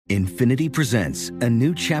Infinity presents a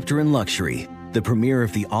new chapter in luxury, the premiere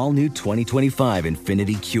of the all-new 2025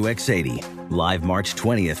 Infinity QX80, live March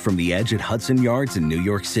 20th from the Edge at Hudson Yards in New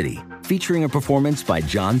York City, featuring a performance by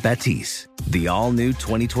John Batiste. The all-new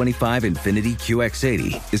 2025 Infinity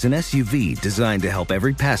QX80 is an SUV designed to help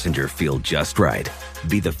every passenger feel just right.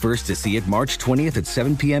 Be the first to see it March 20th at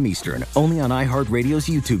 7 p.m. Eastern, only on iHeartRadio's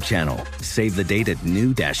YouTube channel. Save the date at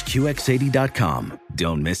new-QX80.com.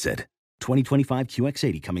 Don't miss it. 2025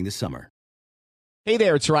 QX80 coming this summer. Hey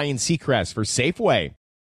there, it's Ryan Seacrest for Safeway.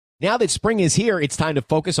 Now that spring is here, it's time to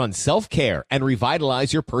focus on self-care and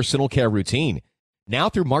revitalize your personal care routine. Now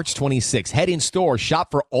through March 26, head in store,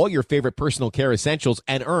 shop for all your favorite personal care essentials,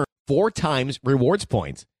 and earn 4 times rewards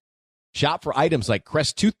points. Shop for items like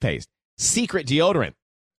Crest toothpaste, Secret deodorant,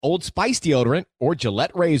 Old Spice deodorant, or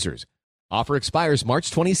Gillette razors. Offer expires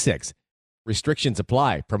March 26. Restrictions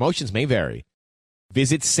apply. Promotions may vary.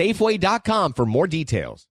 Visit Safeway.com for more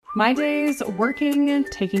details. My days working,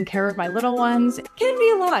 taking care of my little ones can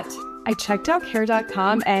be a lot. I checked out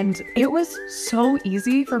Care.com and it was so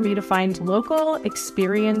easy for me to find local,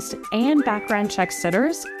 experienced, and background check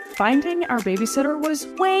sitters. Finding our babysitter was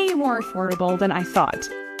way more affordable than I thought.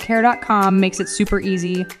 Care.com makes it super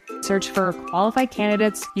easy. Search for qualified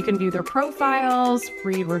candidates. You can view their profiles,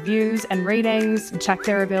 read reviews and ratings, check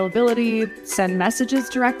their availability, send messages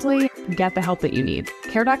directly, and get the help that you need.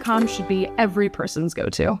 Care.com should be every person's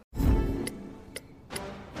go-to.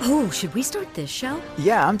 Oh, should we start this show?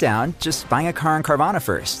 Yeah, I'm down. Just buying a car on Carvana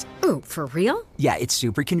first. Ooh, for real? Yeah, it's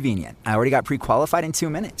super convenient. I already got pre-qualified in 2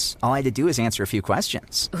 minutes. All I had to do is answer a few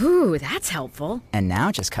questions. Ooh, that's helpful. And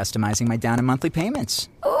now just customizing my down and monthly payments.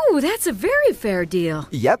 Ooh, that's a very fair deal.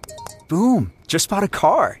 Yep. Boom. Just bought a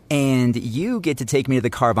car. And you get to take me to the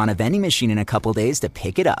Carvana vending machine in a couple days to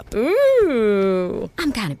pick it up. Ooh.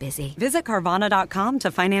 I'm kind of busy. Visit Carvana.com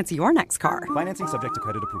to finance your next car. Financing subject to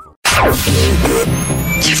credit approval.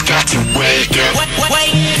 You've got to wake up.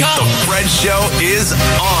 Wake up. The Fred Show is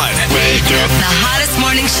on. Wake up. The hottest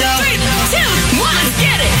morning show. 3, 2, 1,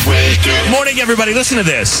 get it. Wake up. Morning, everybody. Listen to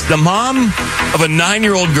this. The mom of a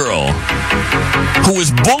 9-year-old girl who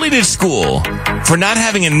was bullied at school for not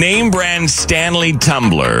having a name brand Stanley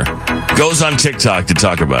tumbler goes on TikTok to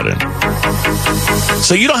talk about it.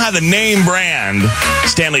 So you don't have the name brand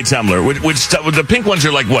Stanley tumbler, which the pink ones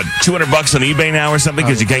are like, what, $200 on eBay now or something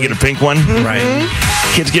because you can't get a pink one? Right.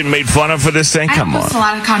 Kids getting made fun of for this thing? Come on. I post a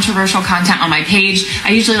lot of controversial content on my page. I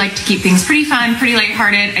usually like to keep things pretty fun, pretty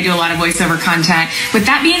lighthearted. I do a lot of voiceover content. With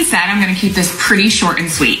that being said, I'm going to keep this pretty short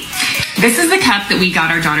and sweet. This is the cup that we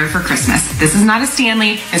got our daughter for Christmas. This is not a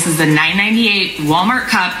Stanley. This is the $9.98 Walmart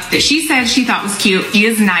cup that she said she thought was cute. She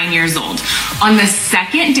is 9 years old. On the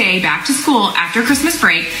second day back to school after Christmas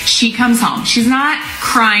break, she comes home. She's not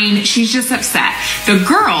crying. She's just upset. The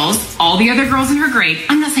girls, all the other girls in her grade,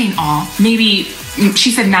 I'm not saying all, maybe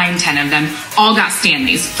she said 9, 10 of them, all got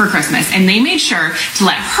Stanleys for Christmas. And they made sure to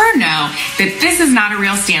let her know that this is not a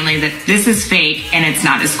real Stanley, that this is fake, and it's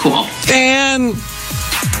not as cool. And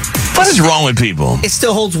what is wrong with people? It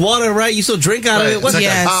still holds water, right? You still drink out of it. What's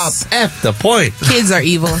Yes. F the point? Kids are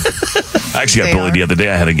evil. I actually got bullied the other day.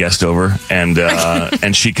 I had a guest over, and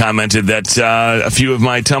and she commented that a few of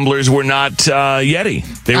my tumblers were not Yeti.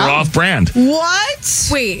 They were off-brand. What?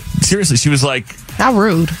 Wait. Seriously, she was like... How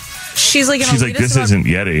rude. She's like, this isn't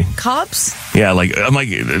Yeti. Cups? Yeah, like, I'm like,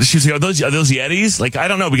 she's like, are those Yetis? Like, I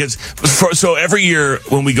don't know, because, so every year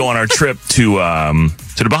when we go on our trip to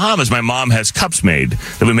the Bahamas, my mom has cups made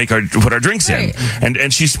that we put our drinks in.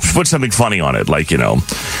 And she's put something funny on it, like, I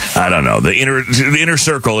don't know, the inner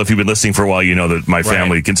circle. If you've been listening for a while, you know that my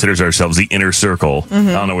family considers ourselves the inner circle. Mm-hmm.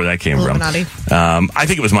 I don't know where that came Illuminati. from. I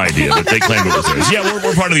think it was my idea, but they claimed it was theirs. Yeah,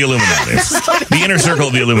 we're part of the Illuminati. The inner circle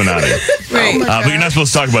of the Illuminati. Right. But you're not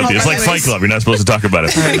supposed to talk about this. It's like Fight Club. You're not supposed to talk about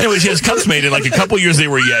it. Anyway, she has cups made, and like a couple years they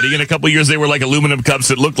were Yeti, and a couple years they were like aluminum cups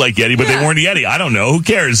that looked like Yeti, but they weren't Yeti. I don't know. Who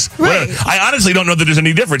cares? Right. I honestly don't know that there's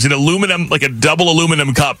any difference. An aluminum, like a double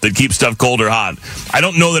aluminum cup that keeps stuff cold or hot. I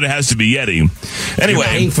don't know that it has to be Yeti. Anyway. You're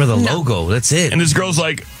paying for the logo. That's it. And this girl's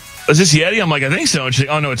like, is this Yeti? I'm like, I think so. And she's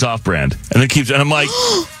like, oh, no, it's off-brand. And I'm like...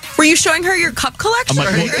 Were you showing her your cup collection?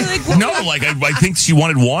 I'm like, I think she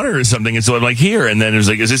wanted water or something, and so I'm like, here. And then it was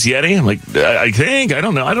like, is this Yeti? I'm like, I think. I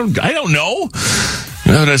don't know. I don't know.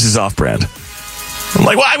 No, this is off-brand. I'm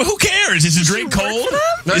like, well, who cares? Is the drink cold?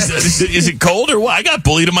 Is it cold or what? I got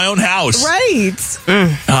bullied in my own house. Right.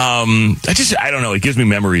 I don't know. It gives me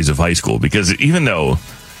memories of high school because even though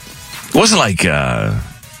it wasn't like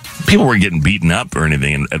people weren't getting beaten up or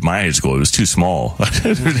anything at my high school. It was too small.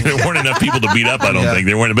 There weren't enough people to beat up, I don't think.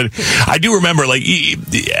 There weren't. But I do remember, like,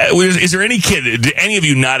 is there any kid, did any of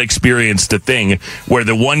you not experience the thing where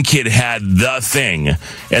the one kid had the thing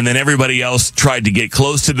and then everybody else tried to get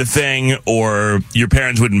close to the thing, or your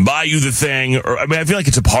parents wouldn't buy you the thing? Or I mean, I feel like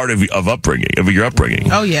it's a part of upbringing, of your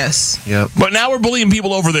upbringing. Oh, yes. Yep. But now we're bullying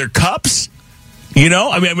people over their cups? You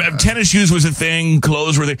know, I mean, tennis shoes was a thing,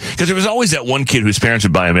 clothes were because there was always that one kid whose parents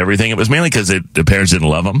would buy him everything. It was mainly because the parents didn't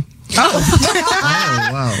love him. Oh,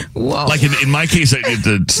 wow. Whoa. Like in my case, at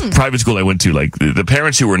the private school I went to, like the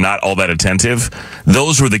parents who were not all that attentive,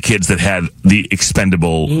 those were the kids that had the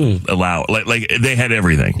expendable like they had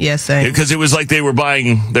everything. Yes, because it was like they were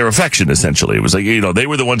buying their affection. Essentially, it was like, you know, they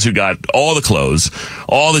were the ones who got all the clothes,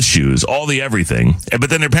 all the shoes, all the everything. But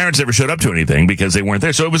then their parents never showed up to anything because they weren't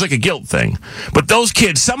there. So it was like a guilt thing. But those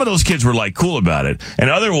kids, some of those kids were like cool about it, and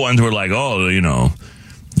other ones were like, oh, you know,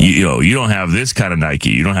 you don't have this kind of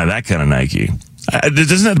Nike. You don't have that kind of Nike.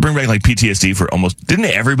 Doesn't that bring back like PTSD for almost? Didn't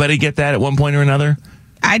everybody get that at one point or another?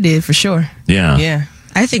 I did, for sure. Yeah. Yeah.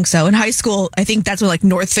 I think so. In high school, I think that's when like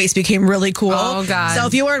North Face became really cool. Oh, God. So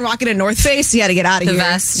if you weren't rocking a North Face, you had to get out of The here.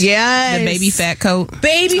 vest. Yes. The baby fat coat.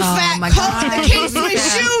 Baby fat my coat. God. The Kingsway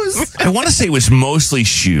shoes. I want to say it was mostly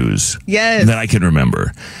shoes. Yes. That I can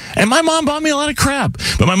remember. And my mom bought me a lot of crap.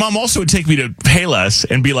 But my mom also would take me to Payless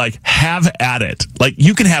and be like, have at it. Like,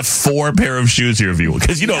 you can have 4 pair of shoes here if you want.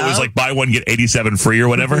 Because, you know, it was like buy one, get 87 free or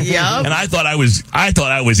whatever. Yep. And I thought I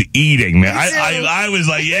was eating, man. I was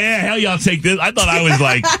like, yeah, hell yeah, I'll take this. I thought I was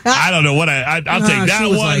like, I don't know what I'll take that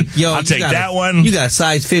one. Like, yo, I'll take that one. You got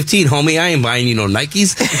size 15, homie. I ain't buying you no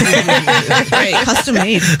Nikes. Right. Custom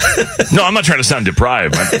made. No, I'm not trying to sound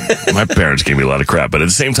deprived. My parents gave me a lot of crap. But at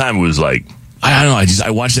the same time, it was like, I don't know.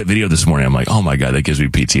 I watched that video this morning. I'm like, oh my God, that gives me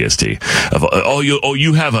PTSD.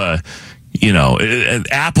 You have a, you know,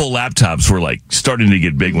 Apple laptops were like starting to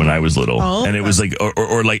get big when I was little, and it was like,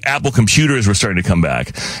 or like Apple computers were starting to come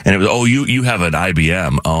back, and it was, you have an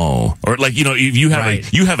IBM, or like, you know, you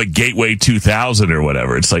have a Gateway 2000 or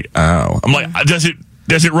whatever. It's like, oh, I'm like, does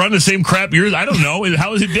it run the same crap yours? I don't know.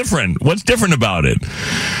 How is it different? What's different about it?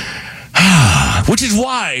 Which is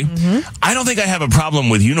why I don't think I have a problem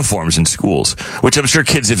with uniforms in schools, which I'm sure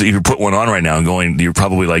kids, if you put one on right now and going, you're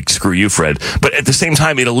probably like, screw you, Fred. But at the same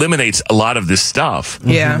time, it eliminates a lot of this stuff.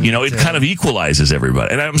 Yeah. You know, it kind of equalizes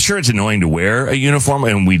everybody. And I'm sure it's annoying to wear a uniform,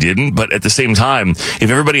 and we didn't. But at the same time, if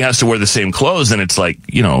everybody has to wear the same clothes, then it's like,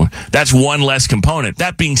 you know, that's one less component.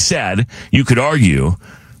 That being said, you could argue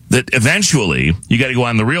that eventually you got to go out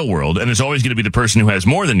in the real world, and there's always going to be the person who has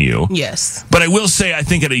more than you. Yes. But I will say, I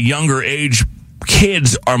think at a younger age,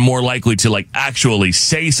 kids are more likely to like actually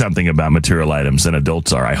say something about material items than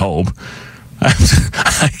adults are, I hope.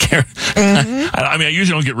 I can't. I mean, I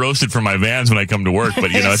usually don't get roasted for my Vans when I come to work,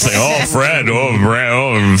 but you know, it's like, oh, Fred,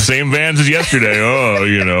 same Vans as yesterday. Oh,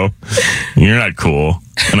 you know, you're not cool.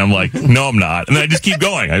 And I'm like, no, I'm not. And then I just keep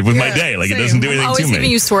going with my day. Like, it doesn't do anything to me. Always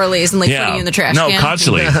giving you swirlies and like putting you in the trash can. No,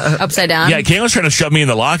 constantly. Upside down. Yeah, Kayla's trying to shove me in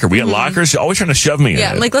the locker. We got lockers. She's always trying to shove me in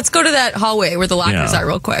it. Like, let's go to that hallway where the lockers are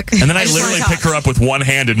real quick. And then I literally pick her up with one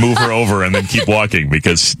hand and move her over and then keep walking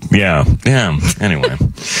because, Anyway.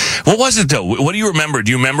 What was it, though? What do you remember?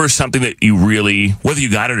 Do you remember something that you really, whether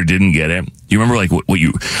you got it or didn't get it? You remember, like, what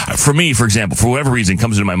you, for me, for example, for whatever reason,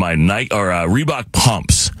 comes into my mind, Reebok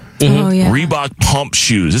pumps. Oh, yeah. Reebok pump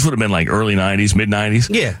shoes. This would have been like early 90s, mid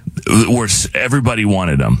 90s. Yeah. Where everybody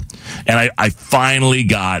wanted them. And I finally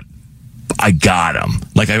got them.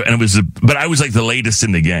 But I was like the latest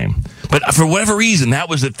in the game. But for whatever reason, that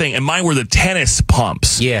was the thing. And mine were the tennis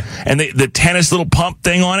pumps. Yeah. And the tennis little pump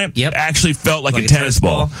thing on it actually felt like a tennis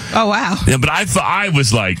ball. Oh, wow. Yeah, but I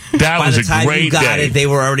was like, that was a great day. By the time you got it, they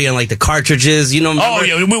were already on like the cartridges, you know. Oh,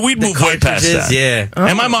 yeah, we'd move way past that. Yeah.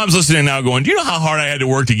 And my mom's listening now going, do you know how hard I had to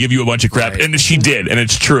work to give you a bunch of crap? Right. And she did, and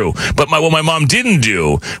it's true. But what my mom didn't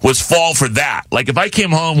do was fall for that. Like, if I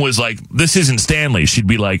came home was like, this isn't Stanley, she'd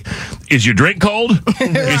be like, is your drink cold?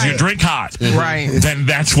 Is your drink hot? Right. Then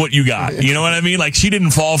that's what you got. You know what I mean? Like, she didn't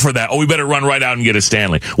fall for that. Oh, we better run right out and get a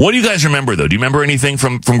Stanley. What do you guys remember, though? Do you remember anything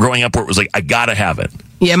from growing up where it was like, I gotta have it?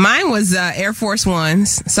 Yeah, mine was Air Force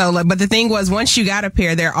Ones. So, but the thing was, once you got a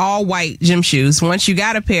pair, they're all white gym shoes. Once you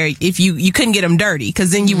got a pair, if you couldn't get them dirty,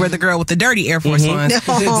 because then you were the girl with the dirty Air Force Ones.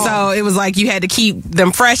 So it was like you had to keep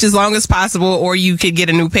them fresh as long as possible, or you could get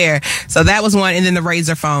a new pair. So that was one, and then the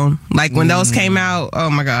Razor phone. Like when those came out, oh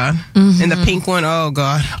my God. And the pink one, oh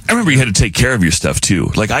God. I remember you had to take care of your stuff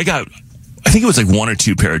too. Like I think it was like 1 or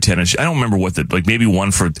 2 pair of tennis. I don't remember maybe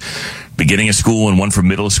one for beginning of school and one for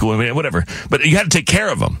middle of school, whatever. But you had to take care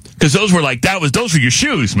of them because those were those were your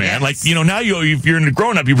shoes, man. Yes. Like, now if you're a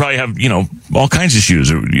grown up, you probably have, all kinds of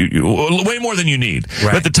shoes, way more than you need.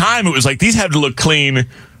 Right. But at the time, it was like these had to look clean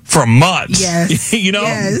for months. Yes.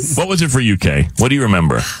 Yes. What was it for you, Kay? What do you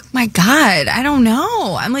remember? My God, I don't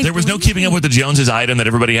know. I'm like, there was no keeping up with the Joneses item that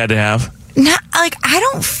everybody had to have? I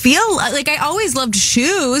don't feel like I always loved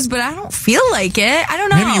shoes, but I don't feel like it. I don't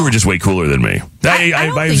know. Maybe you were just way cooler than me.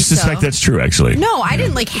 I suspect that's true, actually. No, I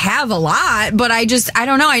didn't have a lot, but I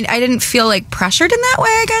don't know. I didn't feel pressured in that way,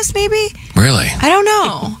 I guess, maybe. Really? I don't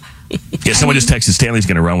know. Yeah, someone just texted Stanley's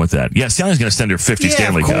going to run with that. Yeah, Stanley's going to send her 50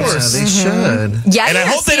 Stanley Cups. Yeah, of course. They should. Yeah, and I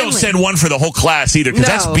hope they don't send one for the whole class either, because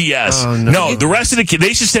that's BS. Oh, no, the rest of the kids,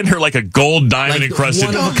 they should send her a gold diamond encrusted,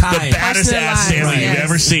 the baddest ass Stanley you've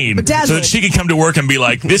ever seen, so that she can come to work and be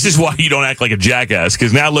like, this is why you don't act like a jackass,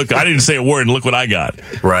 because now look, I didn't say a word and look what I got.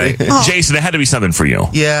 Right. Jason, it had to be something for you.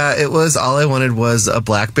 Yeah, it was, all I wanted was a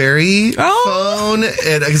BlackBerry phone,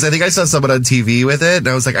 because I think I saw someone on TV with it, and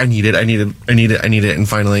I was like, I need it, and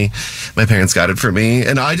finally my parents got it for me,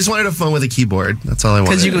 and I just wanted a phone with a keyboard. That's all I wanted.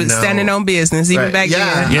 Because you could standing on business, even back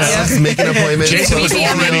then. Yeah, making appointments. Jason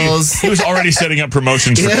was already setting up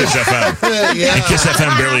promotions for Kiss FM. And Kiss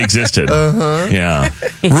FM barely existed. Yeah.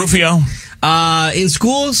 Rufio? In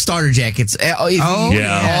school, starter jackets. All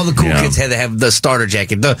the cool kids had to have the starter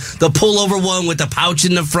jacket. The pullover one with the pouch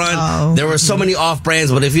in the front. There were so many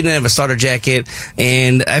off-brands, but if you didn't have a starter jacket,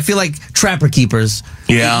 and I feel like Trapper Keepers.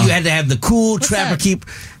 Yeah. You had to have the cool Trapper Keeper.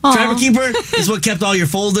 Trapper Keeper is what kept all your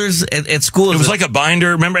folders at school. It was like a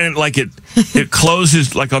binder. Remember, and it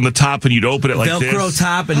closes on the top, and you'd open it like Velcro this.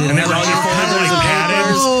 top, and then all your folders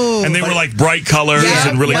padded, and they were bright colors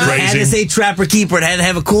and really crazy. It had to say Trapper Keeper. It had to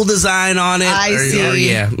have a cool design on it. I see.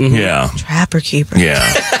 Yeah. Trapper Keeper. Yeah.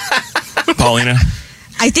 Paulina?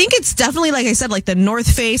 I think it's definitely, like I said, the North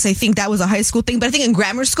Face. I think that was a high school thing. But I think in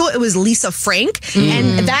grammar school, it was Lisa Frank.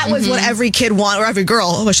 And that was what every kid wanted, or every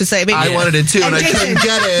girl, I should say. Maybe. I wanted it too, and I couldn't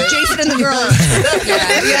get it. Jason and the girls.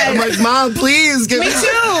 I'm like, Mom, please give me too.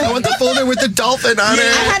 I want the folder with the dolphin on it.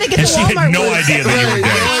 I had to get and the she Walmart had no idea that you were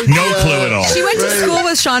gay. No clue at all. She went to school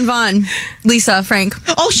with Sean Vaughn, Lisa Frank.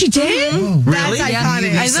 Oh, she did? Really? That's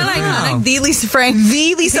iconic. Isn't that iconic? The Lisa Frank.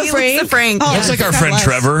 The Lisa Frank. That's like our friend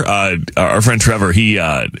Trevor. Our friend Trevor, he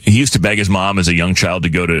used to beg his mom as a young child to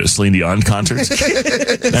go to Celine Dion concerts.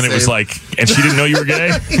 And it was and she didn't know you were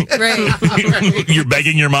gay? Right. You're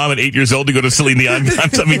begging your mom at 8 years old to go to Celine Dion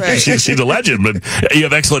concerts? I mean, she's a legend, but you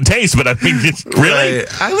have excellent taste, but I mean, really?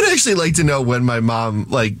 Right. I would actually like to know when my mom,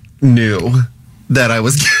 knew that I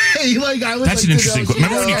was gay. That's an interesting question.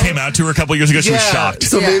 Remember when you came out to her a couple of years ago? She was shocked.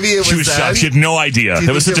 So maybe it was She was shocked. She had no idea.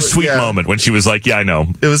 It was such a sweet moment when she was like, yeah, I know.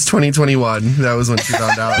 It was 2021. That was when she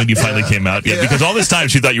found out. When you finally came out. Yeah, because all this time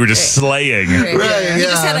she thought you were just slaying. Right, You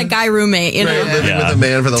just had a guy roommate, you know. Living with a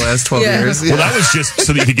man for the last 12 years. Well, that was just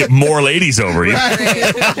so that you could get more ladies over you. That's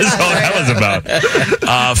all that was about.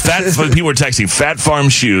 People were texting Fat Farm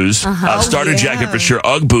shoes, starter jacket for sure,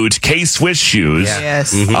 Ugg boots, K-Swiss shoes,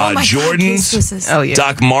 Jordans,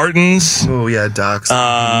 Doc Martens. Oh, yeah, Docs.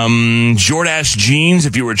 Jordache jeans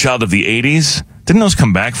if you were a child of the 80s. Didn't those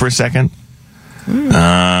come back for a second? In the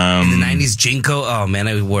 90s, Jinko. Oh, man,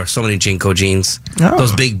 I wore so many Jinko jeans.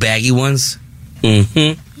 Those big baggy ones.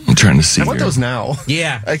 I'm trying to see. I want those now.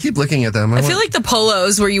 Yeah. I keep looking at them. I feel like the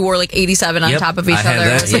polos where you wore 87 on top of each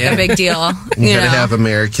other was a big deal. You gotta have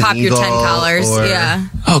American Pop your 10 collars.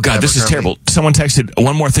 Oh, God, this is terrible. Someone texted,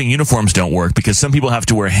 one more thing, uniforms don't work because some people have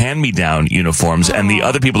to wear hand-me-down uniforms and the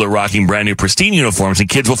other people are rocking brand new pristine uniforms and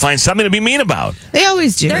kids will find something to be mean about. They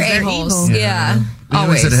always do. They're a-holes. Yeah. We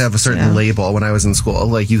always had to have a certain label when I was in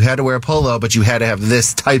school. You had to wear a polo, but you had to have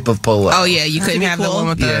this type of polo. Oh, yeah. You couldn't have the one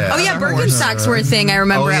with the... Birkenstocks were a thing, I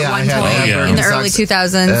remember, at one point in the early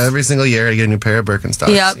 2000s. Every single year, I get a new pair of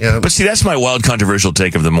Birkenstocks. Yep. But see, that's my wild, controversial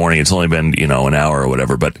take of the morning. It's only been, an hour or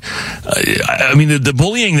whatever. But, I mean, the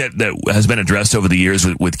bullying that has been addressed over the years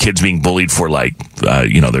with kids being bullied for,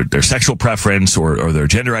 their sexual preference or their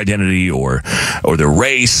gender identity or their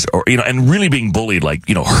race or, and really being bullied,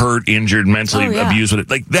 hurt, injured, mentally abused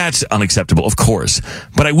with it. That's unacceptable, of course.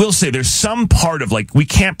 But I will say there's some part of, we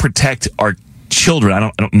can't protect our children.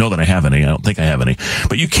 I don't know that I have any. I don't think I have any.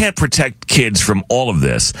 But you can't protect kids from all of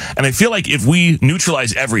this. And I feel like if we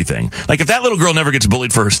neutralize everything, if that little girl never gets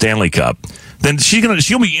bullied for her Stanley Cup, then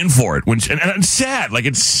she'll be in for it. And it's sad.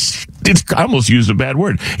 It's I almost used a bad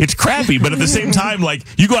word. It's crappy, but at the same time,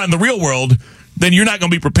 you go out in the real world, then you're not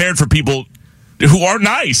going to be prepared for people who are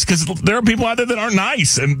nice, because there are people out there that aren't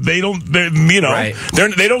nice, and they don't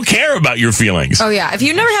care about your feelings. Oh yeah, if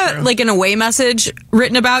you never had like an away message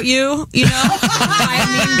written about you,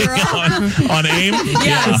 I mean, girl, on AIM,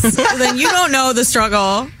 yes, then you don't know the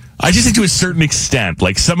struggle. I just think to a certain extent,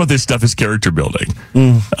 like some of this stuff is character building.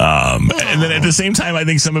 And then at the same time, I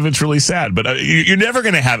think some of it's really sad. But you're never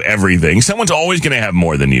going to have everything. Someone's always going to have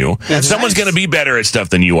more than you. Someone's going to be better at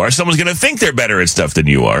stuff than you are. Someone's going to think they're better at stuff than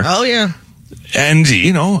you are. Oh, yeah. And,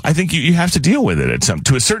 I think you have to deal with it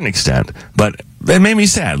to a certain extent. But it made me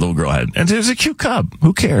sad, little girl had. And there's a cute cub.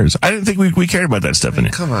 Who cares? I didn't think we cared about that stuff in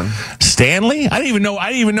it. Come on. Stanley? I didn't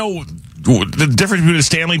even know the difference between a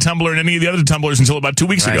Stanley tumbler and any of the other tumblers until about 2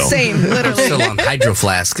 weeks ago. Same, literally. Still on Hydro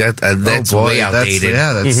Flask. That's way outdated.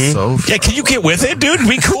 That's so. Yeah, can you get with it, dude?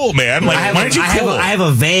 Be cool, man. Like, why aren't you cool? I have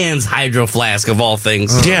a Vans Hydro Flask of all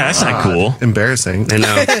things. Yeah, that's not cool. Embarrassing. I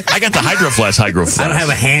know. I got the Hydro Flask. I don't have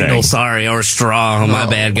a handle, sorry, or a straw. My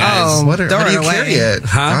bad, guys. How do you carry it?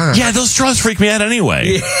 Huh? Yeah, those straws freak me out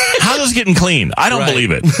anyway. How's those getting clean? I don't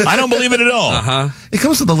believe it. I don't believe it at all. It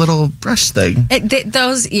comes with a little brush thing.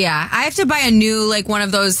 I have to buy a new one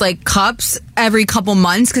of those cups every couple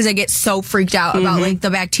months because I get so freaked out about the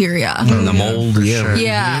bacteria and the mold.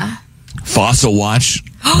 Yeah. Fossil watch.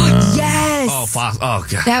 Yes. Oh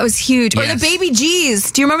god, that was huge. Yes. Or the baby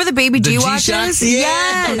G's. Do you remember the baby G watches?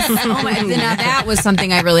 Yes. Oh my! Now that was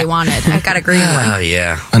something I really wanted. I got a green one. Oh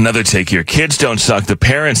yeah. Another take here. Kids don't suck. The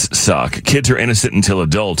parents suck. Kids are innocent until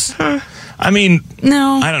adults. I mean,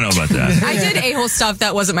 no, I don't know about that. I did a-hole stuff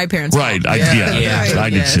that wasn't my parents' fault. Right. I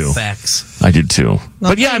did too. Facts. I did too.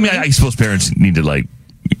 But yeah, I mean, I suppose parents need to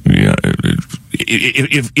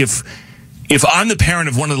if I'm the parent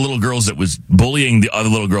of one of the little girls that was bullying the other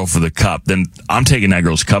little girl for the cup, then I'm taking that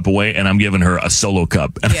girl's cup away and I'm giving her a solo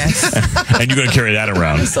cup. Yes. And you're going to carry that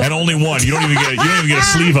around. And only one. You don't even get a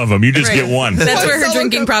sleeve of them. You just get one. That's where her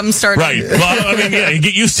drinking problem started. Right. Well, I mean, yeah,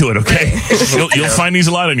 get used to it, okay? You'll find these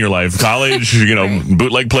a lot in your life. College,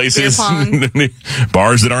 bootleg places,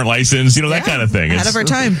 bars that aren't licensed, that kind of thing. Ahead of our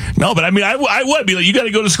time. No, but I mean, I would be like, you got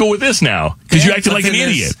to go to school with this now because you acted like an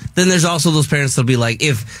idiot. Then there's also those parents that'll be like,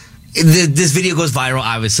 if this video goes viral,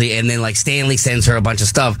 obviously, and then Stanley sends her a bunch of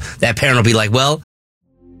stuff, that parent will be like, well.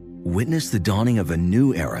 Witness the dawning of a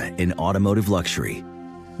new era in automotive luxury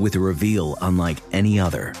with a reveal unlike any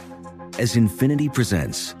other as Infiniti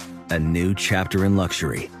presents a new chapter in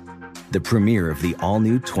luxury, the premiere of the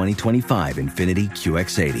all-new 2025 Infiniti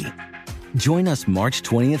QX80. Join us March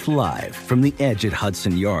 20th live from the Edge at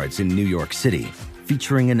Hudson Yards in New York City,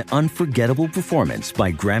 featuring an unforgettable performance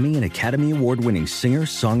by Grammy and Academy Award-winning singer,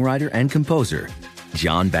 songwriter, and composer,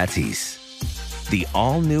 John Batiste. The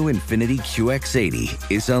all-new Infiniti QX80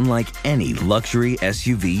 is unlike any luxury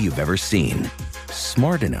SUV you've ever seen.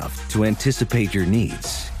 Smart enough to anticipate your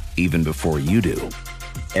needs, even before you do.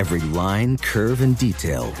 Every line, curve, and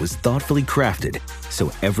detail was thoughtfully crafted,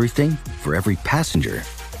 so everything for every passenger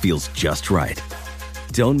feels just right.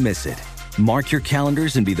 Don't miss it. Mark your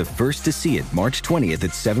calendars and be the first to see it March 20th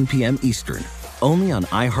at 7 p.m. Eastern, only on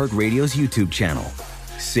iHeartRadio's YouTube channel.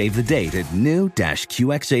 Save the date at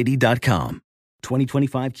new-QX80.com.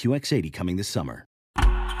 2025 QX80 coming this summer.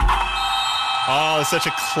 Oh, such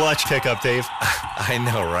a clutch pickup, Dave. I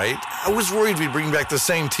know, right? I was worried we'd bring back the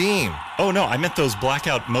same team. Oh, no, I meant those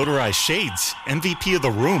blackout motorized shades. MVP of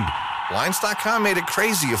the room. Blinds.com made it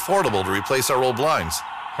crazy affordable to replace our old blinds.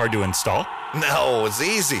 Hard to install? No, it's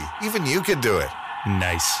easy. Even you could do it.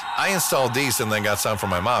 Nice. I installed these and then got some for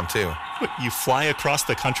my mom, too. What, you fly across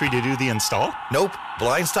the country to do the install? Nope.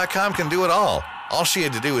 Blinds.com can do it all. All she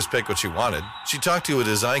had to do was pick what she wanted. She talked to a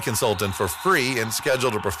design consultant for free and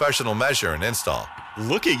scheduled a professional measure and install.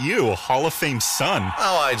 Look at you, Hall of Fame son.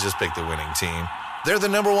 Oh, I just picked the winning team. They're the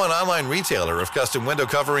 #1 online retailer of custom window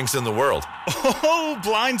coverings in the world. Oh,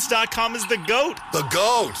 Blinds.com is the GOAT. The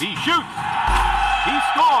GOAT. He shoots. He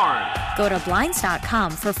scored. Go to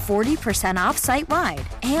Blinds.com for 40% off site-wide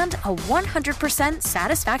and a 100%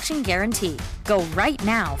 satisfaction guarantee. Go right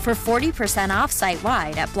now for 40% off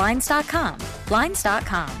site-wide at Blinds.com.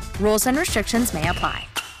 Blinds.com. Rules and restrictions may apply.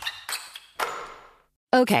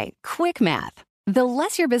 Okay, quick math. The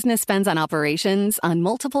less your business spends on operations, on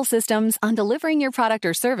multiple systems, on delivering your product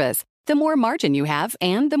or service, the more margin you have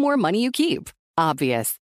and the more money you keep.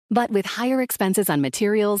 Obvious. But with higher expenses on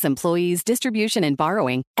materials, employees, distribution, and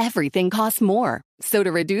borrowing, everything costs more. So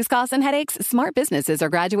to reduce costs and headaches, smart businesses are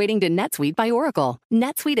graduating to NetSuite by Oracle.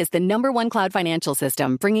 NetSuite is the #1 cloud financial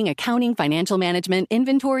system, bringing accounting, financial management,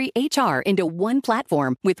 inventory, HR into one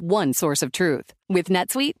platform with one source of truth. With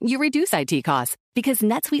NetSuite, you reduce IT costs because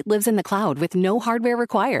NetSuite lives in the cloud with no hardware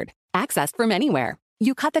required, accessed from anywhere.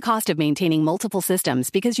 You cut the cost of maintaining multiple systems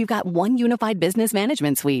because you've got one unified business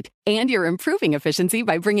management suite. And you're improving efficiency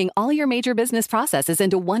by bringing all your major business processes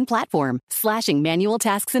into one platform, slashing manual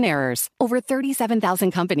tasks and errors. Over 37,000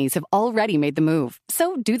 companies have already made the move.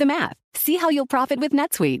 So do the math. See how you'll profit with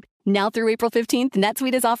NetSuite. Now through April 15th,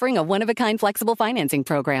 NetSuite is offering a one-of-a-kind flexible financing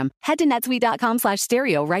program. Head to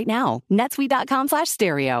netsuite.com/stereo right now.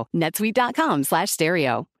 netsuite.com/stereo.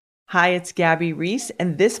 netsuite.com/stereo. Hi, it's Gabby Reese,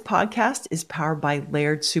 and this podcast is powered by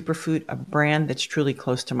Laird Superfood, a brand that's truly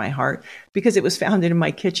close to my heart because it was founded in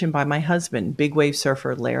my kitchen by my husband, big wave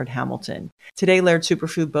surfer Laird Hamilton. Today, Laird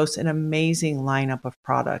Superfood boasts an amazing lineup of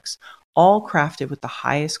products, all crafted with the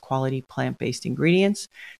highest quality plant-based ingredients.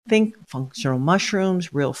 Think functional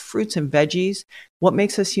mushrooms, real fruits and veggies. What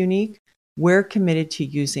makes us unique? We're committed to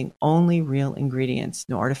using only real ingredients,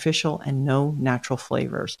 no artificial and no natural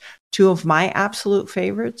flavors. Two of my absolute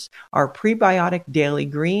favorites are prebiotic daily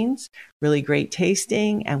greens, really great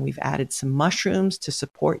tasting, and we've added some mushrooms to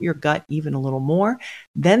support your gut even a little more.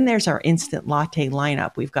 Then there's our instant latte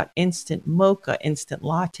lineup. We've got instant mocha, instant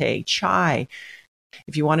latte, chai.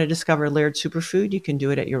 If you want to discover Laird Superfood, you can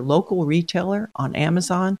do it at your local retailer on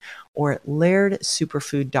Amazon or at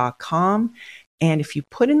lairdsuperfood.com. And if you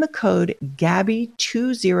put in the code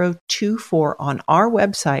GABBY2024 on our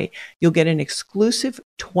website, you'll get an exclusive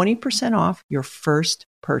 20% off your first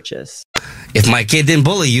purchase. If my kid didn't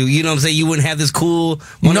bully you, you know what I'm saying, you wouldn't have this cool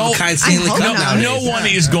one-of-a-kind Stanley Cup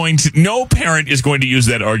nowadays. No parent is going to use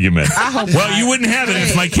that argument. Well, you wouldn't have it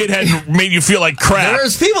if my kid hadn't made you feel like crap.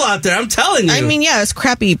 There's people out there, I'm telling you. I mean, yeah, it's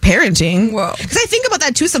crappy parenting. Because I think about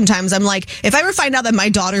that too sometimes. I'm like, if I ever find out that my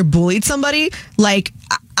daughter bullied somebody, like,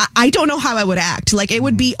 I don't know how I would act. Like, it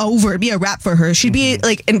would be over. It'd be a wrap for her. She'd be,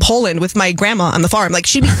 like, in Poland with my grandma on the farm. Like,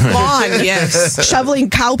 she'd be gone, shoveling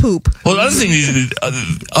cow poop. Well,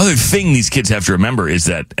 the other thing these kids have to remember is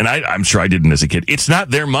that, and I'm sure I didn't as a kid, it's not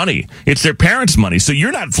their money. It's their parents' money. So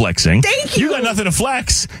you're not flexing. Thank you. You got nothing to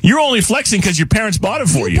flex. You're only flexing because your parents bought it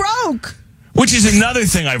for you. Broke. Which is another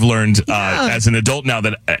thing I've learned as an adult now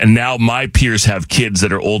and now my peers have kids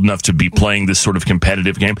that are old enough to be playing this sort of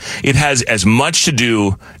competitive game. It has as much to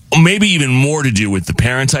do, maybe even more to do with the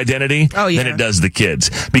parents' identity than it does the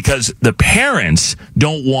kids. Because the parents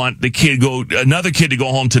don't want another kid to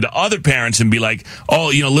go home to the other parents and be like, oh,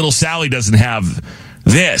 little Sally doesn't have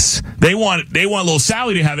this. They want little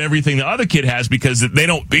Sally to have everything the other kid has because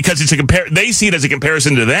they see it as a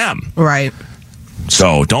comparison to them. Right.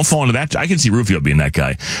 So don't fall into that. I can see Rufio being that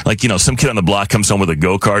guy. Like, some kid on the block comes home with a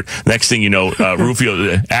go-kart. Next thing you know,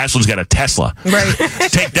 Ashland's got a Tesla. Right.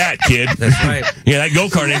 Take that, kid. That's right. Yeah, that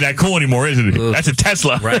go-kart ain't that cool anymore, isn't it? That's a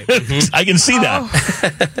Tesla. Right. Mm-hmm. I can see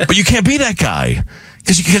that. But you can't be that guy.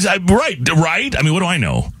 Right? I mean, what do I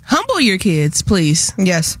know? Humble your kids, please.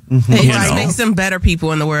 Yes. Mm-hmm. It makes them better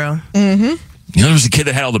people in the world. Mm-hmm. There was a kid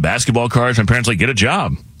that had all the basketball cards. My parents get a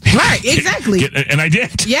job. Right, exactly. And I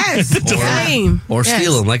did. Yes. Same. Or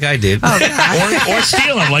steal them like I did. Oh, or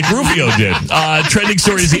steal them like Rufio did. Trending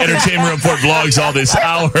stories, the Entertainment Report, blogs all this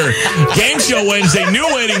hour. Game Show Wednesday, new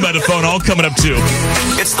waiting by the phone, all coming up too.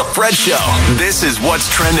 It's the Fred Show. This is what's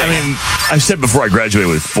trending. I mean, I've said before I graduated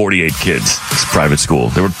with 48 kids. It's a private school.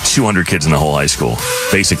 There were 200 kids in the whole high school,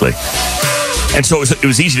 basically. And so it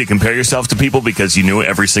was easy to compare yourself to people because you knew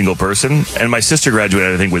every single person. And my sister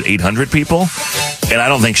graduated, I think, with 800 people. And I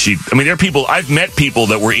don't think there are people, I've met people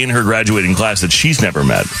that were in her graduating class that she's never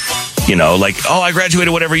met. I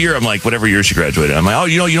graduated whatever year. I'm like, whatever year she graduated. I'm like, oh,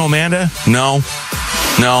 you know Amanda? No,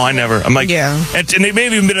 I never. I'm like, yeah. And they may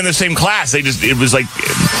have even been in the same class. It was like...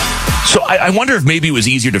 So I wonder if maybe it was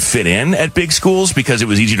easier to fit in at big schools because it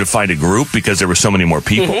was easier to find a group because there were so many more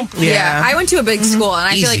people. Mm-hmm. Yeah, I went to a big school, and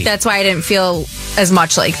I feel like that's why I didn't feel as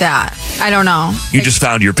much like that. I don't know. You just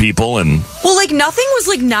found your people and... Well, nothing was,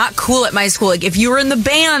 not cool at my school. If you were in the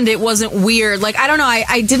band, it wasn't weird. I don't know.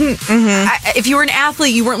 I didn't... Mm-hmm. If you were an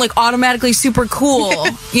athlete, you weren't, automatically super cool,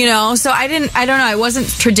 So I don't know. I wasn't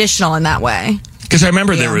traditional in that way. Because I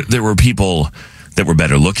remember there were people... that were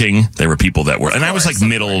better looking. There were people that were, and I was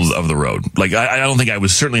middle of the road. I don't think I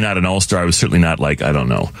was certainly not an all-star. I was certainly not I don't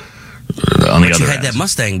know. On the other you had that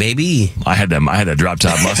Mustang, baby. I had that drop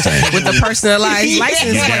top Mustang with the personalized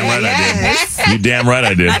license. You damn right I did. You damn right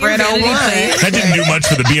I did. That didn't do much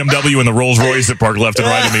for the BMW and the Rolls Royce that parked left and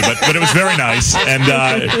right of me, but it was very nice. And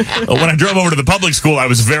when I drove over to the public school, I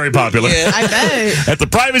was very popular. Yeah, I bet. At the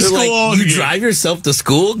private school, you drive yourself to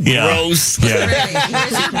school? Yeah. Gross. Yeah.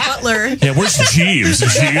 Where's your butler? Yeah, where's Jeeves?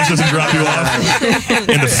 Jeeves doesn't drop you off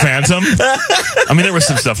in the Phantom. I mean, there was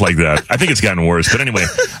some stuff like that. I think it's gotten worse, but anyway.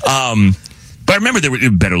 But I remember there were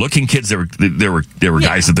better looking kids. There were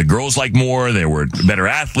guys that the girls liked more. There were better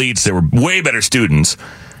athletes. There were way better students.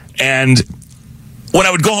 And when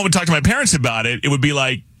I would go home and talk to my parents about it, it would be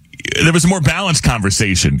like, there was a more balanced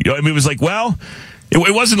conversation. You know, I mean, it was like, well,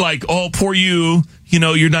 it wasn't like, oh, poor you, you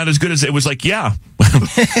know, you're not as good as, it was like, yeah,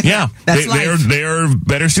 yeah, they're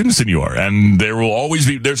better students than you are. And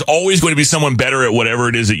there's always going to be someone better at whatever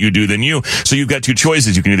it is that you do than you. So you've got two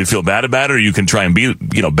choices. You can either feel bad about it or you can try and be,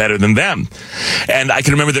 you know, better than them. And I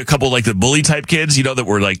can remember a couple like the bully type kids, you know, that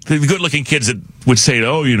were like the good looking kids that would say,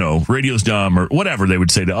 oh, you know, radio's dumb or whatever they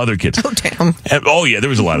would say to other kids. Oh, damn. And, oh, yeah, there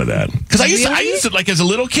was a lot of that. Because I used to, like, as a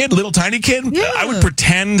little tiny kid, I would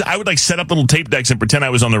pretend, I would like set up little tape decks and pretend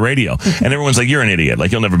I was on the radio. And everyone's like, you're an idiot.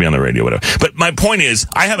 Like, you'll never be on the radio, whatever. But my point is,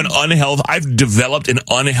 I've developed an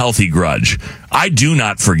unhealthy grudge. I do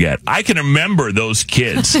not forget. I can remember those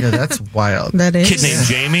kids. Yeah, that's wild. That is. Kid named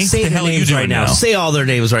Jamie. Say the hell are you doing right now? Say all their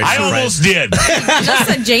names right now. I almost did. Just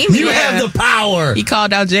said Jamie. You have the power. He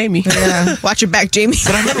called out Jamie. Yeah. Watch your back, Jamie.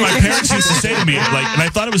 But I remember my parents used to say to me, like, and I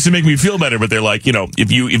thought it was to make me feel better, but they're like, you know,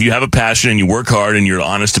 if you have a passion and you work hard and you're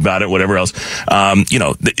honest about it, whatever else, you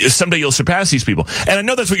know, someday you'll surpass these people. And I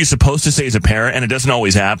know that's what you're supposed to say as a parent, and it doesn't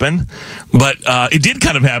always happen, but it did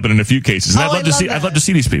kind of happen in a few cases. And I'd love to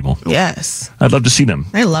see these people. Yes. I'd love to see them.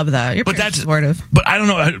 I love that. You're pretty supportive. But I don't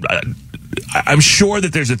know. I'm sure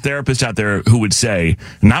that there's a therapist out there who would say,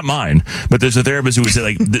 not mine, but there's a therapist who would say,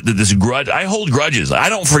 like, this grudge. I hold grudges. I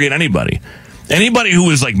don't forget anybody. Anybody who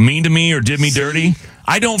was like mean to me or did me dirty,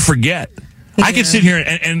 I don't forget. Yeah. I can sit here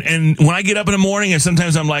and when I get up in the morning and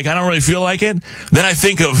sometimes I'm like, I don't really feel like it, then I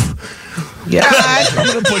think of, I'm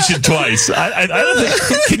going to push it twice. I don't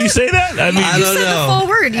think, can you say that? I mean, I don't know. The full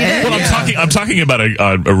word. You did. Well, I'm talking about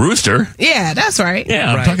a rooster. Yeah, that's right.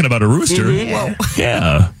 Yeah, I'm talking about a rooster. Mm-hmm.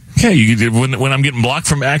 Yeah. Yeah, when I'm getting blocked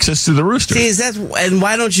from access to the rooster. See, and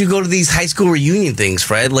why don't you go to these high school reunion things,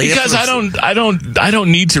 Fred? Like, because I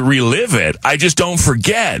don't need to relive it. I just don't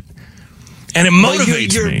forget. And it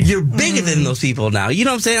motivates me. You're bigger than those people now. You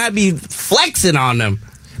know what I'm saying? I'd be flexing on them.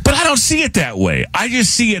 But I don't see it that way. I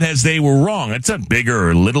just see it as they were wrong. It's not bigger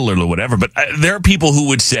or little or whatever. But there are people who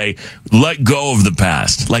would say, let go of the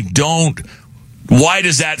past. Like, don't. Why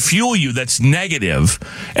does that fuel you? That's negative.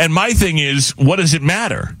 And my thing is, what does it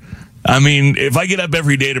matter? I mean, if I get up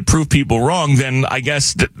every day to prove people wrong, then I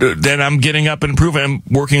guess then I'm getting up and I'm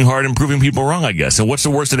working hard and proving people wrong, I guess. So what's the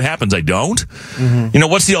worst that happens? I don't. Mm-hmm. You know,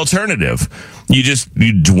 what's the alternative?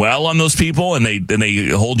 You dwell on those people and they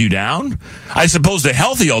hold you down? I suppose the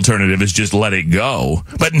healthy alternative is just let it go.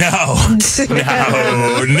 But no. No.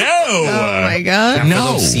 Oh my God.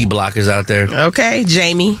 No. C blockers out there. Okay,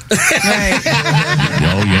 Jamie. Right.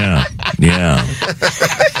 Oh yeah. Yeah.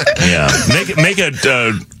 Yeah. Make a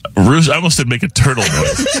rooster. I almost said make a turtle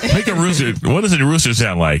noise. Make a rooster. What does a rooster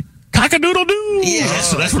sound like? Cock-a-doodle-doo. Yeah.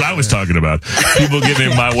 So that's what I was talking about. People getting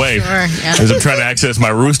in my way as I'm trying to access my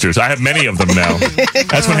roosters. I have many of them now.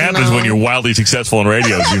 That's what happens when you're wildly successful in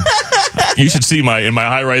radio. You should see in my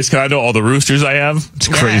high-rise condo, all the roosters I have. It's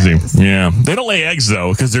crazy. Yeah. They don't lay eggs,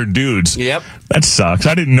 though, because they're dudes. Yep. That sucks.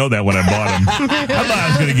 I didn't know that when I bought them. I thought I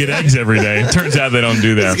was going to get eggs every day. Turns out they don't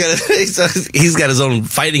do that. He's got his own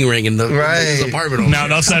fighting ring in his apartment. Now,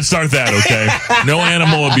 let's not start that, okay? No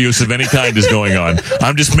animal abuse of any kind is going on.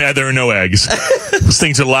 I'm just mad there are no eggs. Those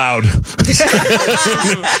things are loud.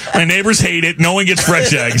 My neighbors hate it. No one gets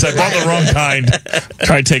fresh eggs. I bought the wrong kind.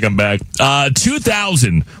 Try to take them back.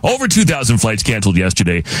 Over 2,000 flights canceled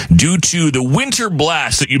yesterday due to the winter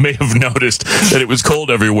blast that you may have noticed that it was cold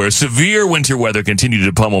everywhere. Severe winter weather continued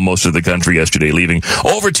to pummel most of the country yesterday, leaving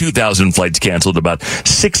over 2,000 flights canceled, about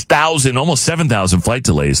 6,000, almost 7,000 flight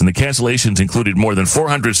delays. And the cancellations included more than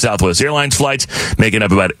 400 Southwest Airlines flights, making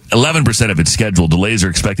up about 11% of its schedule. Delays are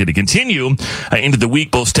expected to continue into the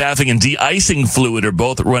week. Both staffing and de-icing fluid are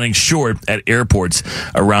both running short at airports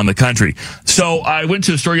around the country. So I went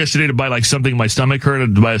to the store yesterday to buy like something my stomach hurt,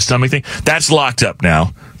 to buy a stomach thing. That's locked up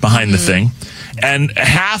now behind the thing. And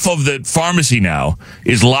half of the pharmacy now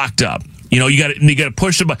is locked up. You know, you got to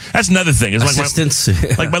push the button. That's another thing. It's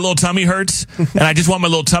assistance. Like my little tummy hurts, and I just want my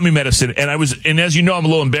little tummy medicine. And as you know, I'm a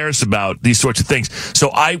little embarrassed about these sorts of things. So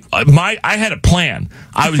I had a plan.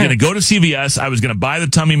 I was going to go to CVS. I was going to buy the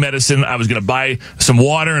tummy medicine. I was going to buy some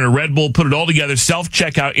water and a Red Bull, put it all together,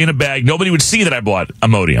 self-checkout in a bag. Nobody would see that I bought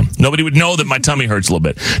Imodium. Nobody would know that my tummy hurts a little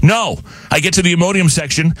bit. No, I get to the Imodium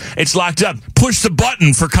section. It's locked up. Push the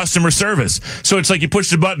button for customer service. So it's like you push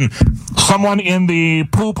the button. Someone in the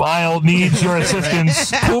poop aisle needs your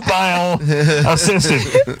assistance. Poop aisle assistant.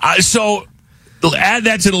 So add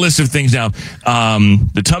that to the list of things now.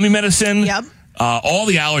 The tummy medicine. Yep. All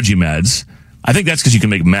the allergy meds. I think that's because you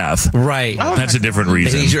can make meth. Right. That's a different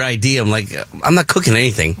reason. Here's your idea. I'm like, I'm not cooking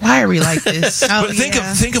anything. Why are we like this? But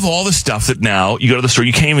think of all the stuff that now you go to the store,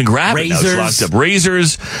 you can't even grab it. Now it's locked up.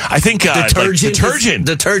 Razors. I think detergent.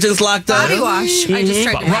 Detergent's locked up. Body wash. I just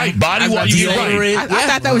tried to Right, body wash. Deodorant. I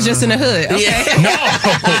thought that was just in the hood. Okay.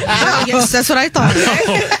 Yeah. Yes, that's what I thought.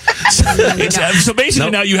 So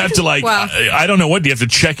basically now you have to I don't know what, do you have to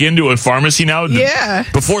check into a pharmacy now? Yeah.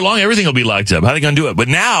 Before long, everything will be locked up. How are they going to do it? But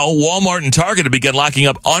now Walmart and Target have begun locking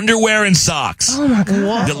up underwear and socks. Oh my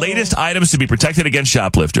God. The latest items to be protected against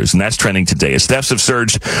shoplifters, and that's trending today. As thefts have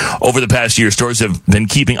surged over the past year, stores have been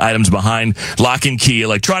keeping items behind lock and key,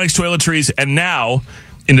 electronics, toiletries, and now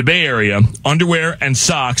in the Bay Area, underwear and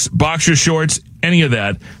socks, boxer shorts, any of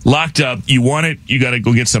that, locked up. You want it, you got to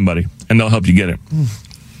go get somebody, and they'll help you get it.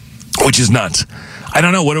 Which is nuts. I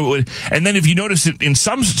don't know what it would. And then if you notice it in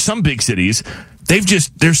some big cities,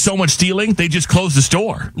 there's so much stealing, they just close the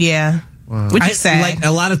store. Yeah. Which is sad. Like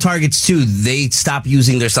a lot of Targets too, they stop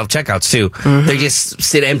using their self-checkouts too. They just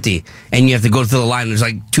sit empty and you have to go through the line. There's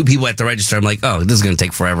like 2 people at the register. I'm like, oh, this is going to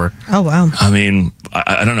take forever. Oh, wow. I mean,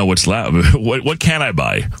 I don't know what's loud. What can I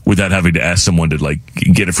buy without having to ask someone to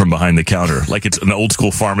get it from behind the counter? Like it's an old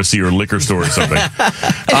school pharmacy or liquor store or something.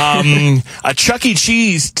 A Chuck E.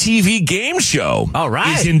 Cheese TV game show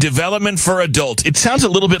is in development for adults. It sounds a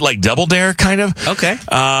little bit like Double Dare, kind of. Okay.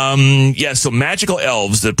 So Magical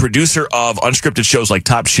Elves, the producer of unscripted shows like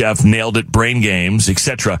Top Chef, Nailed It, Brain Games,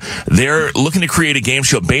 etc. They're looking to create a game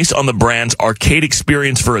show based on the brand's arcade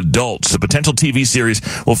experience for adults. The potential TV series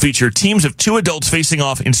will feature teams of 2 adults facing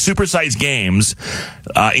off in supersized games,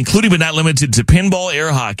 including but not limited to pinball,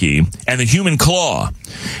 air hockey, and the human claw.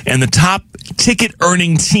 And the top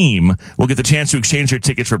ticket-earning team will get the chance to exchange their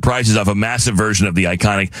tickets for prizes off a massive version of the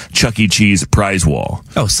iconic Chuck E. Cheese prize wall.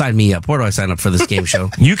 Oh, sign me up. Where do I sign up for this game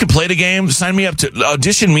show? You can play the game. Sign me up to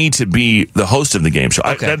audition me to be the host of the game show.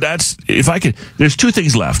 Okay. That's if I could. There's 2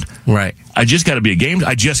 things left. Right. I just got to be a game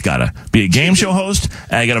show host,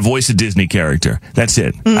 and I got to voice a Disney character. That's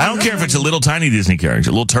it. I don't care if it's a little tiny Disney character,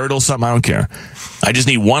 a little turtle, something. I don't care. I just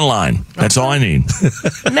need one line. That's all I need.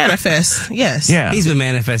 Manifest. Yes. Yeah. He's been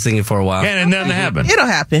manifesting it for a while. And nothing happened. It'll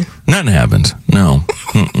happen. Nothing happens. No.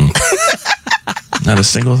 Not a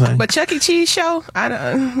single thing. But Chuck E. Cheese show,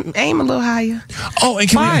 I aim a little higher. Oh,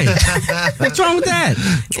 and what's wrong with that?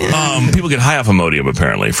 People get high off Imodium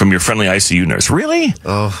apparently from your friendly ICU nurse. Really?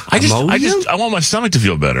 Oh, I want my stomach to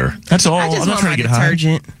feel better. That's all. I'm not trying to get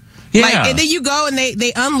detergent. high. Yeah. And then you go and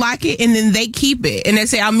they unlock it and then they keep it and they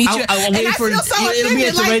say, I'll meet you. I'll wait for it. It'll be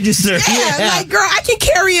at the register. Yeah, like, girl, I can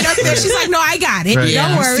carry it up there. She's like, no, I got it. Right.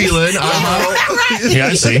 Don't worry. Stealing. Right. Yeah,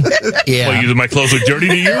 I see. Yeah. Well, my clothes look dirty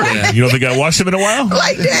to you? Yeah. You don't think I washed them in a while?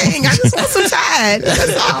 Like, dang, I just want some Tide.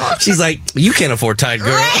 That's all. She's like, you can't afford Tide,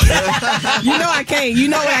 girl. Right. You know I can't. You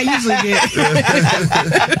know what I usually get.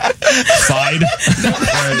 Fide?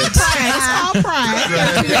 Pride. It's all pride.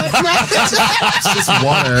 It's just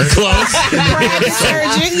water. Close.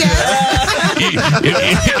 Detergent, yes.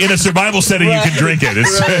 In a survival setting, you can drink it.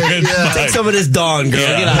 It's Take some of this Dawn, girl.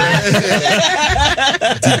 Yeah. Get out of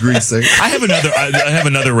here. Degreasing. I have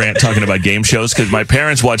another rant talking about game shows because my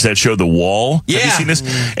parents watched that show, The Wall. Yeah. Have you seen this?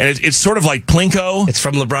 And it's sort of like Plinko. It's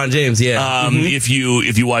from LeBron James. Yeah. If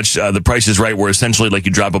you watch The Price is Right, where essentially like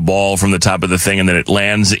you drop a ball from the top of the thing and then it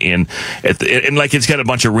lands and like it's got a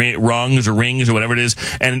bunch of rungs or rings or whatever it is,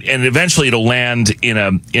 and eventually it'll land in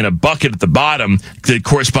a bucket at the bottom that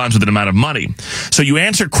corresponds with an amount of money. So you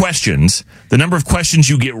answer questions. The number of questions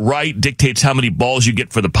you get right dictates how many balls you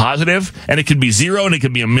get for the positive, and it could be 0 and it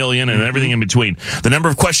could be 1,000,000 and everything in between. The number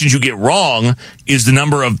of questions you get wrong is the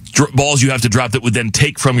number of balls you have to drop that would then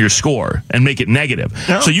take from your score and make it negative.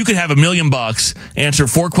 Oh. So you could have $1 million, answer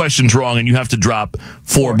 4 questions wrong, and you have to drop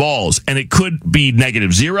 4 balls, and it could be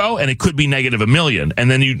 -0 and it could be -1,000,000,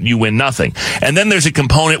 and then you win nothing. And then there's a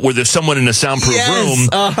component where there's someone in a soundproof room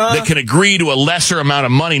that can agree to a lesser amount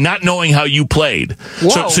of money, not knowing how you played.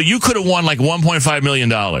 So you could have won like $1.5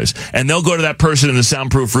 million, and they'll go to that person in the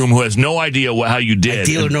soundproof room who has no idea how you did. A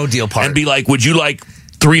deal or no deal part. And be like, would you like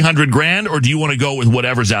 300 grand or do you want to go with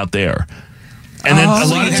whatever's out there? And then a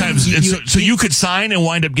lot of times, so you could sign and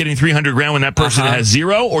wind up getting 300 grand when that person has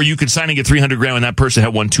 0, or you could sign and get 300 grand when that person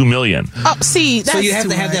had won 2 million. Oh, see, that's so you have too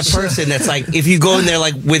to have much. that person that's like, if you go in there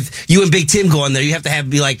like with you and Big Tim go in there, you have to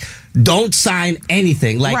be like, don't sign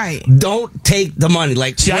anything. Like, don't take the money.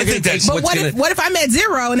 Like, see, I think that's but what if I'm at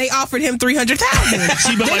zero and they offered him $300,000?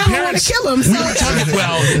 See, but they my don't parents want to kill him.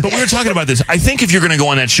 So. but we were talking about this. I think if you're going to go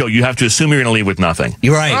on that show, you have to assume you're going to leave with nothing.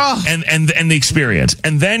 You're right. Oh. And the experience.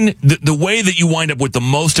 And then the way that you wind up with the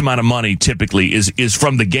most amount of money typically is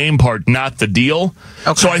from the game part, not the deal.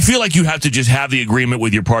 Okay. So I feel like you have to just have the agreement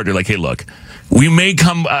with your partner, like, hey, look, we may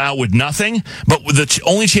come out with nothing, but the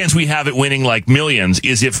only chance we have at winning like millions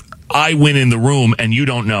is if I win in the room and you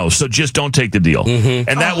don't know. So just don't take the deal. Mm-hmm.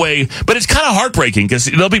 And that way, but it's kind of heartbreaking because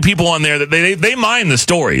there'll be people on there that they mind the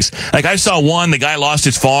stories. Like I saw one, the guy lost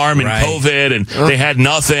his farm in COVID and they had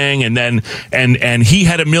nothing. And then, and he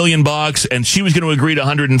had $1 million and she was going to agree to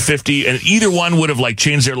 150 and either one would have like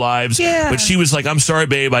changed their lives. Yeah. But she was like, I'm sorry,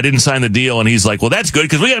 babe, I didn't sign the deal. And he's like, well, that's good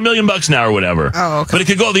because we got $1 million now or whatever. Oh, okay. But it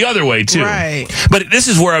could go the other way too. Right. But this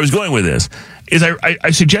is where I was going with this. Is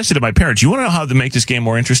I suggested to my parents, you want to know how to make this game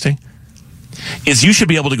more interesting? Is you should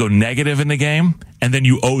be able to go negative in the game, and then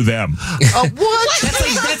you owe them. Oh, what?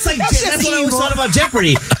 That's what I always thought about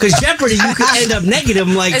Jeopardy. Because Jeopardy, you could end up negative.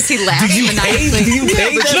 I'm like, is he laughing? Do you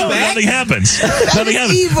pay them back? Nothing happens. Nothing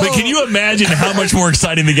happens. Evil. But can you imagine how much more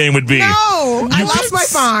exciting the game would be? No, I lost my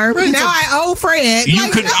farm. Now I owe Fred.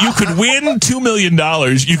 You could win $2 million.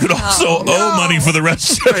 You could also owe money for the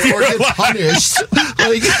rest of your life. Punished.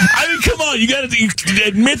 I mean, come on, you got to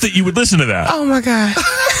admit that you would listen to that. Oh my God.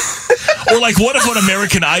 Or like, what if on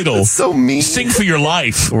American Idol, so mean. Sing for your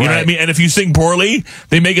life? Right. You know what I mean? And if you sing poorly,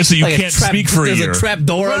 they make it so you can't speak for a year. There's a trap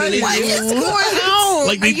door underneath. What is going on?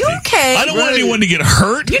 Like Are you okay? I don't want anyone to get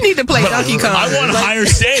hurt. You need to play Donkey Kong. I want higher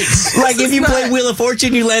stakes. Like if you play Wheel of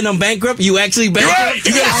Fortune, you land on bankrupt, you actually bankrupt. Right,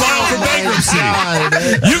 you got to file for bankruptcy.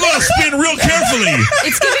 You're going to spin real carefully.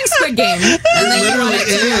 It's giving Squid Game.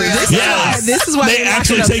 This is why they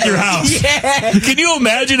actually take your house. Yeah. Can you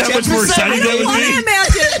imagine how much more exciting that would be?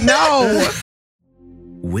 Imagine. No.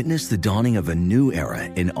 Witness the dawning of a new era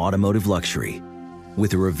in automotive luxury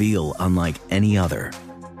with a reveal unlike any other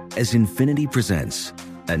as Infiniti presents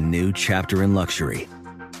a new chapter in luxury,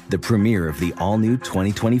 the premiere of the all-new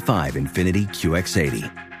 2025 Infiniti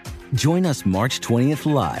QX80. Join us March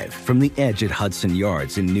 20th live from the Edge at Hudson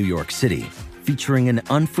Yards in New York City, featuring an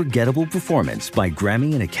unforgettable performance by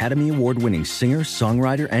Grammy and Academy Award-winning singer,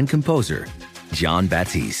 songwriter, and composer, John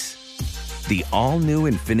Batiste. The all-new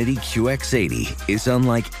Infiniti QX80 is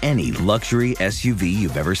unlike any luxury SUV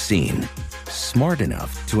you've ever seen. Smart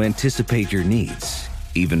enough to anticipate your needs,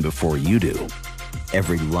 even before you do.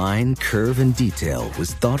 Every line, curve, and detail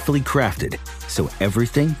was thoughtfully crafted, so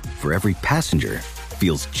everything for every passenger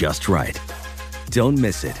feels just right. Don't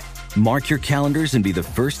miss it. Mark your calendars and be the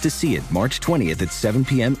first to see it March 20th at 7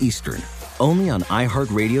 p.m. Eastern, only on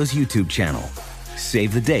iHeartRadio's YouTube channel.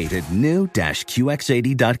 Save the date at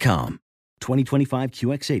new-QX80.com. 2025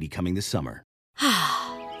 QX80 coming this summer.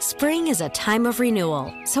 Spring is a time of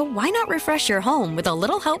renewal, so why not refresh your home with a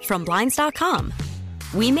little help from Blinds.com?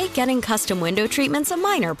 We make getting custom window treatments a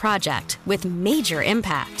minor project with major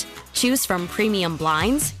impact. Choose from premium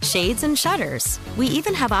blinds, shades, and shutters. We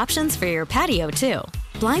even have options for your patio, too.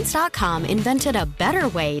 Blinds.com invented a better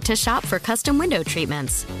way to shop for custom window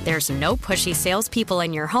treatments. There's no pushy salespeople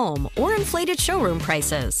in your home or inflated showroom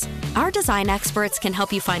prices. Our design experts can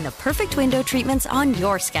help you find the perfect window treatments on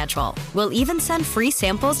your schedule. We'll even send free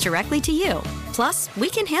samples directly to you. Plus, we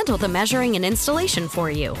can handle the measuring and installation for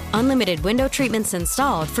you. Unlimited window treatments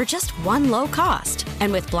installed for just one low cost.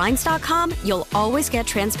 And with Blinds.com, you'll always get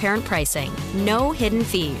transparent pricing. No hidden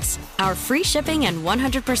fees. Our free shipping and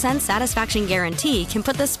 100% satisfaction guarantee can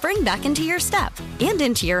put the spring back into your step and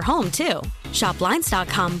into your home, too. Shop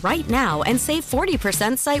Blinds.com right now and save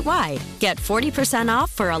 40% site-wide. Get 40% off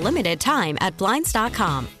for a limited time at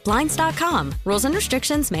Blinds.com. Blinds.com. Rules and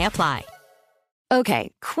restrictions may apply. Okay,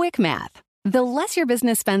 quick math. The less your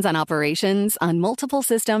business spends on operations, on multiple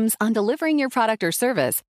systems, on delivering your product or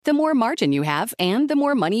service, the more margin you have and the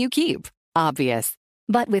more money you keep. Obvious.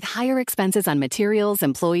 But with higher expenses on materials,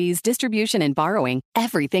 employees, distribution, and borrowing,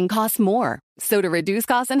 everything costs more. So to reduce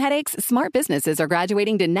costs and headaches, smart businesses are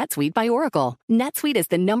graduating to NetSuite by Oracle. NetSuite is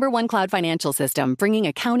the #1 cloud financial system, bringing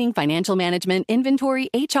accounting, financial management, inventory,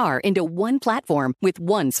 HR into one platform with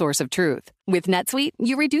one source of truth. With NetSuite,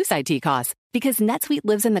 you reduce IT costs because NetSuite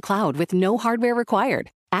lives in the cloud with no hardware required,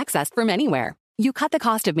 accessed from anywhere. You cut the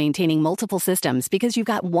cost of maintaining multiple systems because you've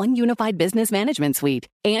got one unified business management suite.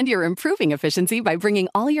 And you're improving efficiency by bringing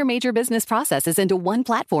all your major business processes into one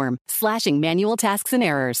platform, slashing manual tasks and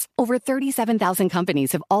errors. Over 37,000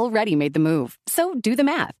 companies have already made the move. So do the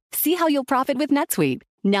math. See how you'll profit with NetSuite.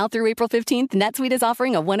 Now through April 15th, NetSuite is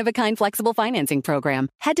offering a one-of-a-kind flexible financing program.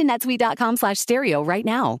 Head to netsuite.com/stereo right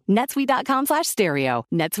now. netsuite.com/stereo.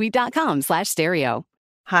 netsuite.com/stereo.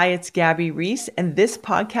 Hi, it's Gabby Reese, and this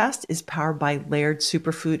podcast is powered by Laird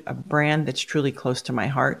Superfood, a brand that's truly close to my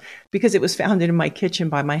heart because it was founded in my kitchen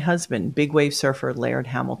by my husband, big wave surfer Laird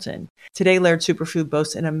Hamilton. Today, Laird Superfood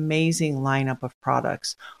boasts an amazing lineup of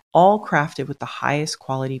products, all crafted with the highest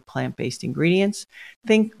quality plant-based ingredients.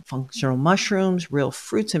 Think functional mushrooms, real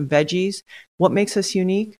fruits and veggies. What makes us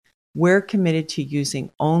unique? We're committed to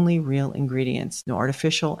using only real ingredients, no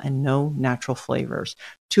artificial and no natural flavors.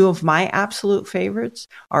 Two of my absolute favorites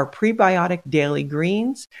are prebiotic daily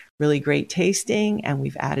greens, really great tasting, and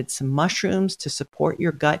we've added some mushrooms to support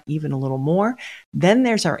your gut even a little more. Then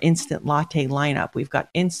there's our instant latte lineup. We've got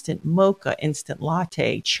instant mocha, instant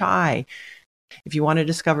latte, chai. If you want to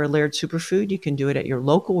discover Laird Superfood, you can do it at your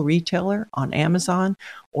local retailer on Amazon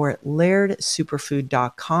or at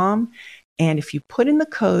lairdsuperfood.com. And if you put in the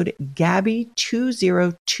code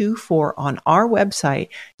GABBY2024 on our website,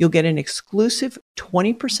 you'll get an exclusive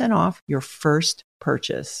 20% off your first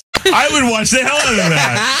purchase. I would watch the hell out of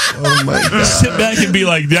that. Oh my God. Sit back and be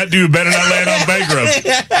like, that dude better not land on bankrupt.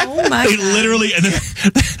 Oh my They God. literally, and then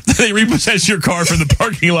they repossess your car from the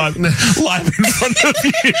parking lot live in front of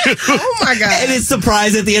you. Oh my God. And it's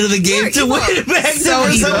surprise at the end of the game to win it back to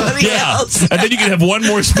somebody else. And then you can have one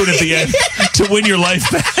more spoon at the end to win your life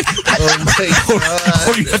back. Oh my God.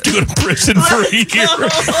 Or you have to go to prison for a year.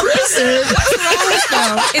 Prison?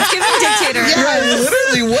 It's giving dictator. Yeah,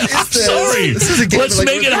 literally, what is this? Sorry. This is a game Let's like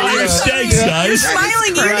make it higher stakes, guys. You're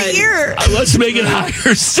smiling ear to ear. Let's make it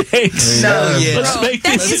higher stakes. No, yeah. Let's make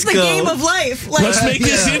That this. is the game of life. Like, Let's make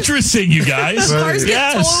this interesting, you guys. cars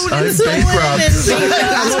get Yes. towed I'm and stolen.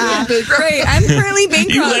 bankrupt. Right, I'm currently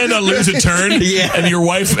bankrupt. You land on lose a turn, and your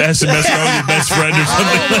wife has to mess around with your best friend or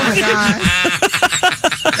something. Oh my God.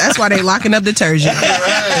 That's why they locking up detergent.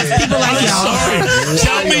 People like I'm y'all. sorry.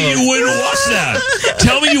 Tell me you wouldn't watch that.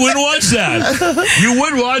 Tell me you wouldn't watch that. You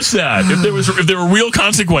would watch that if there were real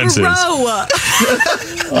consequences. Bro. What?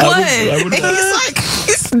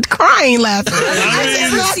 He's crying, laughing. I've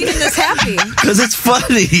never seen him this happy. Because it's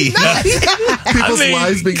funny. People's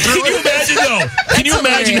lives being Can you imagine though? Can you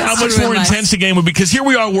imagine how much more Hilarious. intense the game would be? Because here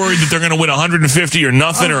we are worried that they're going to win 150 or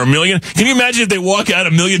nothing or $1 million. Can you imagine if they walk out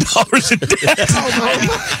 $1 million in debt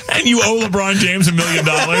and you owe LeBron James $1 million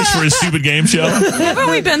for his stupid game show? Haven't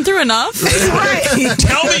we been through enough?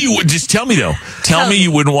 Tell me you would. Just tell me though. Tell me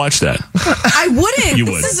you wouldn't watch that. I wouldn't. You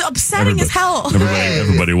would. This is upsetting as hell.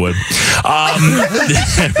 Everybody would.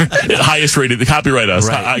 Highest rated, copyright us.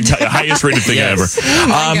 Highest rated thing ever.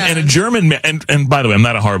 And a German man, and by the way, I'm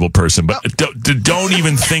not a horrible person, but don't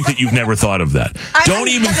even think that you've never thought of that. Don't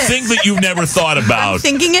even think that you've never thought about. I'm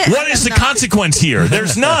thinking it. What is the consequence here?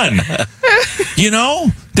 There's none. You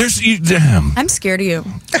know? Damn. I'm scared of you.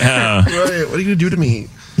 Right, what are you going to do to me?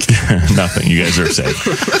 Nothing. You guys are safe.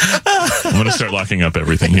 I'm going to start locking up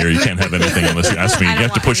everything here. You can't have anything unless you ask me. You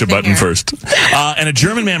have to push a button first. And a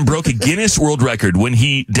German man broke a Guinness World Record when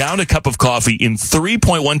he downed a cup of coffee in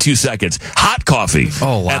 3.12 seconds. Hot coffee.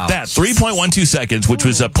 Oh, wow. At that, 3.12 seconds, which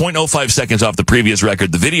was 0.05 seconds off the previous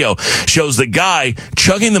record. The video shows the guy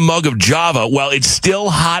chugging the mug of Java while it's still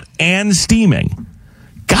hot and steaming.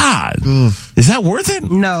 God. Is that worth it?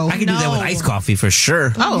 No. I can do that with iced coffee for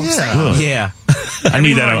sure. Oh, yeah. I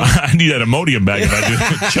need that Imodium bag if I do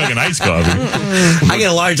chugging iced coffee. I get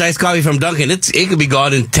a large iced coffee from Dunkin'. It could be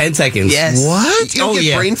gone in 10 seconds. Yes. What? You don't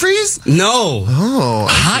get brain freeze? No. Oh.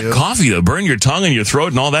 Hot coffee though, burn your tongue and your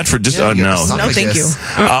throat and all that for just no. No, thank you.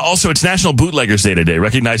 Also, it's National Bootleggers Day today.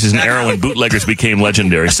 Recognized as an era when bootleggers became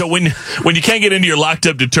legendary. So when you can't get into your locked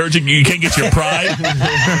up detergent, you can't get your pride.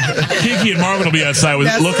 Kiki and Marvin will be outside with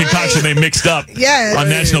looking cocks and they mixed up. Yes. On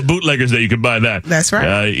National Bootleggers Day, you can buy that. That's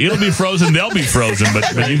right. It'll be frozen. They'll be frozen, but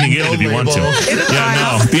you can get it if you want to. Yeah,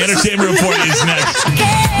 no. The Entertainment Report is next. All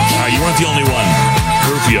right, you weren't the only one.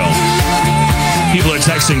 Rufio. People are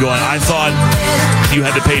texting going, I thought you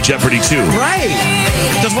had to pay Jeopardy too. Right.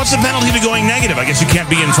 Because what's the penalty to going negative? I guess you can't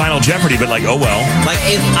be in Final Jeopardy, but like, oh well. Like,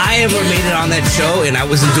 if I ever made it on that show and I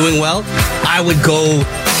wasn't doing well, I would go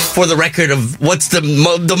for the record of what's the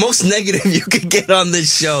most negative you could get on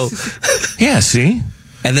this show. Yeah, see?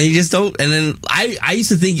 And then you just don't. And then I used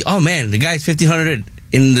to think, oh man, the guy's $1,500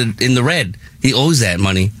 in the red. He owes that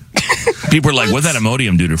money. People are like, what'd that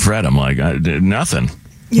Imodium do to Fred? I'm like, nothing.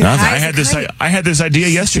 Your Nothing. eyes I had this idea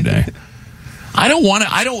yesterday. I don't want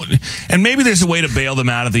to, and maybe there's a way to bail them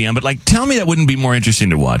out at the end, but like, tell me that wouldn't be more interesting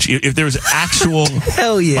to watch. If there was actual,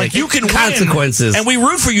 hell yeah, like you can consequences. Win, and we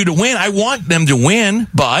root for you to win. I want them to win,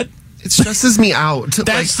 but it stresses me out.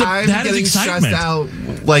 That's I'm getting excitement. stressed out,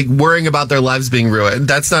 like worrying about their lives being ruined.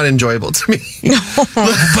 That's not enjoyable to me.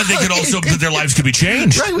 But they could also, their lives could be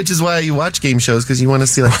changed. Right, which is why you watch game shows, because you want to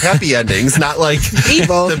see like happy endings, not like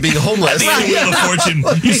evil. Them being homeless. At the end of Fortune,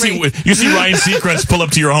 you see Ryan Seacrest pull up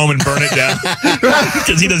to your home and burn it down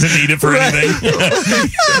because he doesn't need it for anything.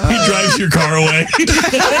 He drives your car away.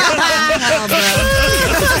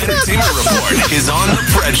 Entertainment Report is on the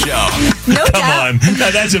Fred Show. Come on, now,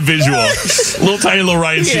 that's a visual. Tiny little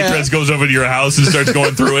Ryan Seacrest goes over to your house and starts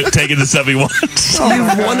going through it, taking the stuff he wants. You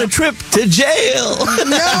won a trip to jail.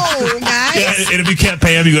 No, guys. Yeah, and if you can't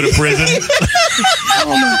pay him, you go to prison.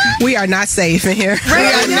 We are not safe in here. Right, we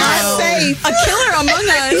are not safe. A killer among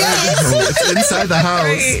us. It's inside the house.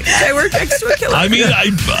 Right. I work next to a killer. I mean, I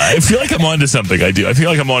feel like I'm onto something. I do. I feel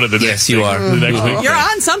like I'm onto the next you thing, are. the next week. You're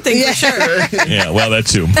on something for sure. Yeah, well, that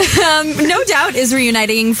too. No Doubt is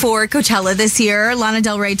reuniting for Coachella this year. Lana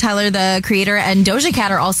Del Rey, Tyler, the Creator, and Doja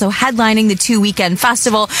Cat are also headlining the 2-weekend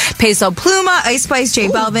festival. Peso Pluma, Ice Spice, J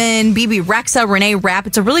Balvin, BB Rexa, Renee Rapp.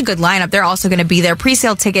 It's a really good lineup. They're also going to be there.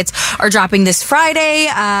 Pre-sale tickets are dropping this Friday.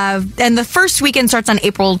 And the first weekend starts on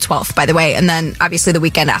April 12th, by the way. And then obviously the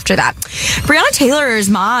weekend after that. Breonna Taylor's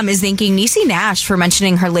mom is thanking Niecy Nash for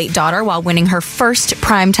mentioning her late daughter while winning her first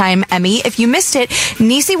Primetime Emmy. If you missed it,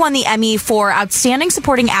 Niecy won the Emmy for Outstanding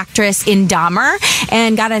Supporting Actress in Dahmer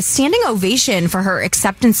and got a standing ovation for her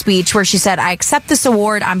acceptance speech where she said, "I accept this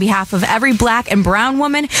award on behalf of every black and brown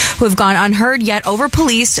woman who have gone unheard yet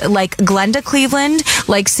over-policed, like Glenda Cleveland,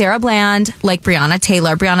 like Sarah Bland, like Breonna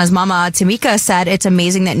Taylor." Breonna's mama, Tamika, said, "It's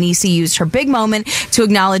amazing that Niecy used her big moment to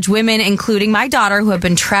acknowledge women, including my daughter, who have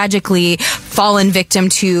been tragically fallen victim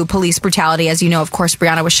to police brutality." As you know, of course,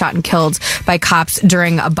 Breonna was shot and killed by cops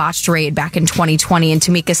during a botched raid back in 2020. And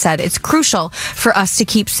Tamika said, "It's crucial for us to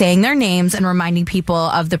keep saying their names and reminding people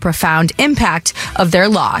of the profound impact of their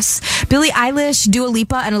loss." Billie Eilish, Dua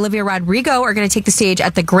Lipa, and Olivia Rodrigo are going to take the stage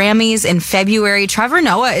at the Grammys in February. Trevor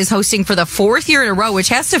Noah is hosting for the 4th year in a row, which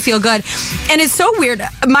has to feel good. And it's so weird.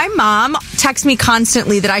 My mom texts me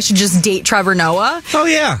constantly that I should just date Trevor Noah. Oh,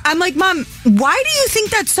 yeah. I'm like, Mom, why do you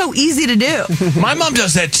think that's so easy to do? My mom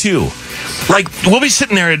does that too. Like, we'll be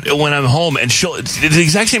sitting there when I'm home, and it's the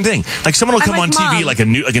exact same thing. Like, someone will come on TV, like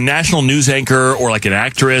a national news anchor or like an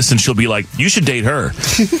actress, and she'll be like, "You should date her."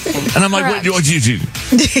 And I'm like, "What do you do?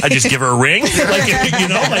 I just give her a ring?" Like, you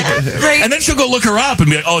know, like, right. And then she'll go look her up and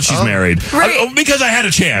be like, "Oh, she's married." Right. Because I had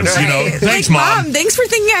a chance, you know. Thanks, like, Mom. Thanks for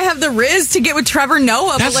thinking I have the riz to get with Trevor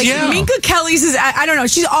Noah. But like, Minka Kelly's is, I don't know.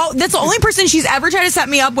 That's the only person she's ever tried to set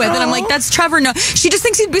me up with. And I'm like, that's Trevor Noah. She just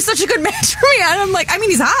thinks he'd be such a good match for me. And I'm like, I mean,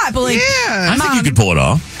 he's hot, but like, I think you could pull it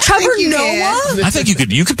off. Trevor Noah? I think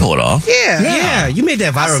you could pull it off. Yeah. You made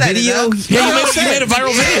that viral video. Yeah, you made a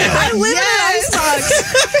viral video. I live in an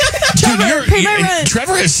icebox. Dude,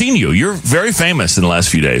 Trevor has seen you. You're very famous in the last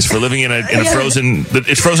few days for living in a frozen.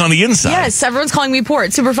 It's frozen on the inside. Yes, everyone's calling me poor.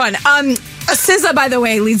 It's super fun. SZA, by the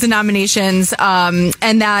way, leads the nominations, and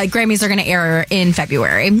the Grammys are going to air in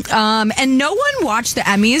February. And no one watched the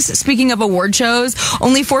Emmys. Speaking of award shows,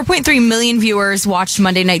 only 4.3 million viewers watched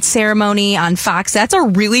Monday Night Ceremony on Fox. That's a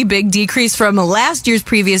really big decrease from last year's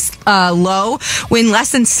previous low, when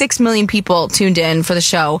less than 6 million people tuned in for the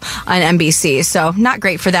show on NBC. So not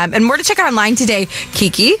great for them. And more to check out online today.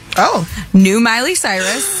 Kiki. Oh. New Miley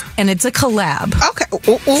Cyrus, and it's a collab. Okay.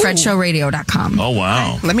 Ooh. FredShowRadio.com. Oh,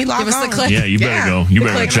 wow. Let me log Give us on. the clip. Yeah, you better go. You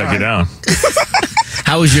better check it out.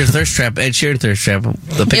 How was your thirst trap? Ed Sheeran thirst trap.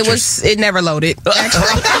 The pictures. It never loaded.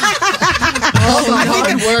 Actually. I think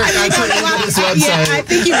it worked. I put it on this website. Yeah, I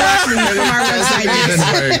think you blocked me from our website.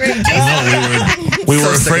 We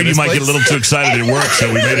were afraid you might get a little too excited at work, so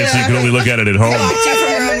we made it so you could only look at it at home.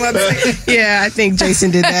 Yeah, I think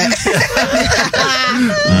Jason did that.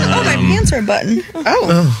 My pants are a button.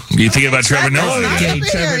 Oh. You thinking about Trevor Noah?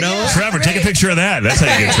 Trevor, take a picture of that. That's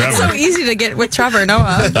how you get Trevor. So easy to get with Trevor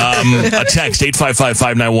Noah. A text,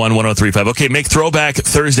 855-591-1035. Okay, make Throwback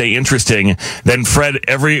Thursday interesting. Then Fred,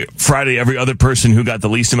 every Friday, every other person who got the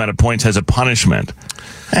least amount of points has a punishment.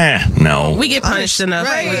 No. We get punished enough.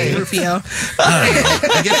 Right. Rufio.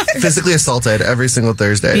 I get physically assaulted every single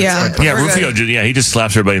Thursday. Yeah. Yeah, Rufio, he just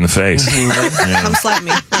slaps everybody in the face. Come slap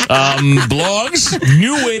me. Blogs,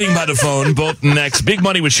 new waiting by the phone, both next. Big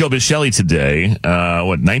Money with Showbiz Shelley today.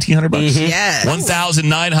 What, $1,900? Mm-hmm. Yes.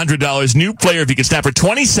 $1,900. New player if you can snap her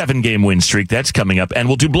 27-game win streak. That's coming up. And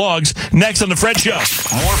we'll do blogs next on The Fred Show.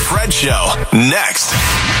 More Fred Show next.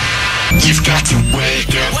 You've got to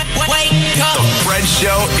wake up. Wake up. The Fred Show.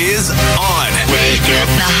 Show is on. Wake up.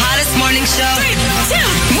 The hottest morning show. 3, 2,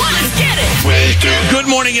 1, let's get it. Wake up. Good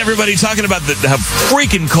morning, everybody. Talking about how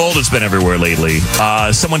freaking cold it's been everywhere lately.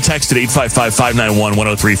 Someone texted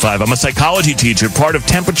 855-591-1035. I'm a psychology teacher. Part of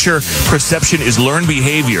temperature perception is learned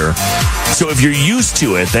behavior. So if you're used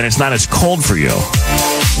to it, then it's not as cold for you.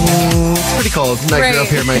 It's pretty cold. I grew up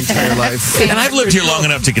here my entire life. And I've lived here long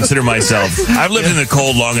enough to consider myself, I've lived in the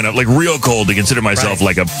cold long enough, like real cold, to consider myself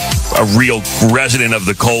like a real resident of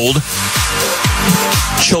the cold.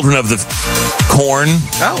 Children of the Corn.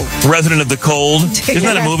 Oh. Resident of the Cold. Isn't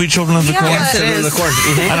that a movie, Children of the Corn? Children of the Corn.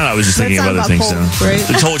 I don't know. I was just thinking of other things. Right?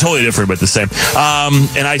 It's totally different, but the same.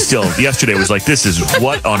 And I still, yesterday was like, this is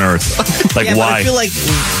what on earth? Like, Yeah, why? but I feel like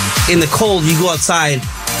in the cold, you go outside,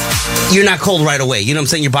 you're not cold right away. You know what I'm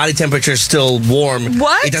saying? Your body temperature is still warm.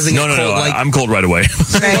 What? It doesn't get cold. No. Like, I'm cold right away.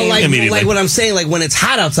 but Immediately. like what I'm saying, like when it's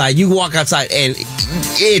hot outside, you walk outside and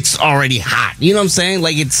it's already hot. You know what I'm saying?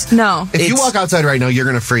 Like it's No. If you walk outside right now, you're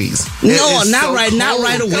going to freeze. No, not right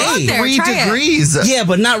away. Go out there, 3 try degrees. Yeah,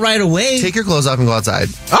 but not right away. Take your clothes off and go outside.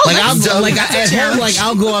 Oh, like at home, like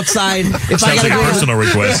I'll go outside if I Sounds gotta like a go. personal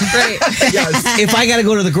request. Right. If I gotta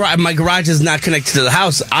go to the garage, my garage is not connected to the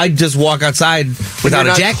house. I just walk outside without You're a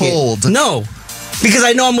not jacket. cold. No, because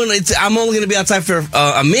I know I'm only gonna be outside for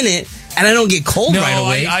a minute. And I don't get cold right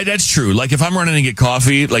away. That's true. Like, if I'm running to get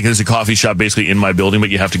coffee, like, there's a coffee shop basically in my building, but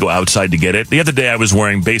you have to go outside to get it. The other day, I was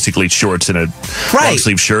wearing basically shorts and a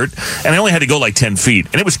long-sleeve shirt, and I only had to go, like, 10 feet.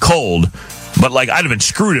 And it was cold, but, like, I'd have been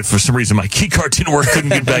screwed if for some reason my key card didn't work, couldn't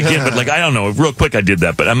get back in. But, like, I don't know. Real quick, I did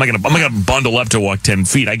that. But I'm not gonna bundle up to walk 10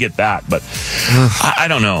 feet. I get that. But I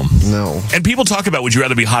don't know. No. And people talk about, would you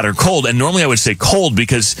rather be hot or cold? And normally I would say cold,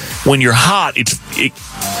 because when you're hot,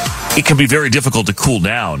 it can be very difficult to cool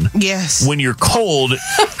down. Yes. When you're cold,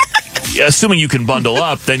 assuming you can bundle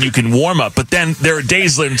up, then you can warm up. But then there are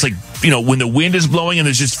days when it's like, when the wind is blowing and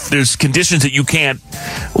there's conditions that you can't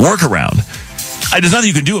work around. There's nothing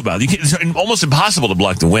you can do about it. It's almost impossible to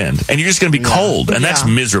block the wind, and you're just going to be cold, and that's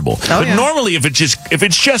miserable. But normally, if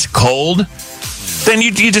it's just cold, then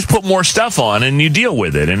you just put more stuff on and you deal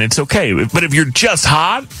with it, and it's okay. But if you're just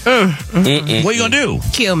hot, what are you going to do?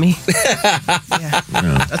 Kill me.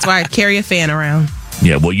 That's why I carry a fan around.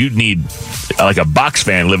 Yeah, well, you'd need like a box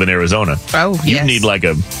fan live in Arizona. Oh, yes. You'd need like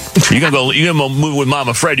you're gonna move with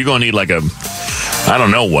Mama Fred. You're gonna need like a, I don't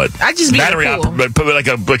know what. I'd just be battery in the pool. but like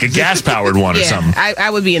a gas powered one or something. I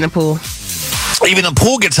would be in the pool. Even the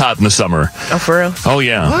pool gets hot in the summer. Oh, for real? Oh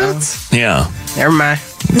yeah. What? Yeah. Never mind.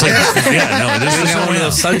 It's like, no. You don't got one of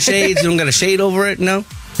those sunshades. You don't got a shade over it. No.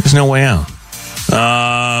 There's no way out.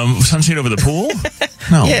 Sunshade over the pool?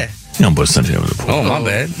 No. Yeah. You don't put sunshade over the pool. Oh, my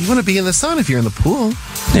bad. You want to be in the sun if you're in the pool.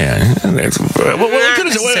 Yeah. What good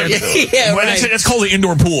is it? Yeah, right. It's called the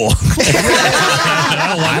indoor pool.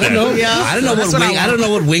 I don't know. Yeah. I don't know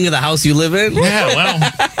what wing of the house you live in. Yeah, well,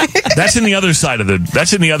 that's in the other side of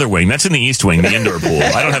that's in the other wing. That's in the east wing, the indoor pool.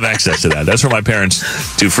 I don't have access to that. That's where my parents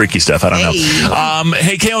do freaky stuff. I don't know.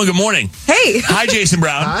 Hey, Kaylin, good morning. Hey. Hi, Jason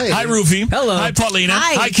Brown. Hi. Rufy. Hello. Hi, Paulina.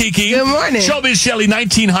 Hi. Kiki. Good morning. Showbiz Shelly,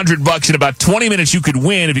 $1,900 in about 20 minutes. You could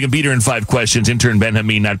win if you can beat her in 5 questions. Intern Ben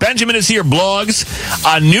Hameen. Not Benjamin is here. Blogs.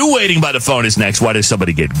 A new waiting by the phone is next. Why does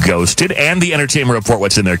somebody get ghosted? And the entertainment report.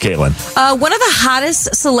 What's in there, Kaylin? One of the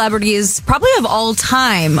hottest celebrities, probably of all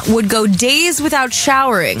time, would go days without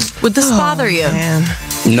showering. Would this bother you? Man.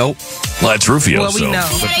 Nope. Well, that's Rufio. Well, we know.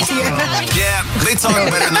 Yeah, they talk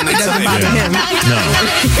better than they tell you. No.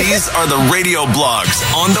 These are the radio blogs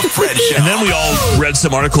on The Fred Show. And then we all read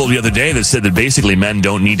some article the other day that said that basically men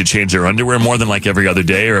don't need to change their underwear more than like every other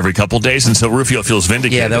day or every couple days. And so Rufio feels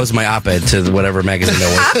vindicated. Yeah, that was my op-ed to whatever magazine that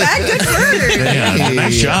was. Op-ed? Good for her. Yeah,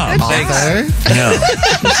 nice job. Thanks. Yeah.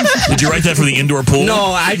 Did you write that from the indoor pool?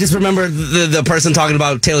 No, I just remember the person talking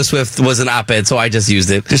about Taylor Swift was an op-ed, so I just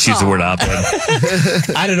used it. Just use the word op-ed.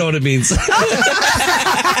 I don't know what it means. You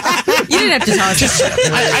didn't have to tell us.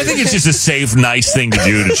 I think it's just a safe, nice thing to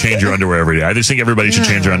do to change your underwear every day. I just think everybody should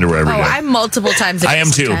change their underwear every day. I'm multiple times a day. I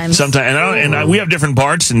am too. Sometimes, we have different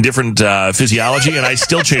parts and different physiology, and I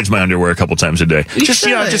still change my underwear a couple times a day. Just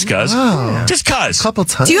cause. Wow. Just cause. A couple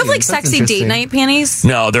times. Do you have like That's sexy interesting. date night panties?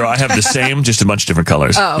 No, I have the same, just a bunch of different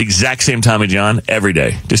colors. Oh. The exact same Tommy John every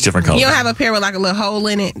day, just different colors. You don't have a pair with like a little hole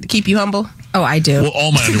in it to keep you humble? Oh, I do. Well,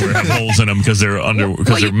 all my underwear have holes in them because they're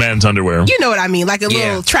men's underwear. You know what I mean, like a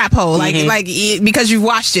little trap hole. like because you've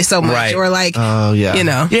watched it so much, Right. or like, Oh, yeah. you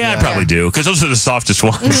know. Yeah, I probably do, because those are the softest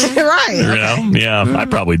ones. Right. You know? Yeah, I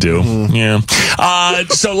probably do. Yeah.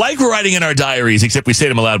 So like we're writing in our diaries, except we say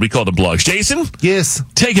them aloud, we call them blogs. Jason? Yes.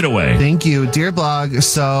 Take it away. Thank you, dear blog.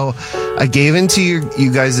 So I gave into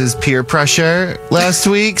you guys' peer pressure last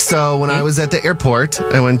week. So when I was at the airport,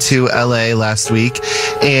 I went to LA last week,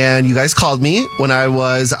 and you guys called me when I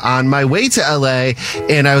was on my way to LA,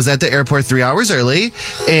 and I was at the airport 3 hours early.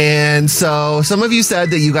 And so some of you said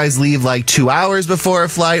that you guys leave like 2 hours before a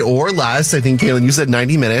flight or less. I think, Kaylin, you said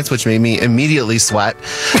 90 minutes, which made me immediately sweat.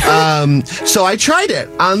 So I tried it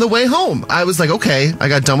on the way home. I was like, okay, I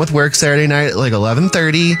got done with work Saturday night at like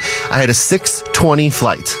 11:30. I had a 6:20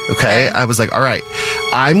 flight. Okay. I was like, all right,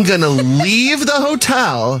 I'm going to leave the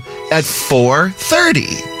hotel at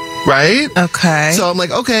 4:30. Right? Okay. So I'm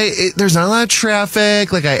like, okay, there's not a lot of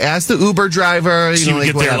traffic. Like I asked the Uber driver, So you would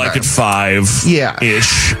like get there whatever. like at 5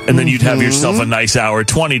 ish, and then you'd have yourself a nice hour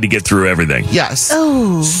 20 to get through everything. Yes.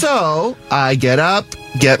 Oh. So I get up,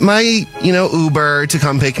 get my, Uber to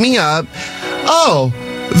come pick me up. Oh,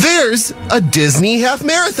 there's a Disney half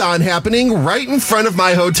marathon happening right in front of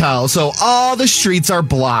my hotel. So all the streets are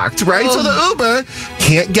blocked, right? So the Uber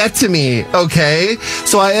can't get to me, okay?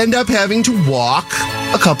 So I end up having to walk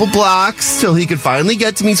a couple blocks till he could finally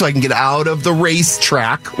get to me so I can get out of the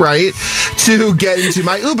racetrack, right? To get into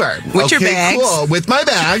my Uber. With your bags. Cool. With my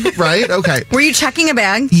bag, right? Okay. Were you checking a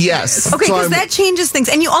bag? Yes. Okay, So because I'm- that changes things.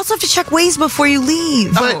 And you also have to check Waze before you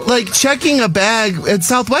leave. But like checking a bag at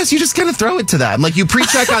Southwest, you just kind of throw it to them. Like you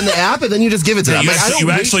pre-check on the app and then you just give it to them. Like, I don't You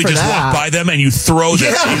wait actually for just that. walk by them and you throw it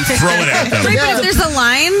at them. Right, but if there's a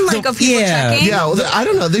line, like of people checking. Yeah, well, I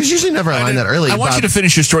don't know. There's usually never a line that early. I want you Bob. to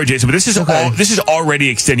finish your story, Jason, but this is already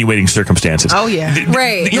extenuating circumstances. Oh, yeah.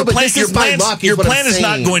 Right. Your No, but plan, this your is my plan, luck, is your what I'm plan is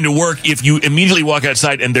not saying. going to work if you immediately walk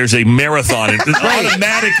outside and there's a marathon. And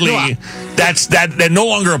automatically, that no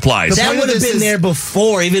longer applies. That point would of have this been is- there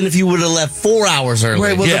before, even if you would have left 4 hours early.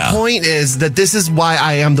 Right, well, Yeah. the point is that this is why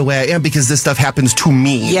I am the way I am, because this stuff happens to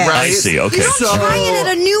me, Yes. right? I see, okay. You don't try it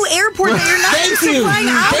at a new airport that you're not Thank used to you. flying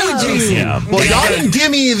out Thank of. you. Yeah. Well, You y'all gotta- didn't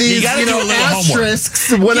give me these, gotta do a little homework.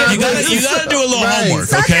 asterisks when I You gotta do a little homework,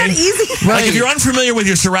 It's not okay? that easy. Like if you're unfamiliar with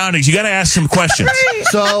your surroundings, you got to ask some questions.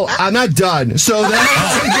 So I'm not done. So then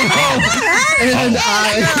and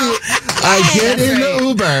I get in the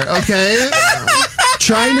Uber, okay?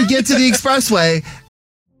 Trying to get to the expressway.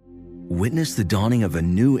 Witness the dawning of a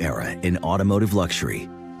new era in automotive luxury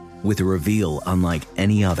with a reveal unlike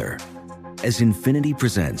any other as Infiniti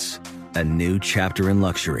presents a new chapter in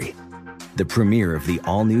luxury, the premiere of the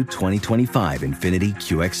all-new 2025 Infiniti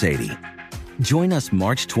QX80. Join us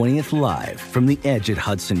March 20th live from the Edge at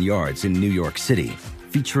Hudson Yards in New York City,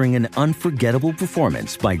 featuring an unforgettable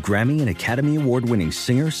performance by Grammy and Academy Award-winning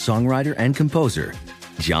singer, songwriter, and composer,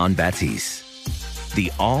 John Batiste.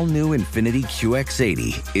 The all-new Infiniti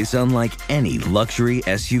QX80 is unlike any luxury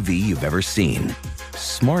SUV you've ever seen.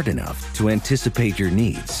 Smart enough to anticipate your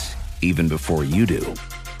needs, even before you do.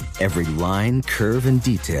 Every line, curve, and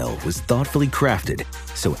detail was thoughtfully crafted,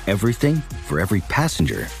 so everything for every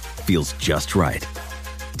passenger feels just right.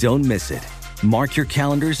 Don't miss it. Mark your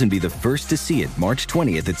calendars and be the first to see it March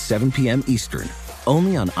 20th at 7 p.m. Eastern,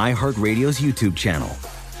 only on iHeartRadio's YouTube channel.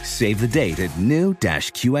 Save the date at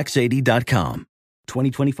new-QX80.com.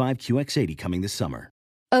 2025 QX80 coming this summer.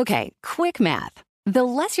 Okay, quick math. The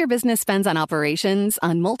less your business spends on operations,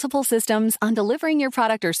 on multiple systems, on delivering your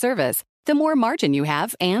product or service, the more margin you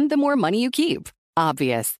have and the more money you keep.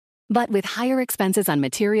 Obvious. But with higher expenses on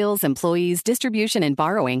materials, employees, distribution, and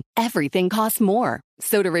borrowing, everything costs more.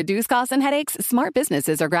 So to reduce costs and headaches, smart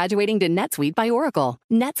businesses are graduating to NetSuite by Oracle.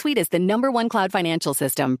 NetSuite is the #1 cloud financial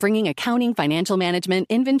system, bringing accounting, financial management,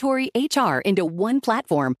 inventory, HR into one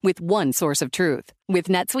platform with one source of truth. With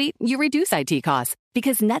NetSuite, you reduce IT costs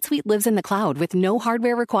because NetSuite lives in the cloud with no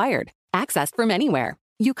hardware required, accessed from anywhere.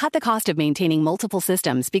 You cut the cost of maintaining multiple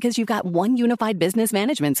systems because you've got one unified business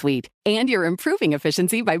management suite. And you're improving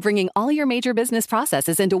efficiency by bringing all your major business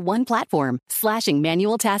processes into one platform, slashing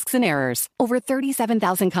manual tasks and errors. Over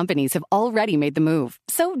 37,000 companies have already made the move.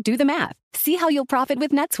 So do the math. See how you'll profit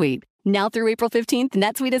with NetSuite. Now through April 15th,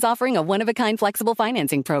 NetSuite is offering a one-of-a-kind flexible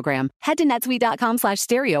financing program. Head to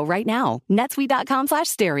netsuite.com/stereo right now.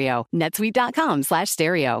 netsuite.com/stereo.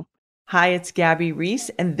 netsuite.com/stereo. Hi, it's Gabby Reese,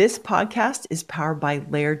 and this podcast is powered by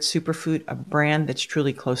Laird Superfood, a brand that's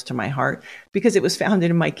truly close to my heart because it was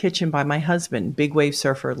founded in my kitchen by my husband, big wave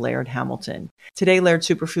surfer Laird Hamilton. Today, Laird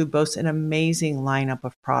Superfood boasts an amazing lineup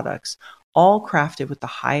of products, all crafted with the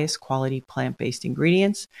highest quality plant-based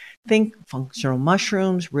ingredients. Think functional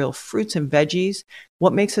mushrooms, real fruits and veggies.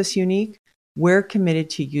 What makes us unique? We're committed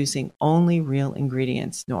to using only real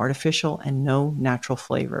ingredients, no artificial and no natural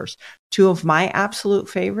flavors. Two of my absolute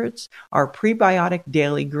favorites are prebiotic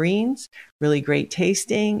daily greens, really great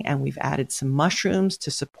tasting, and we've added some mushrooms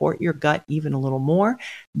to support your gut even a little more.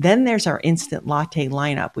 Then there's our instant latte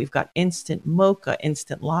lineup. We've got instant mocha,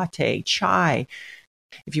 instant latte, chai.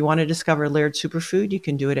 If you want to discover Laird Superfood, you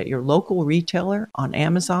can do it at your local retailer on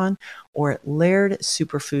Amazon or at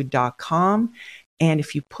lairdsuperfood.com. And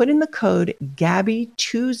if you put in the code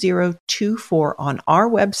GABBY2024 on our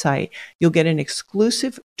website, you'll get an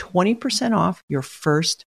exclusive 20% off your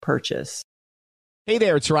first purchase. Hey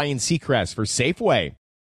there, it's Ryan Seacrest for Safeway.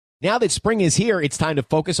 Now that spring is here, it's time to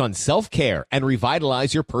focus on self-care and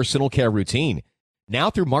revitalize your personal care routine.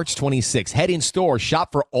 Now through March 26, head in store,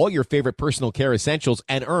 shop for all your favorite personal care essentials,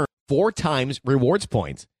 and earn 4 times rewards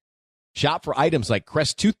points. Shop for items like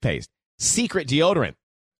Crest toothpaste, Secret deodorant,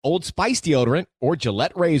 Old Spice deodorant, or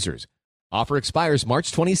Gillette razors. Offer expires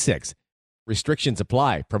March 26. Restrictions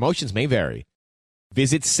apply. Promotions may vary.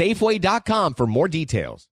 Visit Safeway.com for more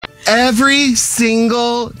details. Every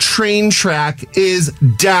single train track is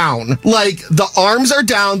down. Like, the arms are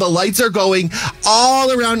down, the lights are going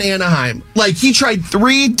all around Anaheim. Like, he tried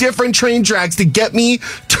 3 different train tracks to get me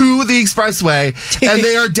to the expressway, and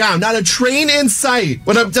they are down. Not a train in sight.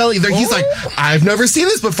 When I'm telling you, he's like, I've never seen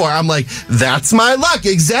this before. I'm like, that's my luck.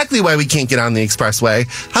 Exactly why we can't get on the expressway.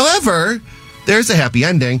 However, there's a happy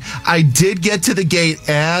ending. I did get to the gate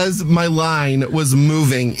as my line was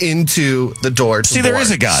moving into the door. See, there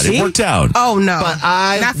is a God. It worked out. Oh, no. But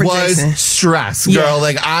I was stressed, girl. Yeah.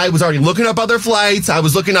 Like, I was already looking up other flights. I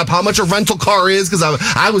was looking up how much a rental car is because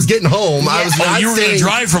I was getting home. I was not you were going to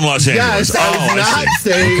drive from Los Angeles. Yes, I was not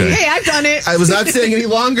staying. Hey, I've done it. I was not staying any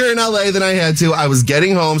longer in LA than I had to. I was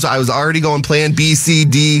getting home, so I was already going plan B, C,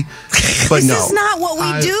 D. But This is not what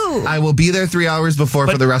we do. I will be there 3 hours before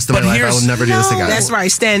for the rest of my life. I will never do this again. That's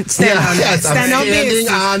right. Stand on yes, that. Stand on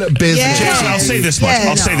business. on business. Jason, I'll say this much.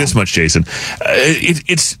 I'll say this much, Jason.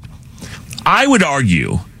 I would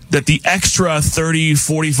argue that the extra 30,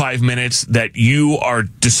 45 minutes that you are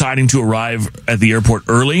deciding to arrive at the airport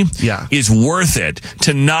early is worth it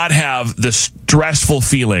to not have the stressful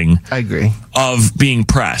feeling I agree. of being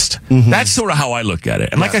pressed. Mm-hmm. That's sort of how I look at it.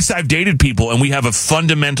 And like I said, I've dated people and we have a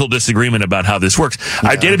fundamental disagreement about how this works.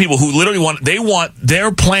 I've dated people who literally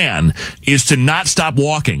their plan is to not stop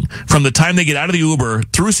walking from the time they get out of the Uber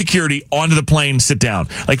through security onto the plane, sit down.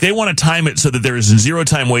 Like they want to time it so that there is 0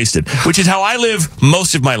 time wasted, which is how I live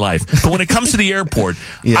most of my life. But when it comes to the airport,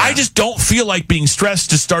 I just don't feel like being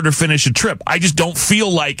stressed to start or finish a trip. I just don't feel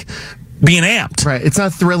like being amped. Right. It's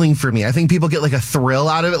not thrilling for me. I think people get like a thrill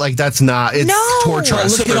out of it. Like that's not. It's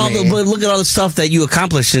torturous. Look at all the stuff that you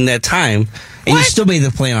accomplished in that time. And you still made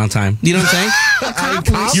the plane on time. You know what I'm saying?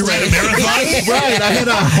 You ran a marathon? Right. I had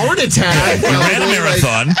a heart attack. You ran a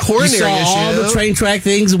marathon. Coronary you saw all the train track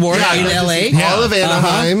things work in L.A. All of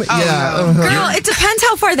Anaheim. Girl, it depends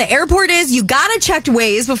how far the airport is. You gotta check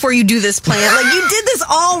Waze before you do this plan. Like you did this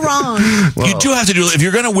all wrong. You do have to do, if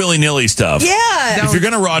you're going to willy-nilly stuff. Yeah. If you're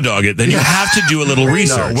going to raw dog it, then you have to do a little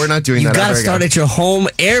research. No, we're not doing that. You got to start at your home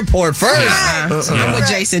airport first. I'm with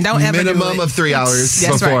Jason. Don't ever Minimum do it. of 3 hours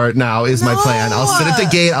That's before now is my plan. I'll sit at the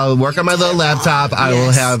gate. I'll work on my little laptop. I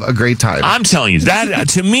will have a great time. I'm telling you, that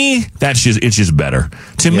to me, it's just better.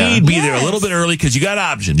 To me, be there a little bit early because you got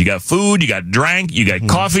options. You got food, you got drink, you got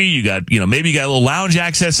coffee, you got, maybe you got a little lounge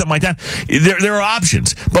access, something like that. There are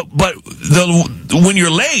options. But when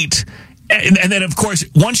you're late, and then of course,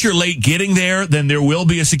 once you're late getting there, then there will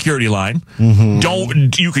be a security line. You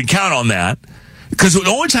can count on that. Because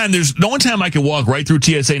the only time I can walk right through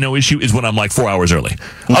TSA no issue is when I'm like 4 hours early.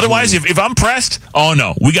 Otherwise, if I'm pressed, oh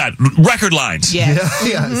no, we got record lines.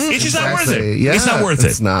 It's just not worth it. It's not worth it.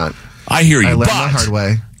 It's not. I hear you. I learned but the hard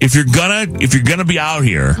way. If you're gonna be out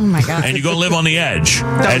here, oh my God, and you're gonna live on the edge,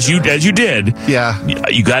 as you did, you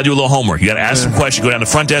gotta do a little homework. You gotta ask some questions. Go down to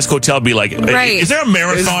the front desk hotel. Be like, is there a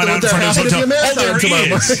marathon out in front of this hotel? Oh, there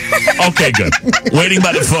is. Okay, good. Waiting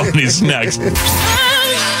by the phone is next.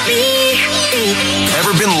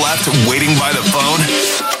 Ever been left waiting by the phone?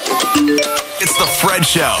 It's the Fred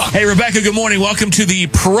Show. Hey, Rebecca, good morning. Welcome to the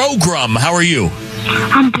program. How are you?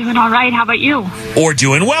 I'm doing all right. How about you? Or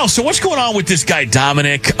doing well. So what's going on with this guy,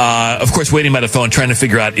 Dominic? Of course, waiting by the phone, trying to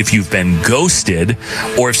figure out if you've been ghosted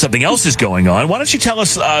or if something else is going on. Why don't you tell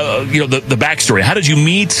us, the backstory? How did you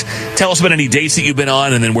meet? Tell us about any dates that you've been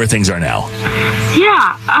on and then where things are now.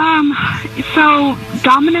 Yeah. So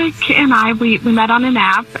Dominic and I, we met on an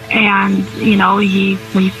app and, we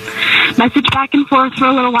messaged back and forth for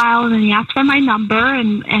a little while and then he asked for my number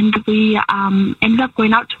and we ended up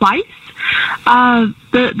going out twice.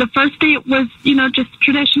 The first date was, just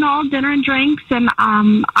traditional dinner and drinks, and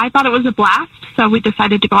I thought it was a blast, so we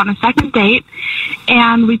decided to go on a second date,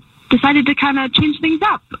 and we decided to kind of change things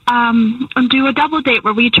up and do a double date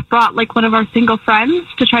where we each brought one of our single friends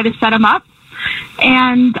to try to set him up.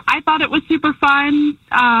 And I thought it was super fun.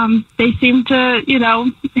 They seemed to,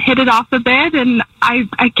 hit it off a bit, and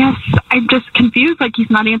I guess I'm just confused. He's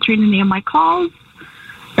not answering any of my calls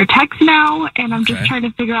or texts now, and I'm just trying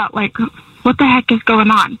to figure out, what the heck is going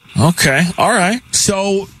on? Okay. All right.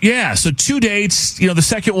 So 2 dates. The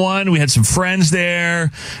second one, we had some friends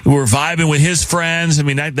there. We were vibing with his friends. I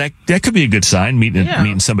mean, that could be a good sign,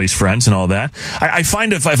 meeting somebody's friends and all that. I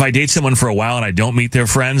find if I date someone for a while and I don't meet their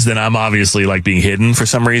friends, then I'm obviously being hidden for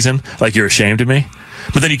some reason. You're ashamed of me.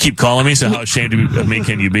 But then you keep calling me, so how ashamed of me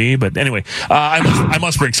can you be? But anyway, I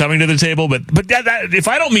must bring something to the table. But that, if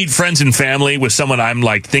I don't meet friends and family with someone I'm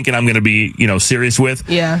thinking I'm going to be serious with,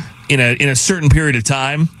 in a certain period of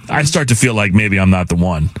time, I start to feel like maybe I'm not the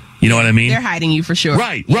one. You know what I mean? They're hiding you for sure.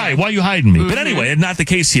 Right. Why are you hiding me? Mm-hmm. But anyway, not the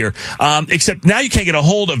case here. Except now you can't get a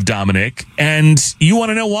hold of Dominic, and you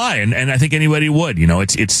want to know why. And I think anybody would.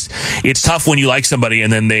 It's tough when you like somebody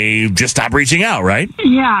and then they just stop reaching out, right?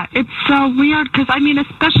 Yeah, it's so weird because,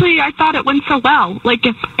 especially I thought it went so well.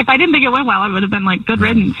 If I didn't think it went well, I would have been good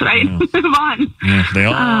riddance, right? Move on. Yeah, they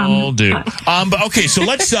all do. But okay, so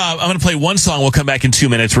let's, I'm going to play one song. We'll come back in 2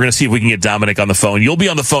 minutes. We're going to see if we can get Dominic on the phone. You'll be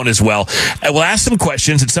on the phone as well. And we'll ask some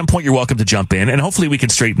questions. At some point, you're welcome to jump in, and hopefully we can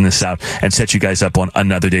straighten this out and set you guys up on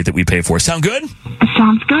another date that we pay for. Sound good?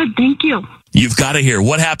 Sounds good. Thank you. You've got to hear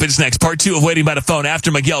what happens next. Part 2 of Waiting by the Phone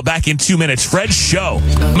after Miguel. Back in 2 minutes. Fred Show.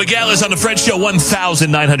 Miguel is on the Fred Show.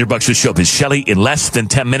 $1,900 to show up is Shelly in less than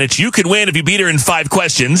 10 minutes. You can win if you beat her in 5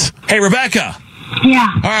 questions. Hey, Rebecca.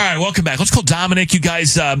 Yeah. All right, welcome back. Let's call Dominic. You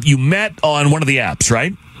guys, you met on one of the apps,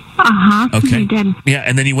 right? Okay. We did. Yeah,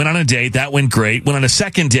 and then you went on a date. That went great. Went on a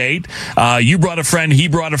second date. You brought a friend. He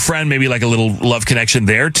brought a friend. Maybe a little love connection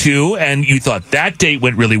there, too. And you thought that date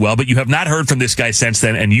went really well, but you have not heard from this guy since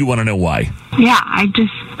then, and you want to know why. Yeah,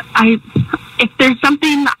 if there's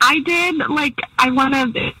something I did, I want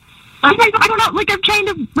to... I don't know. I'm trying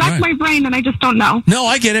to rack my brain, and I just don't know. No,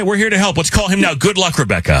 I get it. We're here to help. Let's call him now. Good luck,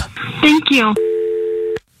 Rebecca. Thank you.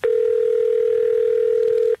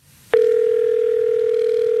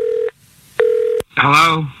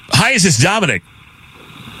 Hello? Hi, is this Dominic?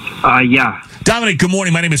 Yeah. Dominic, good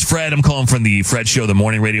morning. My name is Fred. I'm calling from the Fred Show, the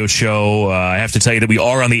morning radio show. I have to tell you that we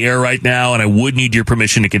are on the air right now, and I would need your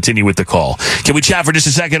permission to continue with the call. Can we chat for just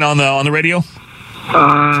a second on the radio?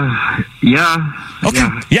 Yeah. Okay.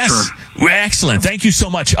 Yeah, yes. Sure. Excellent. Thank you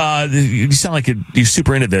so much. You sound like you're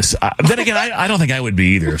super into this. Then again, I don't think I would be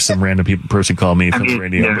either if some random person called me from the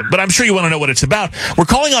radio. Yeah. But I'm sure you want to know what it's about. We're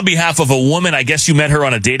calling on behalf of a woman. I guess you met her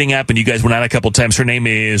on a dating app and you guys went out a couple times. Her name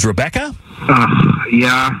is Rebecca?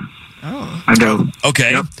 Yeah. Oh. I know.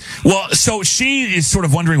 Okay. Yep. Well, so she is sort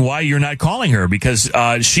of wondering why you're not calling her because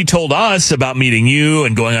she told us about meeting you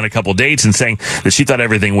and going on a couple dates and saying that she thought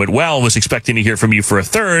everything went well and was expecting to hear from you for a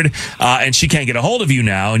third, and she can't get a hold of you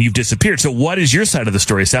now and you've disappeared. So what is your side of the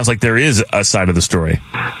story? It sounds like there is a side of the story.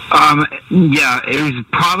 Yeah, it was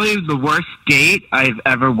probably the worst date I've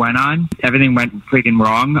ever went on. Everything went freaking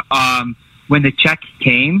wrong. When the check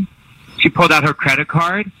came, she pulled out her credit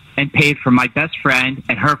card and paid for my best friend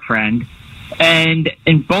and her friend. And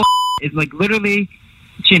in both, it's literally,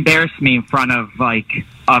 she embarrassed me in front of my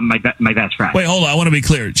best friend. Wait, hold on. I want to be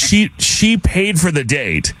clear. She paid for the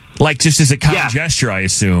date, just as a kind gesture, I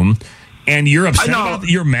assume. And you're upset about that?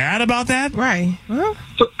 You're mad about that? Right. Well,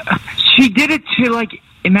 so, she did it to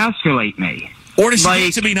emasculate me. Or did she do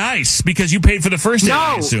it to be nice because you paid for the first date,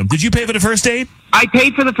 I assume? Did you pay for the first date? I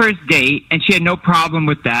paid for the first date, and she had no problem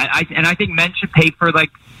with that. I think men should pay for,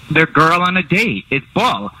 their girl on a date. It's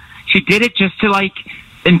bull. She did it just to,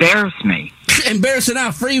 embarrass me. Embarrassing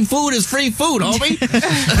out. Free food is free food, homie.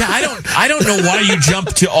 Yeah, I don't know why you jump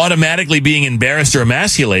to automatically being embarrassed or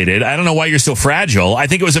emasculated. I don't know why you're so fragile. I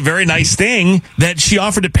think it was a very nice thing that she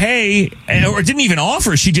offered to pay, or didn't even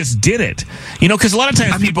offer. She just did it. Because a lot of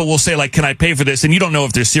times people will say, can I pay for this? And you don't know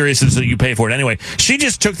if they're serious, and so you pay for it anyway. She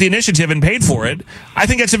just took the initiative and paid for it. I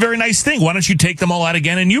think that's a very nice thing. Why don't you take them all out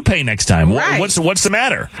again and you pay next time? Right. What's the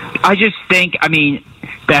matter? I just think,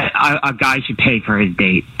 that a guy should pay for his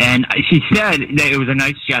date. And she said that it was a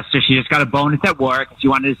nice gesture. She just got a bonus at work. She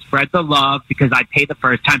wanted to spread the love because I paid the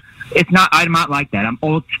first time. I'm not like that. I'm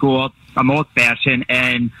old school. I'm old-fashioned,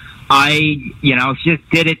 and she just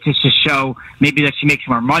did it to show maybe that she makes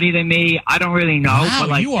more money than me. I don't really know. Wow,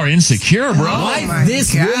 but you are insecure, bro. Why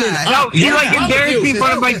this woman? No, he embarrassed me in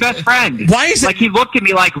front of my best friend. Why is it? He looked at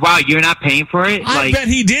me like, wow, you're not paying for it? I bet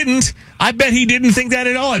he didn't. I bet he didn't think that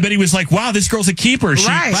at all. I bet he was like, wow, this girl's a keeper.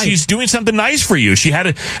 She's doing something nice for you. She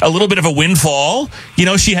had a little bit of a windfall.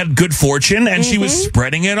 She had good fortune, and she was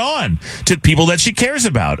spreading it on to people that she cares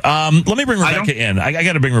about. Let me bring Rebecca in. I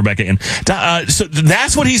got to bring Rebecca in. So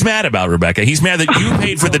that's what he's mad about, Rebecca. He's mad that you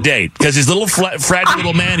paid for the date because his little fragile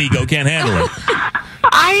little man ego can't handle it.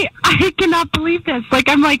 I cannot believe this.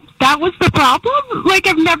 I'm like, that was the problem?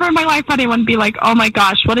 I've never in my life had anyone be like, oh my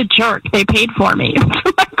gosh, what a jerk. They paid for me.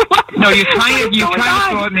 No, you're trying to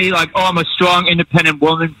throw at me like, oh, I'm a strong, independent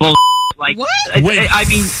woman. Bull. What? Wait. I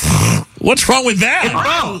mean, what's wrong with that? It's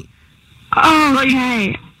wrong. Oh,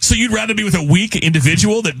 okay. So you'd rather be with a weak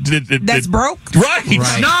individual that's broke? Right.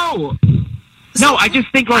 No, I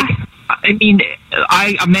just think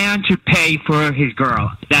a man should pay for his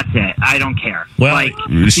girl. That's it. I don't care. Well,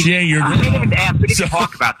 Shay, you're. We didn't even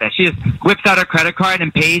talk about that. She just whips out her credit card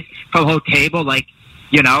and pays for the whole table, and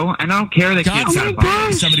I don't care that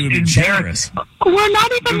she's somebody would be generous. We're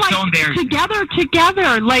not even together.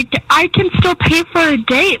 I can still pay for a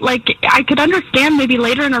date. I could understand maybe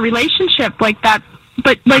later in a relationship like that,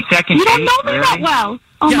 but you don't know me that well.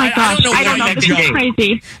 Oh my gosh, I don't know. This is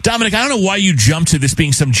crazy. Dominic, I don't know why you jumped to this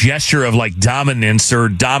being some gesture of dominance or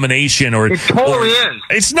domination or. It totally is.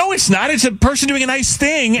 It's not. It's a person doing a nice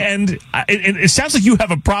thing, and it sounds like you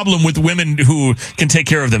have a problem with women who can take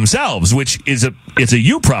care of themselves, which is a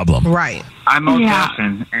you problem. Right. I'm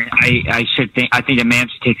old-fashioned, and I think a man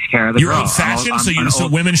should take care of the girl. You're old-fashioned, so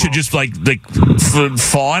women should just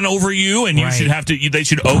fawn over you, and you should have to. They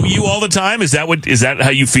should owe you all the time. Is that how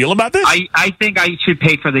you feel about this? I think I should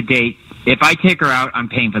pay for the date. If I take her out, I'm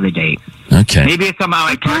paying for the date. Okay. Maybe it's on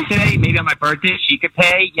my birthday. Maybe on my birthday she could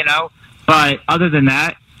pay. But other than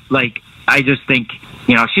that, I just think.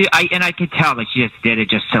 I could tell that she just did it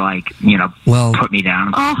just to put me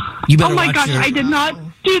down. Oh my gosh, I did not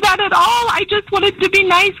do that at all. I just wanted to be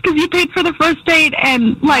nice because you paid for the first date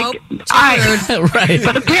and right.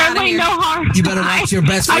 But apparently no harm. You better watch your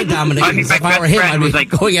best friend, Dominic. If I were him, I'd be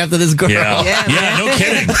going after this girl. Yeah, no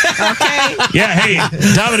kidding. Okay. Yeah, hey,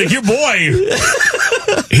 Dominic, your boy,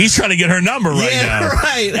 he's trying to get her number right now.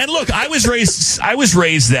 Right. And look, I was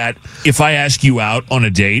raised that if I ask you out on a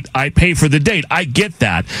date, I pay for the date. I get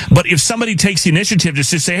that. But if somebody takes the initiative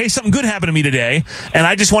just to say, hey, something good happened to me today, and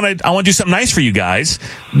I want to do something nice for you guys,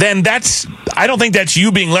 then I don't think that's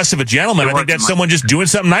you being less of a gentleman. I think that's someone just doing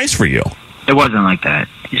something nice for you. It wasn't like that.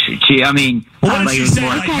 Well, what did she say?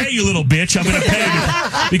 Hey, you little bitch, I'm going to pay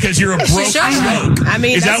you because you're a broke stroke. I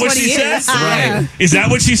mean, is that what she said? Right. Is that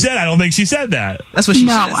what she said? I don't think she said that. That's what she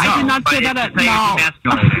said. No, I did not say that at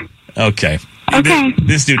all. Okay. Okay.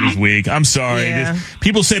 This dude is weak. I'm sorry. Yeah.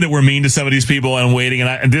 People say that we're mean to some of these people, and I'm waiting,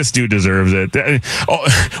 and this dude deserves it.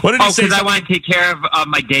 What did he say? Because I want to take care of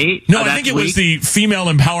my date? No, I think it was the female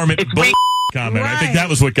empowerment comment. Right. I think that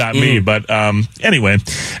was what got me. But anyway,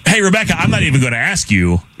 hey, Rebecca, I'm not even going to ask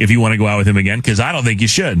you if you want to go out with him again because I don't think you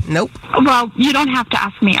should. Nope. Well, you don't have to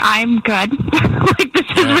ask me. I'm good. This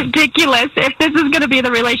is ridiculous. If this is going to be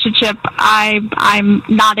the relationship, I'm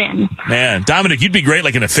not in. Man, Dominic, you'd be great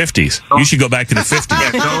in the 50s. You should go back to the 50s.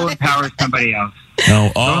 Yeah, go empower somebody else.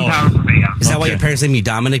 Oh. Go empower somebody else. Is that why your parents named you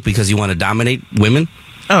Dominic because you want to dominate women?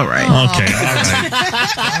 Oh, right. Okay, all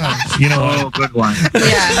right. You know what? Oh, good one.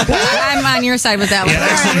 Yeah, I'm on your side with that one.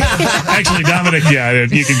 Actually, Dominic,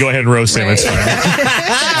 you can go ahead and roast him. It's fine.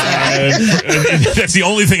 That's the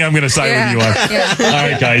only thing I'm going to side with you on. Yeah. All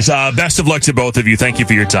right, guys. Best of luck to both of you. Thank you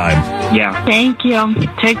for your time. Yeah. Thank you.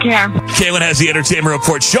 Take care. Kaylin has the entertainment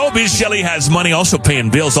report. Showbiz. Shelley has money, also paying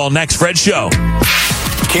bills. All next. Fred Show.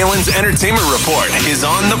 Kaylin's entertainment report is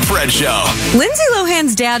on The Fred Show. Lindsay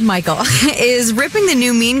Lohan's dad, Michael, is ripping the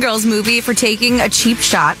new Mean Girls movie for taking a cheap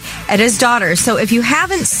shot at his daughter. So if you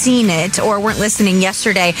haven't seen it or weren't listening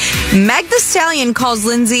yesterday, Meg Thee Stallion calls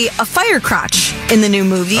Lindsay a fire crotch in the new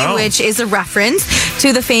movie, which is a reference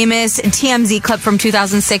to the famous TMZ clip from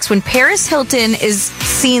 2006 when Paris Hilton is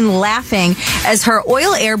seen laughing as her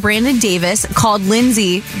Oil Air Brandon Davis called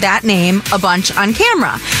Lindsay that name a bunch on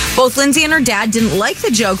camera. Both Lindsay and her dad didn't like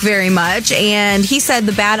the joke very much, and he said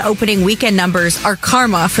the bad opening weekend numbers are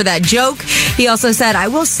karma for that joke. He also said, I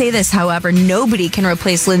will say this, however, nobody can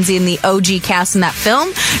replace Lindsay in the OG cast in that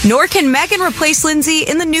film, nor can Megan replace Lindsay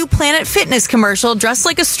in the new Planet Fitness commercial dressed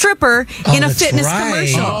like a stripper in a fitness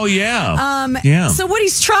commercial. Oh, yeah. So what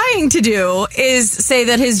he's trying to do is say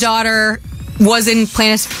that his daughter was in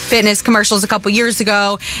Planet Fitness commercials a couple years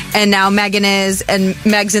ago, and now Megan is, and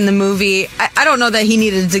Meg's in the movie. I don't know that he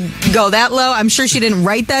needed to go that low. I'm sure she didn't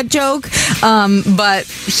write that joke, but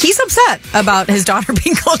he's upset about his daughter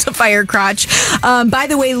being called a fire crotch. By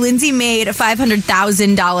the way, Lindsay made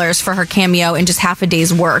 $500,000 for her cameo in just half a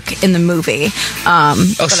day's work in the movie.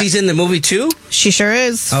 She's in the movie too? She sure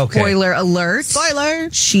is. Okay. Spoiler alert. Spoiler.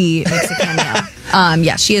 She makes a cameo.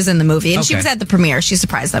 Yeah, she is in she was at the premiere. She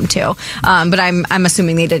surprised them too. But I'm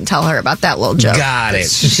assuming they didn't tell her about that little joke. Got it.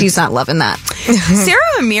 She's not loving that. Sarah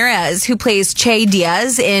Ramirez, who plays Che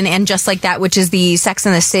Diaz in And Just Like That, which is the Sex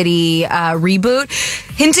and the City reboot,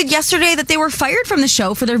 hinted yesterday that they were fired from the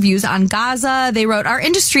show for their views on Gaza. They wrote, "Our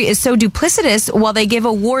industry is so duplicitous. While they give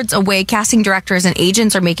awards away, casting directors and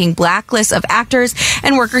agents are making blacklists of actors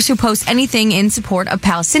and workers who post anything in support of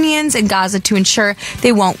Palestinians in Gaza to ensure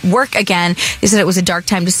they won't work again." They said it was a dark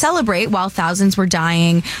time to celebrate while thousands were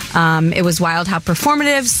dying. It was wild how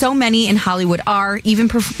performative so many in Hollywood are, even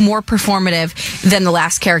more performative than the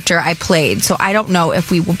last character I played. So I don't know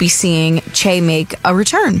if we will be seeing Che make a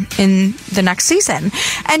return in the next season.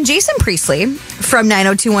 And Jason Priestley from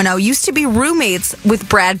 90210 used to be roommates with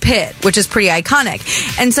Brad Pitt, which is pretty iconic,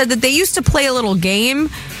 and said that they used to play a little game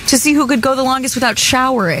to see who could go the longest without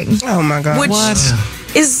showering. Oh my God. Which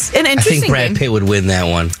is an interesting I think Brad game. Pitt would win that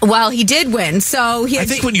one. Well, he did win, so I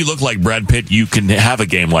think when you look like Brad Pitt, you can have a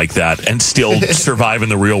game like that and still survive in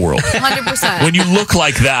the real world. 100%. When you look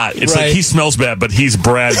like that, it's Right. like he smells bad, but he's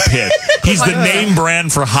Brad Pitt. He's the name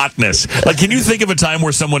brand for hotness. Like, can you think of a time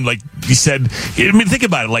where someone, like you said, I mean, think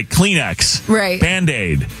about it, like Kleenex, Right.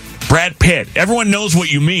 Band-Aid, Brad Pitt. Everyone knows what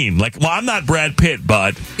you mean. Like, well, I'm not Brad Pitt,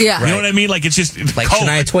 but Yeah. you know what I mean? Like, it's just Like Coke.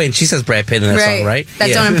 Shania Twain, she says Brad Pitt in that song, right?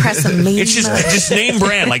 That don't impress me. It's just name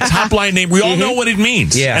brand, like top line name. We all know what it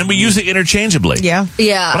means. Yeah. And we use it interchangeably. Yeah.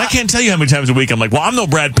 Yeah. But I can't tell you how many times a week I'm like, well, I'm no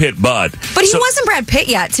Brad Pitt, but But he wasn't Brad Pitt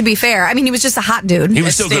yet, to be fair. I mean, he was just a hot dude. he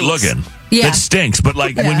was still good looking. Yeah. It stinks. But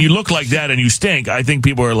like when you look like that and you stink, I think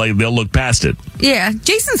people are like, they'll look past it. Yeah,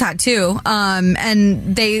 Jason's hot too.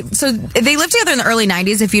 And they lived together in the early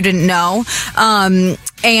 90s, if you didn't know.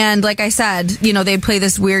 And like I said, you know, they'd play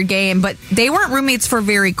this weird game, but they weren't roommates for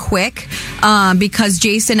very quick, because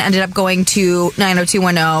Jason ended up going to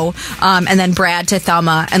 90210, and then Brad to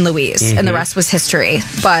Thelma and Louise, and the rest was history.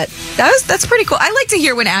 But that's pretty cool. I like to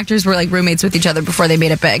hear when actors were like roommates with each other before they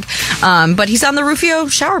made it big. But he's on the Rufio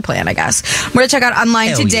shower plan, I guess. We're going to check out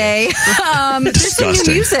online today. There's some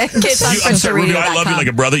new music. It's on I'm sorry, Ruby, I love you like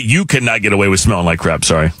a brother. You cannot get away with smelling like crap.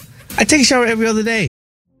 Sorry. I take a shower every other day.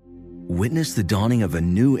 Witness the dawning of a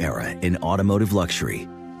new era in automotive luxury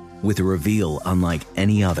with a reveal unlike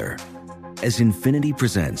any other as Infiniti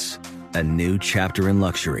presents a new chapter in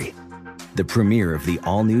luxury, the premiere of the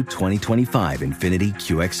all-new 2025 Infiniti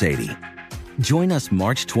QX80. Join us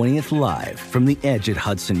March 20th live from the Edge at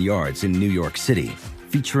Hudson Yards in New York City,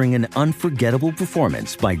 featuring an unforgettable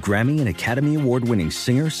performance by Grammy and Academy Award-winning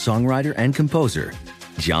singer, songwriter, and composer,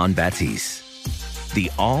 John Batiste.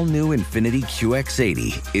 The all-new Infiniti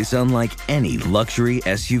QX80 is unlike any luxury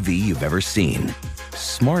SUV you've ever seen.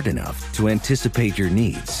 Smart enough to anticipate your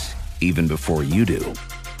needs, even before you do.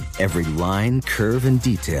 Every line, curve, and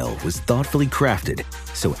detail was thoughtfully crafted,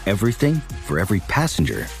 so everything for every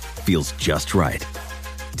passenger feels just right.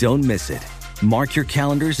 Don't miss it. Mark your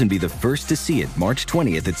calendars and be the first to see it March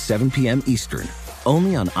 20th at 7 p.m. Eastern,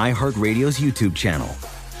 only on iHeartRadio's YouTube channel.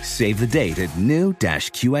 Save the date at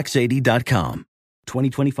new-QX80.com.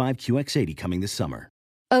 2025 QX80 coming this summer.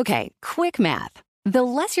 Okay, quick math. The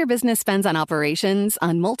less your business spends on operations,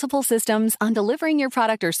 on multiple systems, on delivering your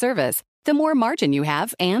product or service, the more margin you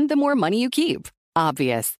have and the more money you keep.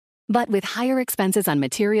 Obvious. But with higher expenses on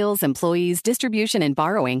materials, employees, distribution, and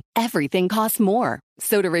borrowing, everything costs more.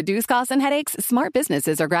 So to reduce costs and headaches, smart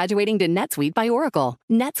businesses are graduating to NetSuite by Oracle.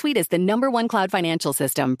 NetSuite is the #1 cloud financial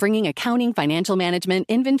system, bringing accounting, financial management,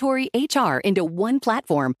 inventory, HR into one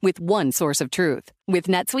platform with one source of truth. With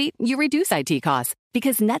NetSuite, you reduce IT costs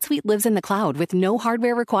because NetSuite lives in the cloud with no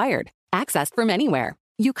hardware required, accessed from anywhere.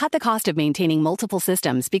 You cut the cost of maintaining multiple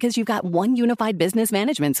systems because you've got one unified business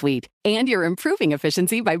management suite. And you're improving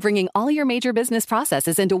efficiency by bringing all your major business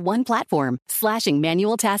processes into one platform, slashing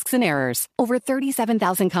manual tasks and errors. Over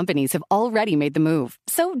 37,000 companies have already made the move.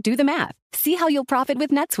 So do the math. See how you'll profit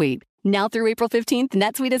with NetSuite. Now through April 15th,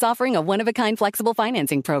 NetSuite is offering a one-of-a-kind flexible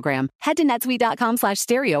financing program. Head to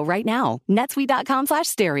netsuite.com/stereo right now.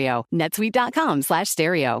 netsuite.com/stereo.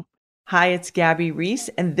 netsuite.com/stereo. Hi, it's Gabby Reese,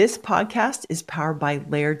 and this podcast is powered by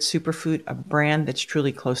Laird Superfood, a brand that's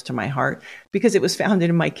truly close to my heart because it was founded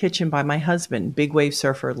in my kitchen by my husband, big wave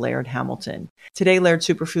surfer Laird Hamilton. Today, Laird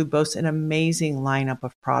Superfood boasts an amazing lineup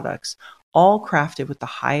of products, all crafted with the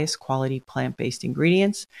highest quality plant-based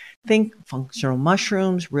ingredients. Think functional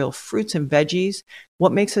mushrooms, real fruits and veggies.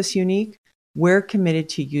 What makes us unique? We're committed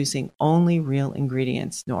to using only real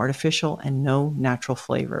ingredients, no artificial and no natural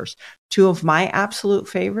flavors. Two of my absolute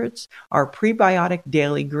favorites are prebiotic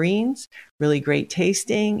daily greens, really great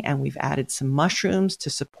tasting, and we've added some mushrooms to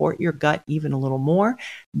support your gut even a little more.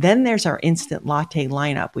 Then there's our instant latte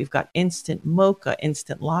lineup. We've got instant mocha,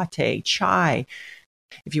 instant latte, chai.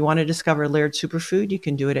 If you want to discover Laird Superfood, you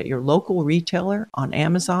can do it at your local retailer on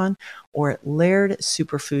Amazon or at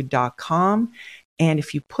lairdsuperfood.com. And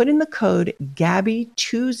if you put in the code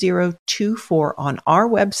GABBY2024 on our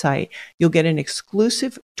website, you'll get an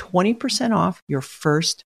exclusive 20% off your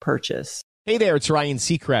first purchase. Hey there, it's Ryan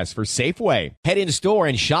Seacrest for Safeway. Head in store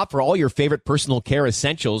and shop for all your favorite personal care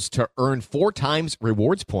essentials to earn 4 times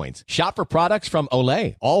rewards points. Shop for products from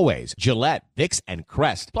Olay, Always, Gillette, Vicks, and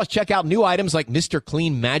Crest. Plus, check out new items like Mr.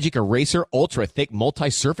 Clean Magic Eraser Ultra Thick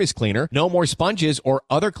Multi-Surface Cleaner. No more sponges or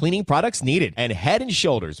other cleaning products needed. And Head &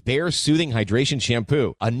 Shoulders Bare Soothing Hydration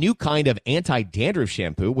Shampoo, a new kind of anti-dandruff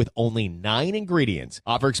shampoo with only 9 ingredients.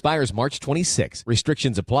 Offer expires March 26.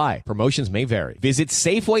 Restrictions apply. Promotions may vary. Visit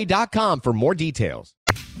Safeway.com for more details.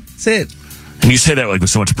 That's it. And you say that like with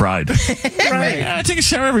so much pride. Right. Yeah, I take a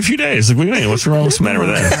shower every few days. Like, what's wrong? What's the matter with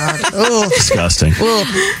that? Oh, disgusting.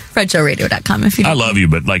 FredShowRadio.com if you I love you,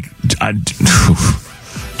 but like,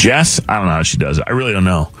 Jess, I don't know how she does it. I really don't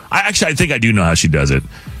know. I think I do know how she does it.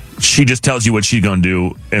 She just tells you what she's going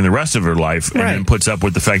to do in the rest of her life and then puts up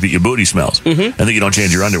with the fact that your booty smells and that you don't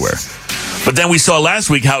change your underwear. But then we saw last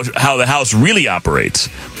week how the house really operates,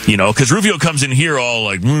 you know, because Rufio comes in here all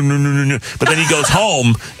like, but then he goes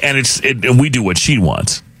home and and we do what she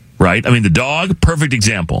wants, right? I mean, the dog, perfect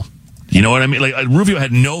example. You know what I mean? Like Rufio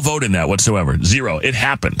had no vote in that whatsoever. 0. It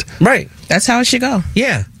happened. Right. That's how it should go.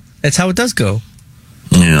 Yeah. That's how it does go.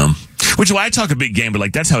 Yeah. Which is why I talk a big game, but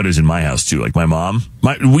like that's how it is in my house too. Like my mom,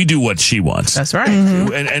 we do what she wants. That's right.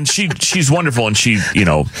 Mm-hmm. And she's wonderful and she, you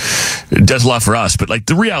know, does a lot for us. But like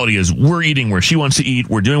the reality is we're eating where she wants to eat.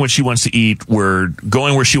 We're doing what she wants to eat. We're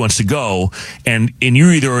going where she wants to go. And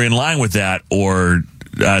you either are in line with that or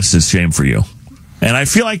that's a shame for you. And I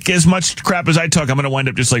feel like as much crap as I talk, I'm going to wind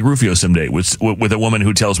up just like Rufio someday with a woman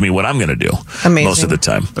who tells me what I'm going to do. Amazing. Most of the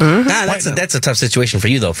time. Mm-hmm. That's a tough situation for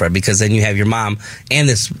you though, Fred, because then you have your mom and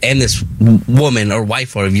this woman or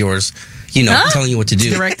wife of yours, you know, telling you what to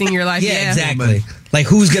do, directing your life. Yeah, exactly. Like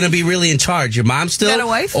who's going to be really in charge? Your mom still, got a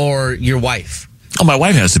wife? Or your wife? Oh, my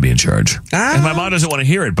wife has to be in charge. And my mom doesn't want to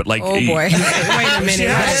hear it, but like... Oh, boy. Wait a minute. She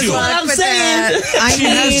has to. I'm saying. She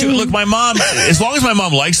has to. Look, my mom, as long as my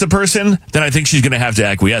mom likes the person, then I think she's going to have to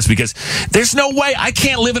acquiesce because there's no way I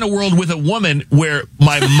can't live in a world with a woman where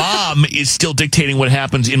my mom is still dictating what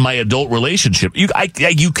happens in my adult relationship. You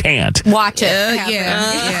can't. Watch it.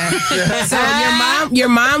 Yeah. So your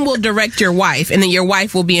mom will direct your wife, and then your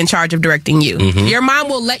wife will be in charge of directing you. Mm-hmm. Your mom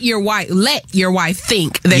will let your wife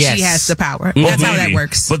think that she has the power. That's how that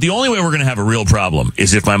works. But the only way we're going to have a real problem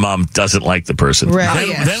is if my mom doesn't like the person. Right.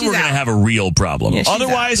 Then we're going to have a real problem. Yeah,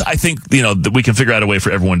 otherwise, I think that we can figure out a way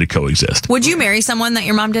for everyone to coexist. Would you marry someone that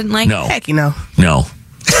your mom didn't like? No. Heck, no. No.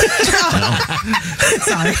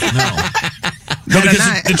 Sorry. No,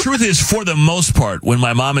 because the truth is, for the most part, when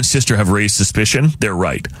my mom and sister have raised suspicion, they're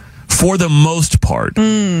right. For the most part.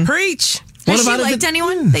 Preach. Has she liked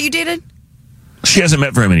anyone that you dated? She hasn't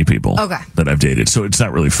met very many people that I've dated, so it's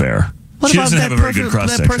not really fair. What she about doesn't have a very good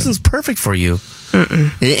cross-section. That person's perfect for you. Well,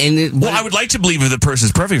 I would like to believe if the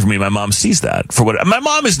person's perfect for me, my mom sees that. My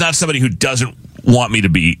mom is not somebody who doesn't want me to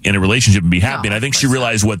be in a relationship and be happy, and I think she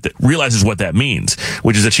realizes what that means,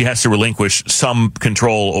 which is that she has to relinquish some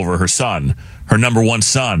control over her son, her number one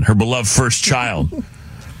son, her beloved first child.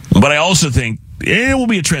 But I also think it will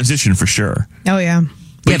be a transition for sure. Oh, yeah.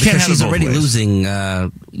 But because she's already losing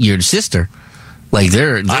your sister. Like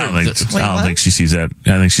I don't think she sees that.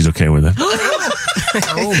 I think she's okay with it. Like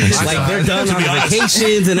they're done on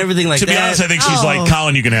vacations and everything like that. To be honest, I think she's like,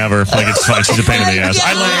 Colin, you can have her. Like it's fine. She's a pain in the ass.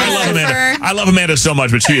 I love Amanda. I love Amanda so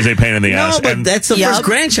much, but she is a pain in the ass. But that's the first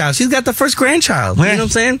grandchild. She's got the first grandchild. You know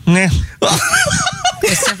what I'm saying?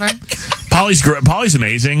 Polly's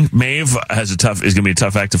amazing. Maeve is going to be a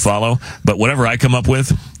tough act to follow. But whatever I come up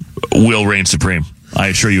with will reign supreme. I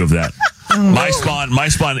assure you of that. My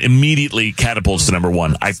spawn immediately catapults to number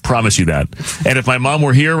 1. I promise you that. And if my mom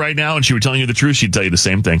were here right now and she were telling you the truth, she'd tell you the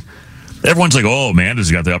same thing. Everyone's like, oh, Amanda's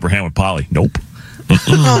got the upper hand with Polly. Nope.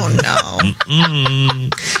 Oh, no.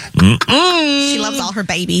 She loves all her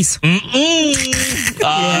babies.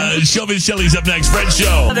 Showbiz Shelly's up next. Fred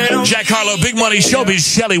Show. Jack Harlow, Big Money.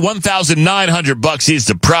 Showbiz Shelly, $1,900 is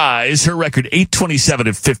the prize. Her record,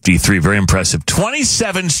 827-53. Very impressive.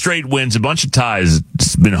 27 straight wins, a bunch of ties.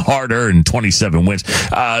 It's been harder and 27 wins,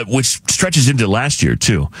 which stretches into last year,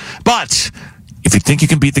 too. But if you think you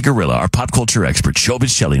can beat the gorilla, our pop culture expert, Showbiz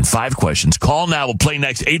Shelly, in 5 questions. Call now. We'll play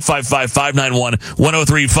next.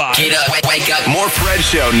 855-591-1035. Get up, wake up. More Fred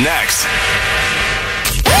Show next.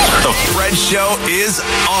 The Fred Show is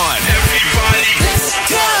on. Everybody, let's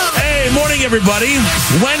go. Hey, morning, everybody.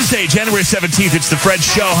 Wednesday, January 17th. It's the Fred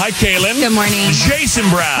Show. Hi, Kaylin. Good morning. Jason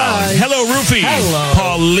Brown. Hi. Hello, Rufy. Hello.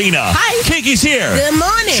 Paulina. Hi. Kiki's here. Good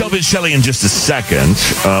morning. Showbiz Shelly in just a second.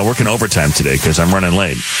 Working overtime today because I'm running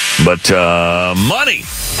late. But money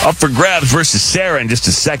up for grabs versus Sarah in just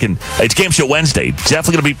a second. It's Game Show Wednesday.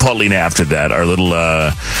 Definitely going to beat Paulina after that. Our little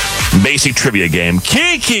basic trivia game.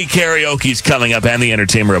 Kiki Karaoke's coming up and the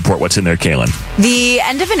Entertainment Report. What's in there, Kaylin? The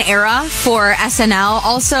end of an era for SNL.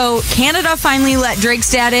 Also, Canada finally let Drake's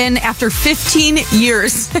dad in after 15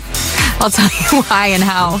 years. I'll tell you why and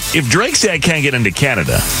how. If Drake's dad can't get into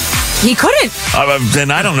Canada, he couldn't.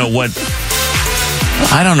 Then I don't know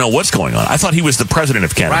what's going on. I thought he was the president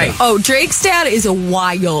of Canada. Right. Oh, Drake's dad is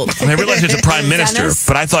wild. I realize it's a prime minister, Dennis?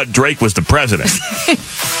 but I thought Drake was the president.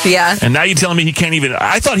 Yeah. And now you're telling me he can't even...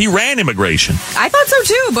 I thought he ran immigration. I thought so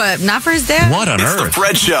too, but not for his dad. What on It's earth? the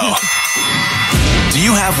Fred Show. Do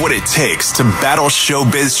you have what it takes to battle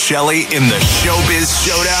Showbiz Shelly in the Showbiz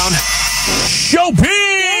Showdown? Showbiz!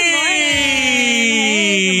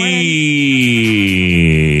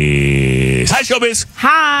 Hi, Showbiz.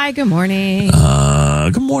 Hi, good morning.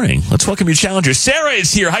 Good morning. Let's welcome your challenger. Sarah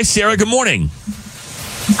is here. Hi, Sarah. Good morning.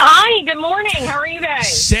 Hi, good morning. How are you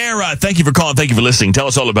guys? Sarah, thank you for calling. Thank you for listening. Tell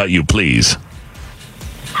us all about you, please.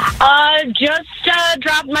 Just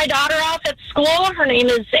dropped my daughter off at school. Her name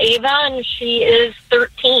is Ava, and she is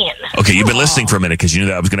 13. Okay, you've been listening for a minute because you knew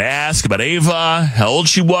that I was going to ask about Ava, how old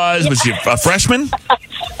she was. Was she a freshman?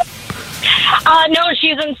 No,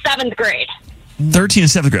 she's in 7th grade. 13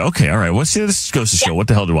 and 7th grade. Okay, all right. This goes to show. What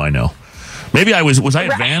the hell do I know? Maybe I was I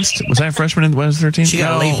advanced? Was I a freshman when I was 13? She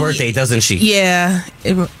got a late birthday, doesn't she? Yeah.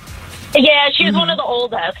 Yeah, she's one of the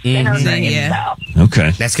oldest in her grade. So.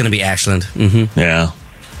 Okay. That's going to be Ashland. Yeah.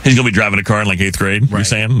 He's going to be driving a car in like 8th grade, you're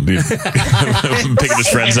saying? Picking his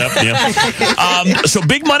friends up. Yeah. So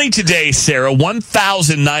big money today, Sarah.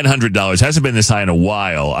 $1,900. Hasn't been this high in a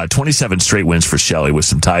while. 27 straight wins for Shelly with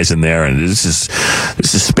some ties in there. And this is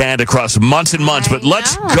spanned across months and months. But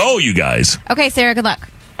let's go, you guys. Okay, Sarah, good luck.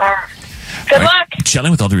 Good luck. Shelly,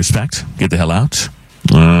 with all due respect, get the hell out.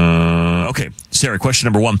 Okay, Sarah, question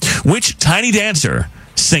number 1. Which tiny dancer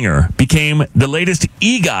singer became the latest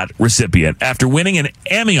EGOT recipient after winning an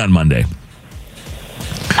Emmy on Monday?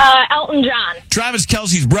 Elton John. Travis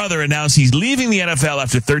Kelce's brother announced he's leaving the NFL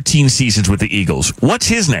after 13 seasons with the Eagles. What's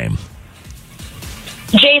his name?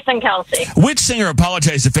 Jason Kelsey. Which singer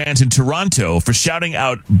apologized to fans in Toronto for shouting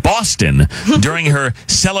out Boston during her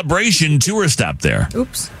Celebration tour stop there?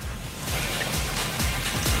 Oops.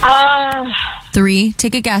 3.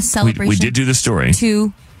 Take a guess. Celebration. We did do the story.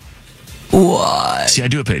 2. What? See, I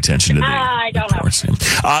do pay attention to the I don't reports.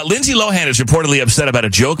 Lindsay Lohan is reportedly upset about a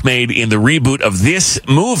joke made in the reboot of this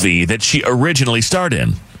movie that she originally starred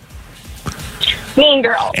in. Mean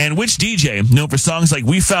Girls. And which DJ, known for songs like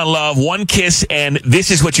We Found Love, One Kiss, and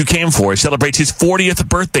This Is What You Came For, celebrates his 40th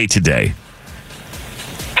birthday today?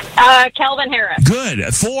 Calvin Harris.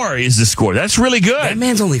 Good. 4 is the score. That's really good. That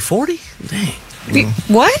man's only 40? Dang.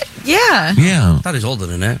 What? Yeah. Yeah. I thought he was older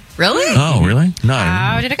than that. Really? Oh, really? No.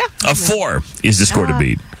 How did it go? A 4 is the score to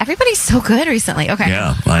beat. Everybody's so good recently. Okay.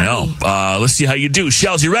 Yeah, I know. Let's see how you do.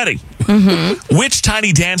 Shells, you ready? Mm-hmm. Which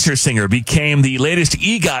tiny dancer singer became the latest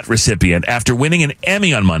EGOT recipient after winning an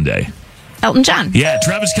Emmy on Monday? Elton John. Yeah,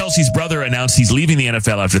 Travis Kelce's brother announced he's leaving the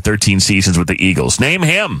NFL after 13 seasons with the Eagles. Name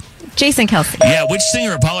him. Jason Kelsey. Yeah, which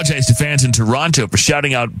singer apologized to fans in Toronto for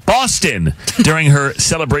shouting out Boston during her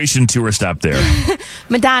Celebration tour stop there?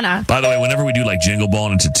 Madonna. By the way, whenever we do like Jingle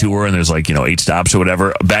Ball and it's a tour and there's like, 8 stops or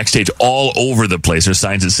whatever, backstage all over the place there's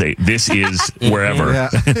signs that say, this is wherever.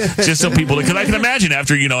 Just so people, because I can imagine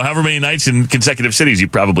after, however many nights in consecutive cities, you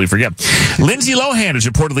probably forget. Lindsay Lohan is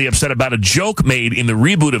reportedly upset about a joke made in the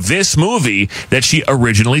reboot of this movie that she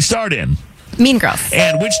originally starred in. Mean Girls.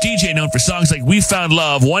 And which DJ known for songs like We Found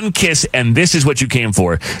Love, One Kiss, and This Is What You Came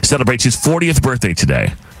For celebrates his 40th birthday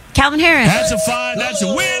today? Calvin Harris. That's a 5. That's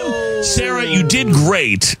a win. Sarah, you did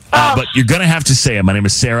great. But you're going to have to say it. My name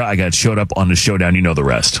is Sarah. I got showed up on the showdown. You know the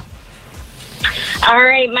rest. All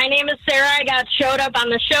right, my name is Sarah. I got showed up on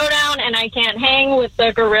the showdown, and I can't hang with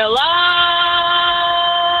the gorilla.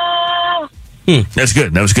 That's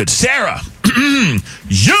good. That was good. Sarah, you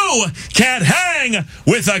can't hang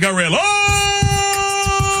with a gorilla.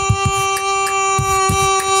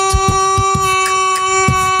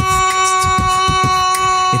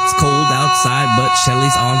 It's cold outside, but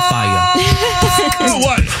Shelly's on fire.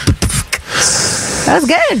 What? That was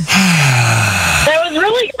good. That was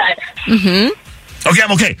really good. Mm-hmm. Okay,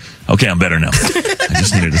 I'm okay. Okay, I'm better now. I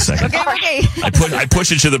just needed a second. Okay. I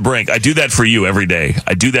push it to the brink. I do that for you every day.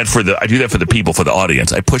 I do that for the people, for the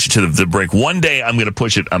audience. I push it to the brink. One day I'm going to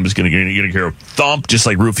push it. I'm just going to hear a thump, just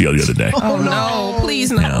like Rufio the other day. Oh no!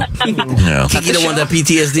 Please no. No. You don't want that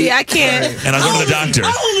PTSD? Yeah, I can't. And I'll go to the doctor.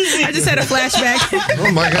 I just had a flashback.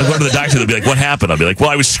 Oh my I'll God. go to the doctor. They'll be like, "What happened?" I'll be like,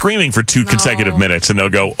 "Well, I was screaming for 2 consecutive minutes," and they'll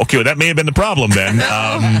go, "Okay, well, that may have been the problem then."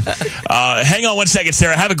 Hang on 1 second,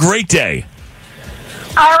 Sarah. Have a great day.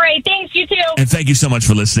 All right, thanks, you too. And thank you so much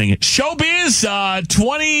for listening. Showbiz,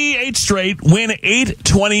 28 straight, win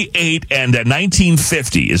 828, and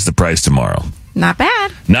 $19.50 is the price tomorrow. Not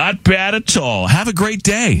bad. Not bad at all. Have a great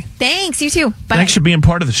day. Thanks. You too. Bye. Thanks for being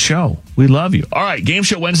part of the show. We love you. All right, Game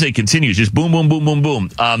Show Wednesday continues. Just boom, boom, boom, boom, boom.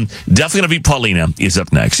 Definitely going to be Paulina is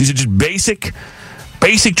up next. These are just basic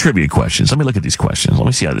trivia questions. Let me look at these questions. Let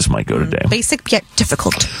me see how this might go today. Basic yet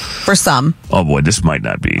difficult for some. Oh boy, this might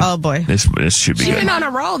not be. Oh boy. This should be She's good. been on a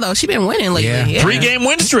roll, though. She's been winning lately. Yeah. 3-game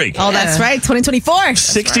win streak. Oh, that's right. 2024.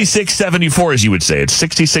 66-74, as you would say. It's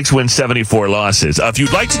 66 wins, 74 losses. If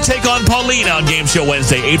you'd like to take on Paulina on Game Show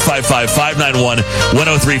Wednesday,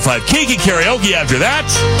 855-591-1035. Kiki karaoke after that.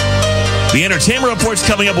 The entertainment report's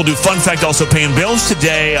coming up. We'll do Fun Fact, also paying bills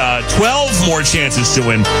today. 12 more chances to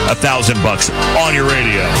win $1,000 on your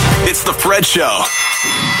radio. It's the Fred Show.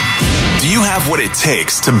 Do you have what it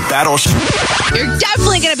takes to battle? You're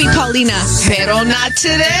definitely going to be Paulina. Pero not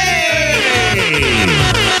today.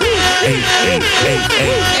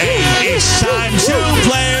 Hey, it's time to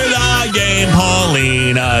play the game.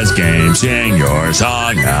 Paulina's game. Sing your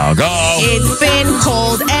song now. Go. It's been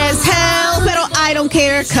cold as hell, pero I don't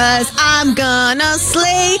care, cause I'm gonna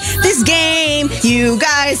slay this game. You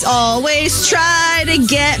guys always try to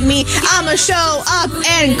get me. I'ma show up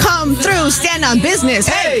and come through. Stand on business.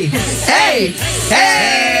 Hey, hey,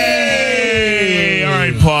 hey. All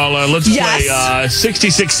right, Paula, let's play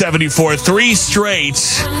 66-74, 3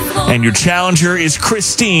 straight. And your challenger is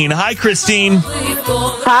Christine. Hi, Christine.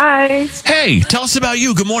 Hi. Hey, tell us about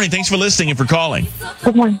you. Good morning. Thanks for listening and for calling.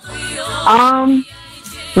 Good morning.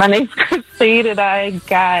 My name's Christine, and I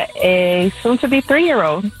got a soon-to-be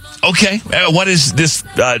 3-year-old. Okay. What is this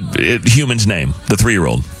human's name, the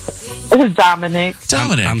 3-year-old? It's Dominic.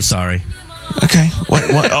 Dominic. I'm sorry. Okay. What?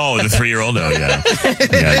 Oh, the 3-year-old? Oh, yeah.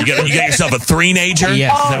 Yeah. You got yourself a 3-nager?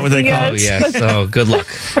 Yes. Is that what they call it? Yes. Oh, good luck.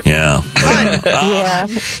 Yeah. Yeah.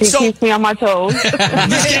 He keeps me on my toes.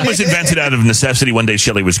 This game was invented out of necessity. One day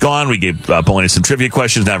Shelley was gone. We gave Paulina some trivia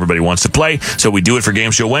questions. Now everybody wants to play. So we do it for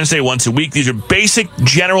Game Show Wednesday once a week. These are basic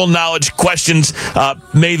general knowledge questions.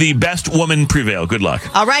 May the best woman prevail. Good luck.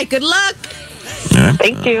 All right, good luck. All right.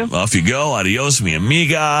 Thank you. Off you go. Adios, mi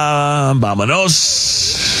amiga.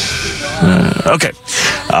 Vámonos. Okay.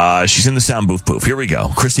 She's in the sound booth poof. Here we go.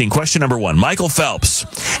 Christine, question number 1. Michael Phelps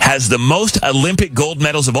has the most Olympic gold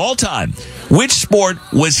medals of all time. Which sport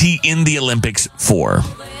was he in the Olympics for?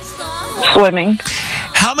 Swimming.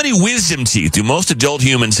 How many wisdom teeth do most adult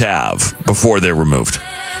humans have before they're removed?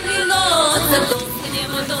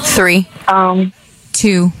 3.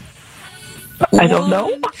 2. I don't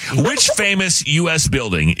know. Which famous U.S.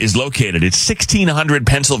 building is located at 1600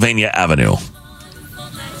 Pennsylvania Avenue?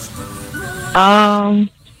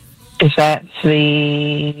 Is that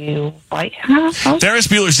the White House? Ferris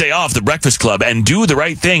Bueller's Day Off, The Breakfast Club, and Do the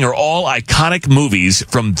Right Thing are all iconic movies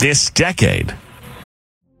from this decade.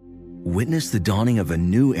 Witness the dawning of a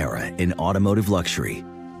new era in automotive luxury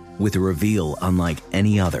with a reveal unlike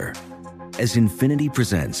any other as Infiniti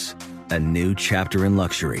presents a new chapter in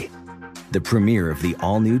luxury, the premiere of the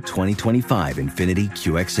all-new 2025 Infiniti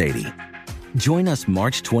QX80. Join us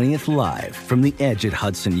March 20th live from the Edge at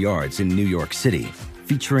Hudson Yards in New York City,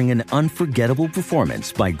 featuring an unforgettable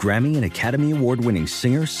performance by Grammy and Academy Award-winning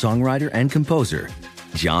singer, songwriter, and composer,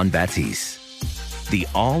 John Batiste. The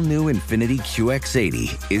all-new Infiniti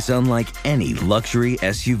QX80 is unlike any luxury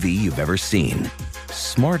SUV you've ever seen.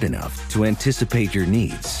 Smart enough to anticipate your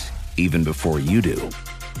needs, even before you do.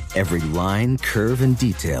 Every line, curve, and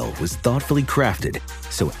detail was thoughtfully crafted,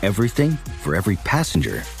 so everything for every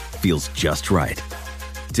passenger feels just right.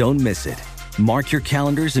 Don't miss it. Mark your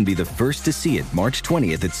calendars and be the first to see it March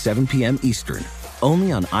 20th at 7 p.m. Eastern,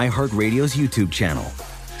 only on iHeartRadio's YouTube channel.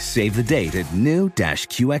 Save the date at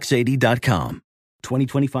new-QX80.com.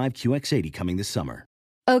 2025 QX80 coming this summer.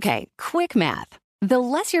 Okay, quick math. The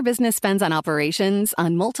less your business spends on operations,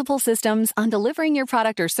 on multiple systems, on delivering your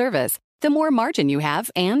product or service, the more margin you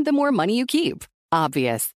have and the more money you keep.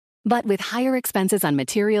 Obvious. But with higher expenses on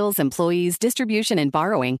materials, employees, distribution, and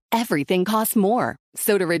borrowing, everything costs more.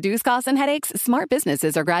 So to reduce costs and headaches, smart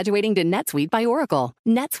businesses are graduating to NetSuite by Oracle.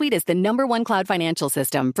 NetSuite is the #1 cloud financial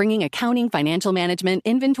system, bringing accounting, financial management,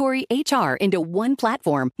 inventory, HR into one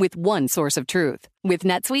platform with one source of truth. With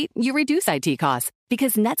NetSuite, you reduce IT costs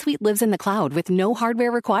because NetSuite lives in the cloud with no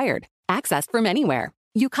hardware required, accessed from anywhere.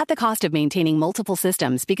 You cut the cost of maintaining multiple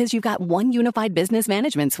systems because you've got one unified business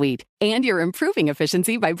management suite. And you're improving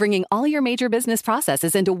efficiency by bringing all your major business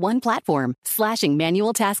processes into one platform, slashing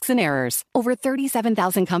manual tasks and errors. Over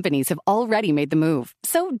 37,000 companies have already made the move.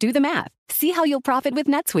 So do the math. See how you'll profit with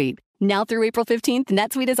NetSuite. Now through April 15th,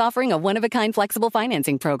 NetSuite is offering a one-of-a-kind flexible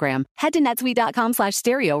financing program. Head to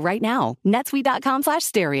netsuite.com/stereo right now.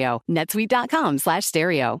 netsuite.com/stereo.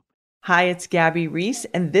 netsuite.com/stereo. Hi, it's Gabby Reese,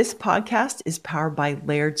 and this podcast is powered by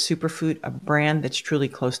Laird Superfood, a brand that's truly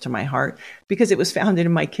close to my heart because it was founded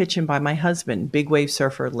in my kitchen by my husband, big wave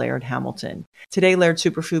surfer Laird Hamilton. Today, Laird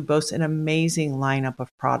Superfood boasts an amazing lineup of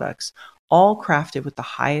products, all crafted with the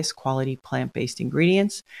highest quality plant-based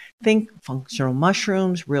ingredients. Think functional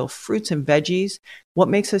mushrooms, real fruits and veggies. What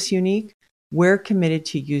makes us unique? We're committed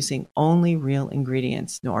to using only real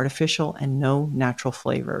ingredients, no artificial and no natural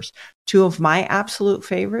flavors. Two of my absolute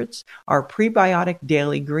favorites are prebiotic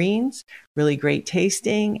daily greens, really great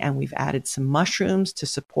tasting, and we've added some mushrooms to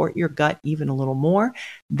support your gut even a little more.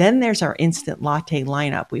 Then there's our instant latte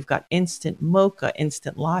lineup. We've got instant mocha,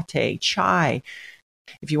 instant latte, chai.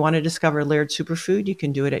 If you want to discover Laird Superfood, you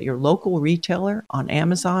can do it at your local retailer on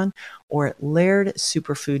Amazon or at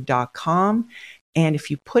lairdsuperfood.com. And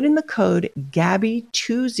if you put in the code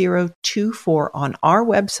GABBY2024 on our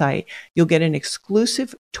website, you'll get an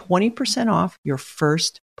exclusive 20% off your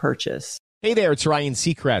first purchase. Hey there, it's Ryan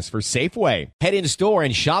Seacrest for Safeway. Head in store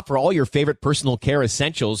and shop for all your favorite personal care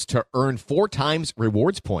essentials to earn 4 times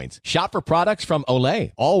rewards points. Shop for products from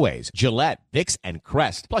Olay, Always, Gillette, Vicks, and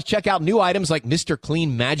Crest. Plus, check out new items like Mr.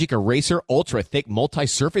 Clean Magic Eraser Ultra Thick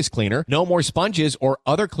Multi-Surface Cleaner, no more sponges or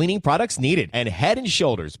other cleaning products needed. And Head &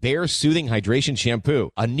 Shoulders Bare Soothing Hydration Shampoo,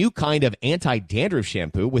 a new kind of anti-dandruff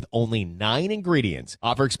shampoo with only 9 ingredients.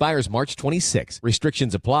 Offer expires March 26.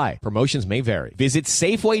 Restrictions apply. Promotions may vary. Visit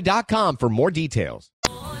Safeway.com for more details.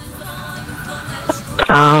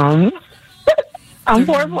 I'm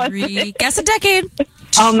 4+. Guess a decade.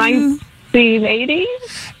 1980.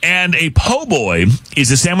 And a po' boy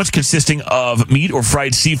is a sandwich consisting of meat or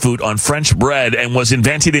fried seafood on French bread and was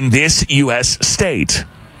invented in this U.S. state.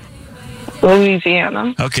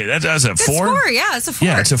 Louisiana. Okay, that's a 4? It's 4, yeah, it's a 4.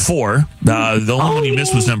 Yeah, it's a 4. The only one you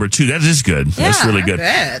missed was number 2. That is good. Yeah, that's really good.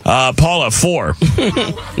 Paula, 4.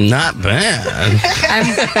 Not bad. I'm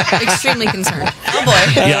extremely concerned. Oh boy.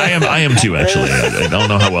 Yeah, I am too, actually. I don't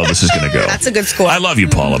know how well this is going to go. That's a good score. I love you,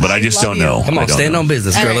 Paula, but I just don't know. Come on, stand on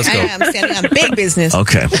business, girl. Let's go. I am standing on big business.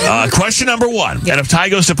 Okay. Question number 1. And if tie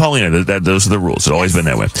goes to Paulina, those are the rules. It's always been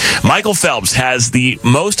that way. Michael Phelps has the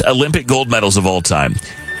most Olympic gold medals of all time.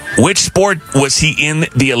 Which sport was he in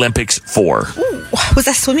the Olympics for? Ooh, was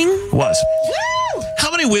that swimming? Was. Woo!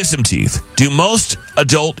 How many wisdom teeth do most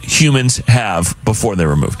adult humans have before they're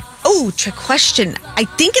removed? Oh, trick question. I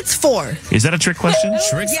think it's 4. Is that a trick question?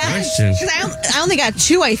 Trick question. Because I only got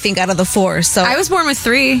 2, I think, out of the 4. So I was born with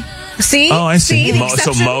 3. See? Oh, I see. the So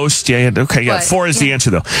exception? most, yeah. Okay, yeah. But, 4 is the answer,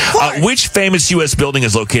 though. Which famous U.S. building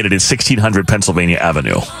is located at 1600 Pennsylvania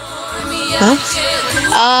Avenue? Huh?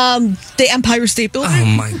 The Empire State Building. Oh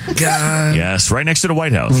my God. Yes, right next to the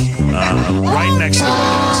White House. Right next to the White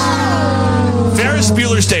House. Ferris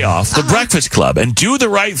Bueller's Day Off, The Breakfast Club, and Do the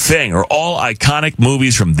Right Thing are all iconic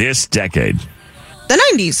movies from this decade. The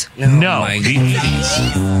 90s. No, the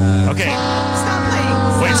 80s. Okay. Stop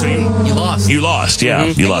playing. Wait, so you lost. You lost, yeah.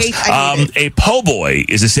 You lost. I hate it. A po' boy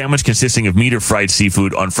is a sandwich consisting of meat or fried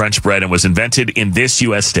seafood on French bread and was invented in this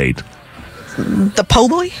U.S. state. The po'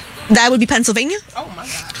 boy? That would be Pennsylvania? Oh my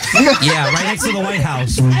God. Yeah, right next to the White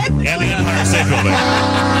House. And the Empire State Building.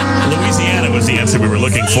 Louisiana was the answer we were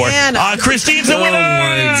looking for. Christine's the winner!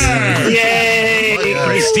 Yay!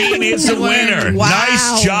 Christine is the winner. Wow.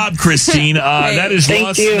 Nice job, Christine. That is Thank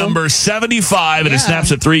loss you. number 75, and it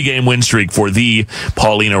snaps a 3-game win streak for the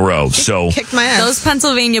Paulina Rose. So Kicked my ass. Those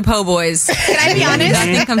Pennsylvania po' boys. Can I be honest?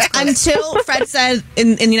 Nothing comes close. Until Fred said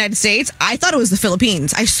in the United States, I thought it was the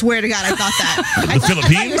Philippines. I swear to God, I thought that. the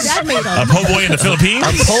Philippines? Your dad made them. A po' boy in the Philippines?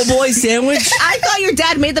 A po' boy sandwich? I thought your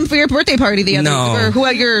dad made them for your birthday party the other No. or who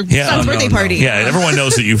your son's birthday party. Yeah, everyone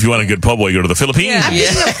knows that if you want a good po' boy, you go to the Philippines. I'm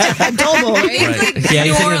thinking of adobo, right? Yeah,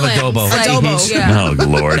 you're thinking of adobo. Adobo. Yeah. Oh,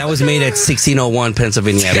 Lord. That was made at 1601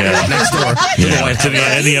 Pennsylvania Avenue, next door. Yeah, it's in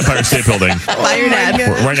the Empire State Building. By your dad.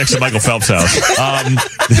 Right next to Michael Phelps' house.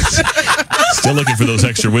 Still looking for those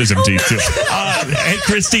extra wisdom teeth, too. Hey,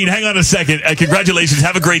 Christine, hang on a second. Congratulations.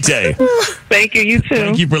 Have a great day. Thank you. You too.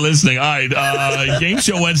 Thank you for listening. All right, Game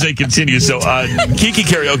Show Wednesday continues. So, Kiki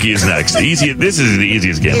Karaoke is next. This is the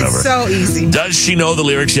easiest game ever. It's so easy. Does she know the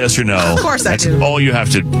lyrics, yes or no? Of course I That's do. all you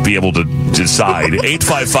have to be able to decide.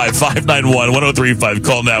 855-591-1035.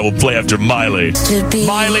 Call now. We'll play after Miley.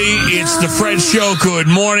 Miley, it's the Fred Show. Good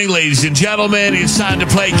morning, ladies and gentlemen. It's time to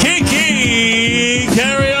play Kiki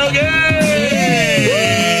Karaoke.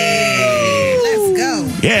 Let's go.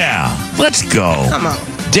 Yeah, let's go. Come on.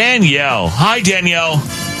 Danielle. Hi, Danielle.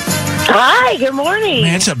 Hi. Good morning.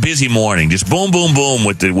 Man, it's a busy morning. Just boom, boom, boom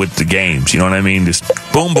with the games. You know what I mean? Just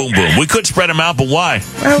boom, boom, boom. We could spread them out, but why?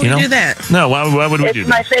 Why would we do that? No, why would we do It's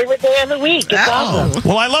my that? favorite day of the week. It's awesome.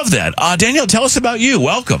 Well, I love that. Danielle, tell us about you.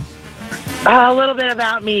 Welcome. A little bit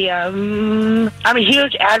about me. I'm a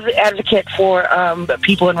huge advocate for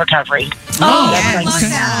people in recovery.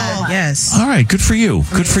 Yes. All right, good for you.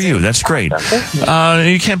 Good for you. That's great.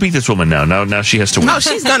 You can't beat this woman now. Now she has to win. Oh,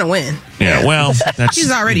 she's gonna win. Yeah, well, that's,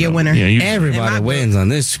 She's already a winner. Yeah, Everybody wins on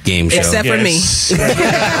this game show. Except for me.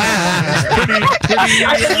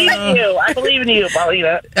 I believe in you. I believe in you,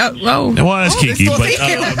 Paulina. Well, that's Kiki, but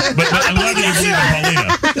I'm glad that you believe in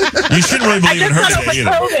Paulina. You shouldn't really believe in her today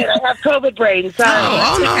either. COVID. I have COVID brain. Sorry.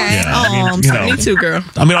 Yeah, I mean, you know, Me too, girl.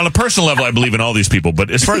 I mean, on a personal level, I believe in all these people,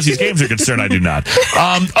 but as far as these games are concerned, I do not.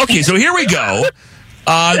 Okay, so here we go.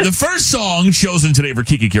 The first song chosen today for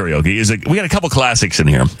Kiki Karaoke is we got a couple classics in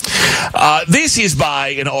here. This is by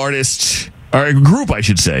an artist, or a group, I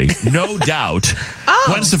should say, No Doubt.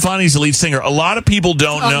 Gwen Stefani's the lead singer. A lot of people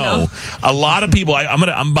don't know. No. A lot of people.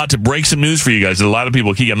 I'm about to break some news for you guys. A lot of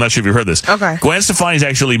people. Kiki, I'm not sure if you've heard this. Okay. Gwen Stefani's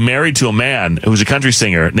actually married to a man who's a country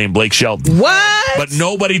singer named Blake Shelton. What? But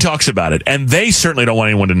nobody talks about it, and they certainly don't want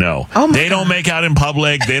anyone to know. They don't make out in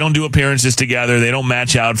public. They don't do appearances together. They don't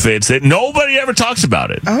match outfits. Nobody ever talks about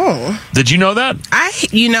it. Oh. Did you know that?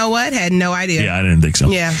 You know what? Had no idea. Yeah, I didn't think so.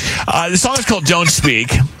 Yeah. The song is called Don't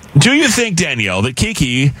Speak. Do you think, Danielle, that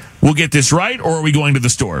Kiki will get this right, or are we going to the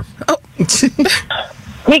store?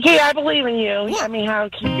 Nikki, I believe in you. I mean, how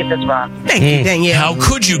can you get this wrong? Thank you, Danielle. How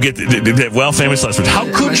could you get well, famous last words. How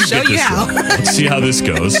could you get this wrong? Let's see how this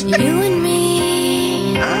goes. You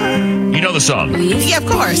know the song? Yeah, of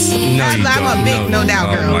course. I'm a big No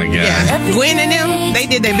Doubt girl. Oh, my God. Yeah. Gwen and them, they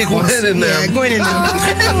did their big ones. Gwen and them. Yeah, Gwen and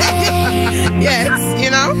them. Yes, you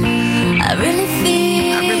know? I really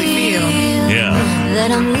feel. Yeah.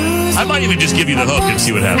 I might even just give you the hook and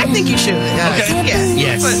see what happens. I think you should. Okay.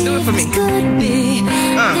 Yes. Do it for me.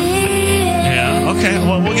 Yeah, okay.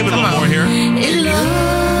 Well, we'll give it a little more here. It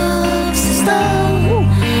looks as though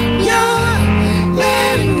you're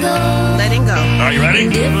letting go. Letting go. All right, you ready?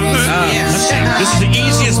 Yes. Let's see. This is the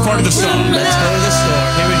easiest part of the song. Let's go to the store.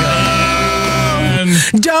 Here we go.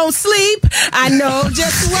 Don't sleep. I know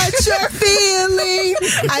just what you're feeling.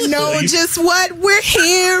 I know just what we're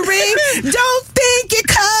hearing. Don't think it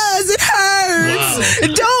 'cause it hurts. Wow.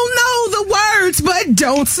 Don't know the words, but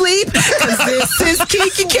don't sleep. 'Cause this is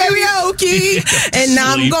Kiki Karaoke. And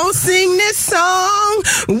I'm gonna sing this song.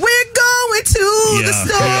 We're going to the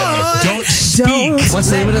store. Don't speak. What's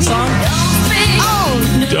the name of the song?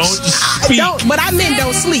 Don't speak. But I meant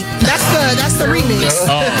don't sleep. That's the remix.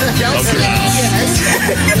 Oh, Don't sleep. Yes.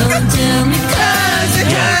 Don't tell me 'cause it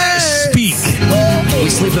hurts. Speak. We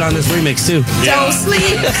sleeping on this remix too. Yeah. Don't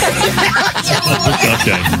sleep.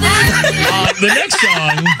 Okay. The next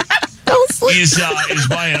song is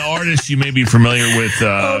by an artist you may be familiar with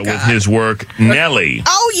his work, Nelly.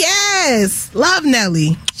 Oh yes, love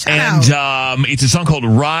Nelly. And it's a song called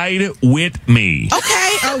 "Ride with Me." Okay.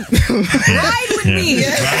 Oh. Ride with me.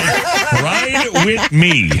 Ride with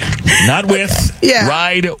me, not with. Yeah.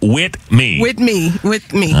 Ride with me. With me.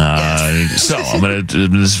 Yes. So I'm going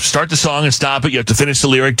to start the song and stop it. You have to finish the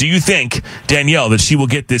lyric. Do you think, Danielle, that she will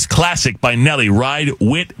get this classic by Nelly, "Ride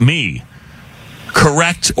with Me"?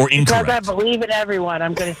 correct or incorrect? Because I believe in everyone,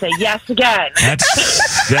 I'm going to say yes again.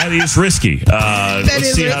 That is risky.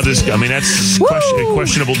 Let's see how this. I mean, that's a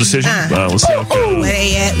questionable decision. Let's see how it goes. Where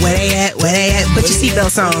they at? Where they at? Where they at? Put your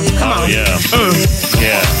seatbelts on. Come on. Yeah.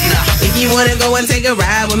 Yeah. If you want to go and take a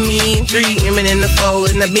ride with me, dreaming in the fold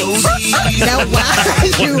in the beach. Now why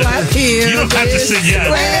do I feel You don't have to sing yet.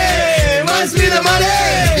 Where must be the money?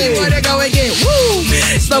 You want to go and get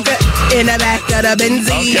smoker in the back of the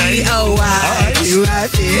Benzie. Okay. Oh, why do I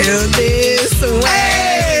feel this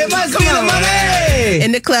way? Must be the money.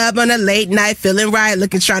 In the club on a late night, feeling right,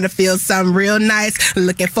 trying to feel something real nice.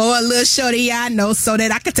 Looking for a little shorty I know so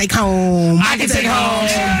that I can take home. I can take home.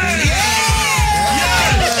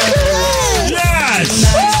 Yes.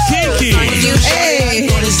 Kiki. Hey.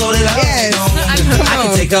 Yes. I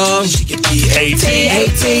can take home.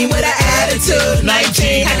 18 with an attitude.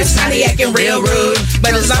 19 had this tiny acting real rude.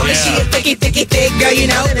 But as long as she a thick girl, you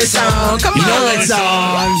know the song. Come on. You know that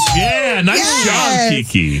song. Yeah, nice job,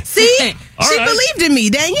 Kiki. See? All She right. believed in me,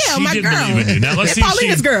 Danielle, She my did girl. believe in you. Now let's see if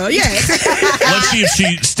Paulina's she- girl, yes. Let's see if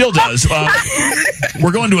she still does.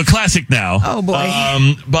 We're going to a classic now. Oh, boy.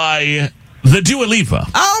 By the Dua Lipa.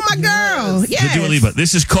 Oh, my girl. Yes. The Dua Lipa.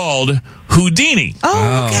 This is called Houdini.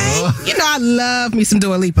 Oh, okay. You know I love me some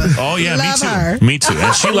Dua Lipa. Oh, yeah, love me too. Her. Me too.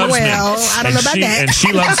 And she loves me. Well, I don't know about that. And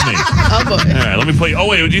she loves me. Oh, boy. All right, let me play. Oh,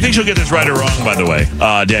 wait. Do you think she'll get this right or wrong, by the way?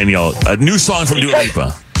 Danielle, a new song from Dua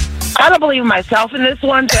Lipa. I don't believe in myself in this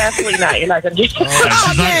one, so absolutely not. You're not going to do Okay.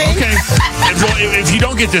 If you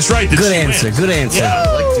don't get this right, then Good she answer. wins. Good answer. Yeah.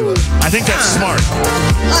 I think that's smart.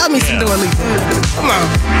 Love me some Dua Lipa. Come on.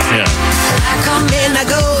 Yeah. I come and I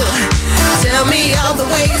go. Tell me all the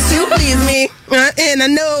ways to please me. And I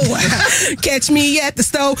know. Catch me at the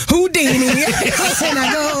store. Houdini. And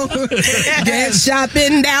I go. Get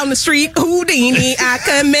shopping down the street. Houdini. I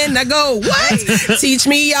come and I go. What? Teach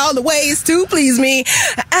me all the ways to please me.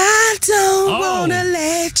 I don't want to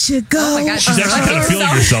let you go. Oh my God. She's actually kind of feeling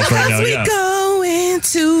herself right now, yeah. Go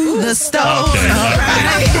into the store. Okay. All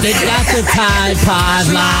right. They got the Tide Pod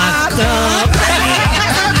locked up.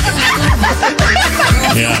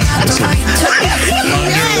 Yeah.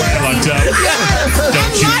 Underwear locked up.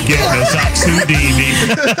 Don't you get no socks, Houdini.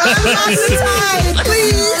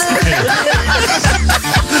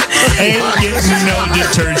 Ain't getting no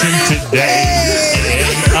detergent today.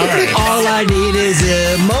 All right. All I need is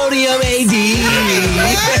Imodium AD.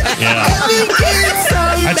 Yeah.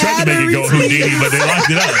 I tried to make it go Houdini, but they locked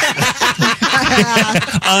it up.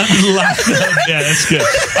 Unlocked up. Yeah, that's good.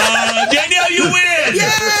 Danielle, you win!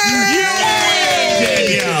 Yay!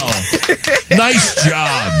 Danielle. Nice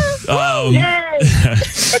job.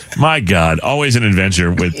 My God, always an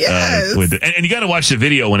adventure with and you got to watch the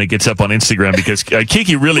video when it gets up on Instagram because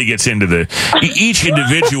Kiki really gets into each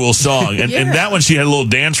individual song, and that one she had a little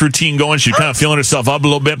dance routine going. She's kind of feeling herself up a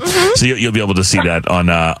little bit, so you'll be able to see that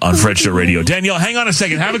on Fred Show Radio. Danielle, hang on a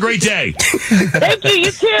second. Have a great day. Thank you.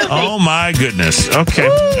 You too. Oh my goodness. Okay.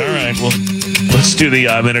 All right. Well, let's do the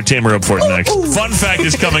entertainment report next. Fun fact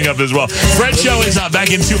is coming up as well. Fred Show is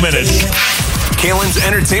back in 2 minutes. Kalen's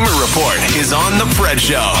entertainment report is on the Fred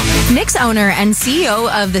Show. Knicks owner and CEO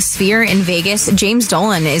of the Sphere in Vegas, James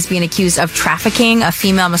Dolan, is being accused of trafficking a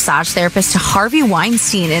female massage therapist to Harvey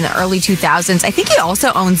Weinstein in the early 2000s. I think he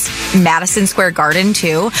also owns Madison Square Garden,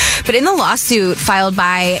 too. But in the lawsuit filed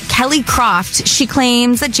by Kelly Croft, she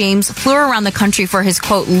claims that James flew her around the country for his,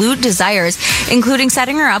 quote, lewd desires, including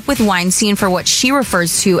setting her up with Weinstein for what she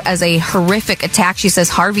refers to as a horrific attack. She says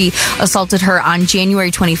Harvey assaulted her on January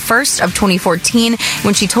 21st of 2014.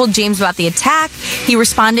 When she told James about the attack, he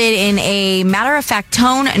responded in a matter-of-fact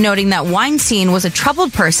tone, noting that Weinstein was a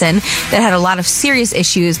troubled person that had a lot of serious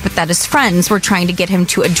issues, but that his friends were trying to get him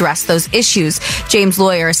to address those issues. James'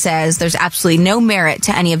 lawyer says there's absolutely no merit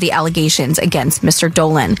to any of the allegations against Mr.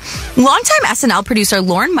 Dolan. Longtime SNL producer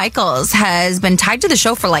Lorne Michaels has been tied to the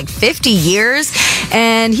show for like 50 years,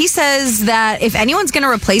 and he says that if anyone's going to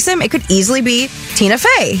replace him, it could easily be Tina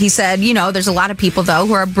Fey. He said, there's a lot of people, though,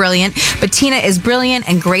 who are brilliant, but Tina is brilliant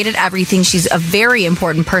and great at everything. She's a very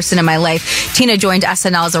important person in my life. Tina joined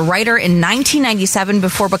SNL as a writer in 1997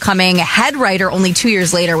 before becoming a head writer only 2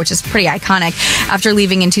 years later, which is pretty iconic. After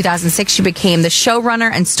leaving in 2006, she became the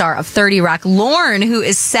showrunner and star of 30 Rock. Lorne, who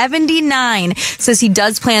is 79, says he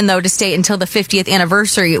does plan, though, to stay until the 50th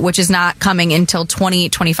anniversary, which is not coming until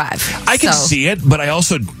 2025. I can see it, but I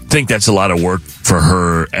also think that's a lot of work for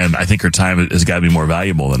her, and I think her time has got to be more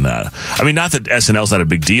valuable than that. I mean, not that SNL's not a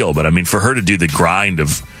big deal, but I mean, for her to do the grind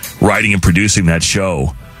of writing and producing that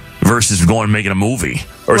show versus going and making a movie.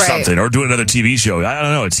 or Right. something, or do another TV show. I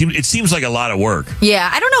don't know. It seems like a lot of work. Yeah,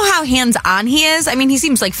 I don't know how hands-on he is. I mean, he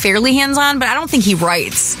seems like fairly hands-on, but I don't think he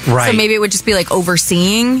writes. Right. So maybe it would just be like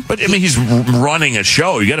overseeing. But I mean, he's running a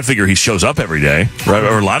show. You got to figure he shows up every day, right?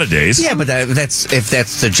 Or a lot of days. Yeah, but that's if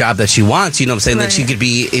that's the job that she wants, you know what I'm saying? Then she could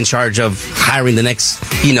be in charge of hiring the next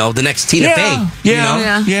Tina Fey.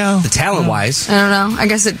 Yeah. The talent-wise. I don't know. I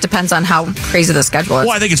guess it depends on how crazy the schedule is.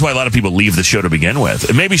 Well, I think it's why a lot of people leave the show to begin with.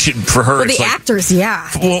 And maybe for her, For it's the like, actors, yeah.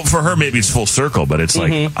 well, for her, maybe it's full circle, but it's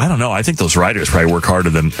like, I don't know. I think those writers probably work harder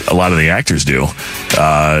than a lot of the actors do.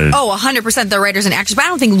 100% they're writers and actors, but I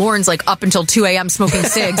don't think Lauren's like up until 2 a.m. smoking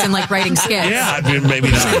cigs and like writing skits. Yeah, I mean,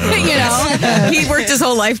 maybe not. You know, he worked his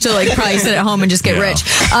whole life to like probably sit at home and just get rich.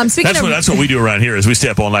 Speaking That's what we do around here is we stay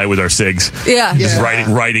up all night with our cigs. Yeah. Just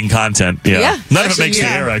writing content. Yeah. None of it makes the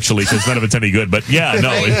air, actually, because none of it's any good. But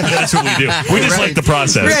that's what we do. We just like the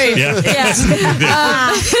process. Right.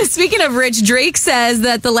 Yeah. Speaking of rich, Drake says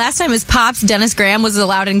that the last time his pops, Dennis Graham, was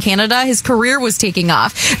allowed in Canada, his career was taking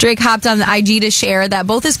off. Drake hopped on the IG to share that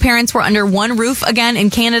both his parents were under one roof again in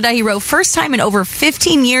Canada. He wrote, first time in over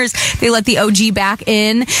 15 years, they let the OG back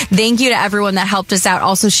in. Thank you to everyone that helped us out.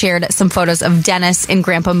 Also shared some photos of Dennis in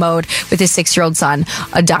grandpa mode with his 6-year-old son,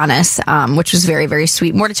 Adonis, which was very, very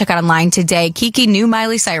sweet. More to check out online today. Kiki knew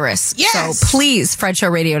Miley Cyrus. Yes. So please,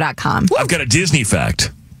 FredShowRadio.com. I've got a Disney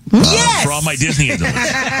fact. Yes. For all my Disney adults,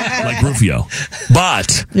 like Rufio.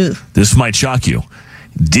 But this might shock you.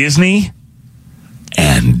 Disney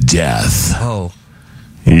and death. Oh.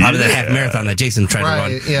 Probably that half marathon that Jason tried to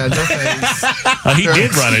run. Yeah, no thanks. He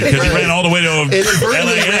did run it because he ran all the way to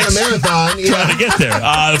LAX marathon. trying to get there.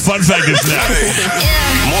 The fun fact is next.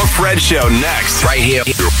 More Fred Show next. Right here.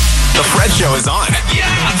 The Fred Show is on.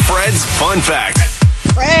 Fred's Fun Fact.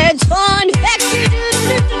 Fred's Fun Fact.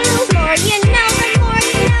 More you know, the more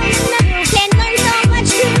you know. You can learn so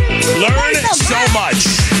much. Learn so much.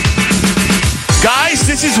 Guys,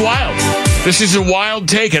 this is wild. This is a wild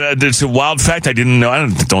take, and it's a wild fact I didn't know. I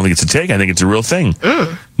don't think it's a take. I think it's a real thing.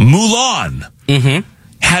 Mulan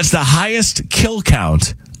has the highest kill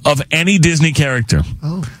count of any Disney character.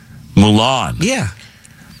 Oh. Mulan. Yeah.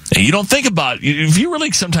 And you don't think about, if you really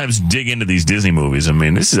sometimes dig into these Disney movies, I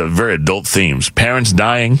mean, this is a very adult themes. Parents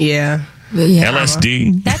dying. Yeah.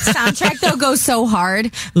 LSD. That soundtrack, though, goes so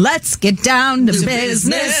hard. Let's get down to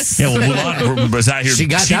business. Yeah, well, Mulan was out here. She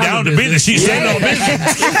down to business. She's standing on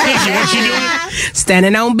business. What's she doing?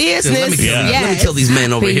 Standing on business. Let me kill these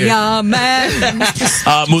men over here.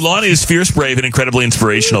 Mulan is fierce, brave, and incredibly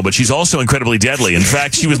inspirational, but she's also incredibly deadly. In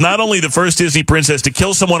fact, she was not only the first Disney princess to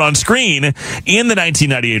kill someone on screen in the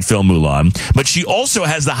 1998 film Mulan, but she also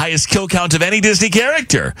has the highest kill count of any Disney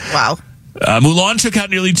character. Wow. Mulan took out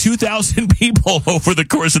nearly 2,000 people over the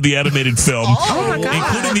course of the animated film,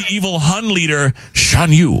 including the evil Hun leader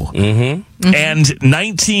Shan Yu, and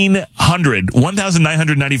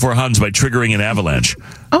 1,994 Huns by triggering an avalanche.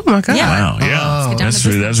 Oh my God! Wow, yeah,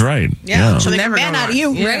 that's right. Yeah, she'll make a man out of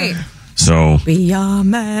you, right? So be a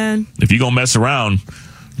man. If you gonna mess around.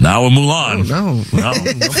 Now with Mulan. No.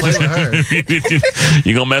 Don't play with her.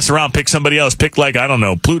 You gonna mess around, pick somebody else. Pick, like, I don't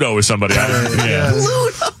know, Pluto or somebody. Pluto.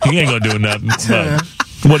 He ain't gonna do nothing.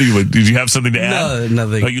 What do you, did you have something to add? No,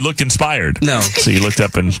 nothing. Oh, you looked inspired. No. So you looked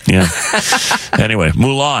up and, Anyway,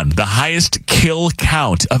 Mulan, the highest kill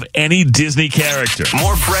count of any Disney character.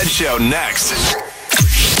 More Fred Show next.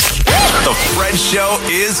 The Fred Show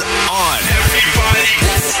is on. Everybody,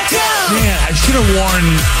 let's go. Man, I should have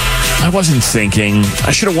worn... I wasn't thinking.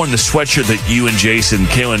 I should have worn the sweatshirt that you and Jason,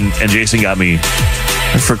 Kaylin and Jason got me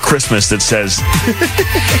for Christmas that says,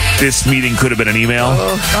 this meeting could have been an email.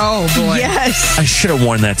 Oh, boy. Yes. I should have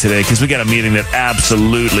worn that today because we got a meeting that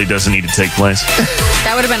absolutely doesn't need to take place.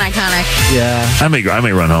 That would have been iconic. Yeah. I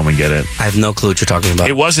may run home and get it. I have no clue what you're talking about.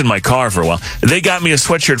 It was in my car for a while. They got me a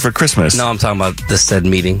sweatshirt for Christmas. No, I'm talking about the said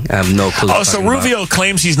meeting. I have no clue what Oh, you're so talking Rufio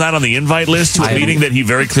claims he's not on the invite list to a meeting that he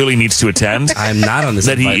very clearly needs to attend. I'm not on this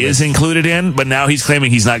that invite he is list. included in, but now he's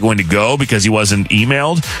claiming he's not going to go because he wasn't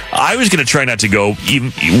emailed. I was going to try not to go,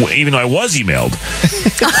 even though I was emailed.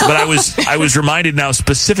 But I was reminded now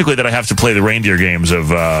specifically that I have to play the reindeer games of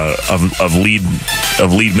lead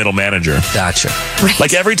middle manager. Gotcha. Right.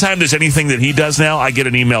 Like every time there's anything that he does now, I get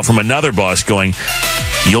an email from another boss going,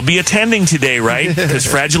 "You'll be attending today, right? Because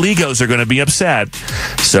fragile egos are going to be upset."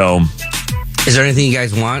 So, is there anything you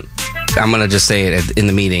guys want? I'm going to just say it in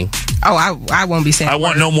the meeting. Oh, I won't be saying I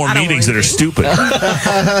want no more meetings that are stupid. Oh,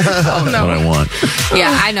 That's no. what I want.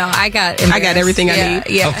 Yeah, I know. I got everything I need.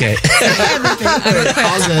 Yeah. Okay.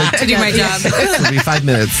 All good. To do my job. It'll be 5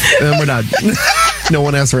 minutes, and then we're done. No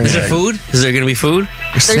one asks for anything. Is there food? Is there going to be food?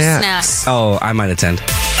 There's snacks. Oh, I might attend.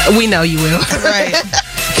 We know you will. Right.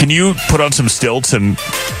 Can you put on some stilts and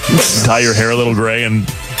dye your hair a little gray and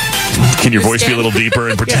can your voice be a little deeper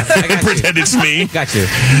and pretend, pretend it's me? Got you.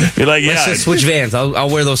 Be like, Let's just switch vans. I'll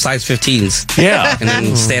wear those size 15s. Yeah. And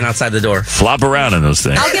then stand outside the door. Flop around in those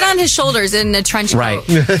things. I'll get on his shoulders in a trench coat,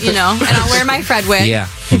 and I'll wear my Fred wig. Yeah.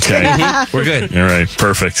 Okay. We're good. All right.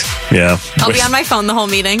 Perfect. Yeah. I'll be on my phone the whole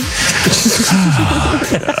meeting.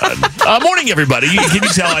 Morning, everybody. Can you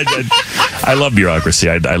tell I love bureaucracy.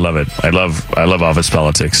 I love it. I love office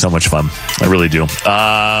politics. So much fun. I really do.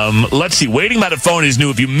 Let's see. Waiting by the phone is new.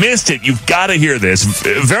 If you missed it, you've got to hear this.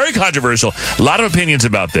 Very controversial. A lot of opinions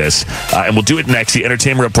about this. And we'll do it next. The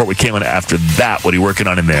entertainment report with Caitlin after that. What are you working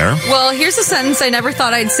on in there? Well, here's a sentence I never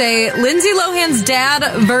thought I'd say. Lindsay Lohan's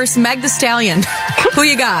dad versus Meg Thee Stallion. Who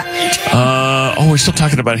you got? We're still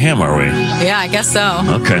talking about him, are we? Yeah, I guess so.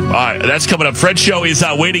 Okay. All right. That's coming up. Fred Show is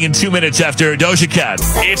waiting in 2 minutes after Doja Cat.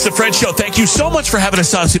 It's the Fred Show. Thank you so much for having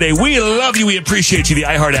us on today. We love you. We appreciate you. The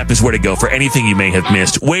iHeart app is where to go for anything you may have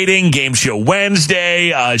missed. Waiting, Game Show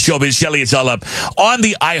Wednesday, Showbiz Shelly. It's all up on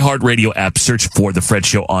the iHeart Radio app. Search for the Fred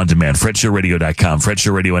Show on demand. FredShowRadio.com. Fred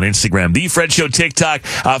Show Radio on Instagram. The Fred Show TikTok.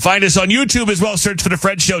 Find us on YouTube as well. Search for the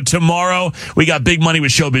Fred Show tomorrow. We got big money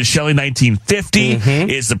with Showbiz Shelly.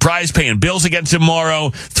 1950 is the prize, paying bills again tomorrow.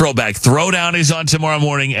 Throwback Throwdown is on tomorrow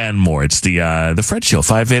morning and more. It's the Fred Show,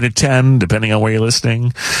 5A to 10, depending on where you're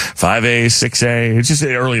listening. 5A, 6A. It's just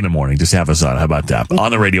early in the morning. Just have us on. How about that?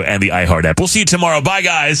 On the radio and the iHeart app. We'll see you tomorrow. Bye,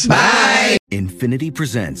 guys. Bye. Infiniti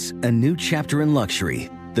presents a new chapter in luxury.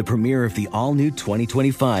 The premiere of the all-new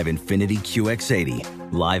 2025 Infiniti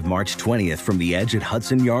QX80. Live March 20th from the Edge at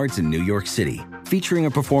Hudson Yards in New York City. Featuring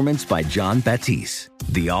a performance by John Batiste.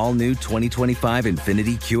 The all-new 2025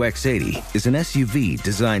 Infiniti QX80 is an SUV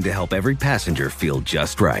designed to help every passenger feel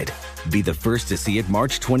just right. Be the first to see it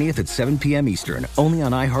March 20th at 7 p.m. Eastern, only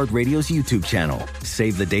on iHeartRadio's YouTube channel.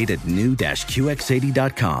 Save the date at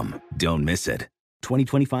new-QX80.com. Don't miss it.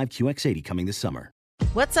 2025 QX80 coming this summer.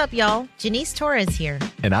 What's up, y'all? Janice Torres here.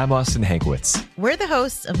 And I'm Austin Hankwitz. We're the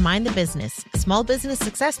hosts of Mind the Business, Small Business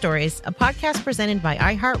Success Stories, a podcast presented by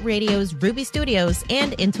iHeartRadio's Ruby Studios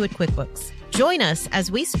and Intuit QuickBooks. Join us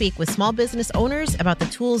as we speak with small business owners about the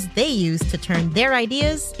tools they use to turn their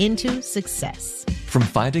ideas into success. From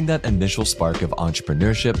finding that initial spark of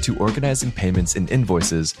entrepreneurship to organizing payments and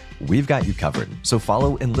invoices, we've got you covered. So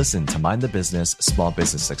follow and listen to Mind the Business, Small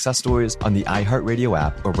Business Success Stories on the iHeartRadio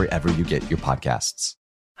app or wherever you get your podcasts.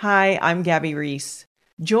 Hi, I'm Gabby Reese.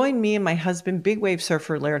 Join me and my husband, big wave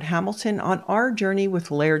surfer Laird Hamilton, on our journey with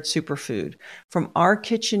Laird Superfood. From our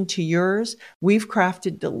kitchen to yours, we've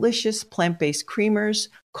crafted delicious plant-based creamers,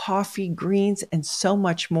 coffee, greens, and so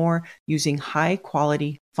much more using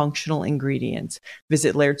high-quality functional ingredients.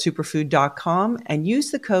 Visit LairdSuperfood.com and use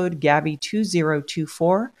the code GABBY2024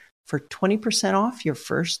 for 20% off your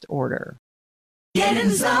first order. Get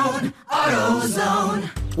in zone,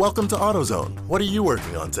 AutoZone. Welcome to AutoZone. What are you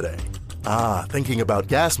working on today? Thinking about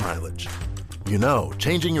gas mileage. You know,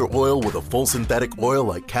 changing your oil with a full synthetic oil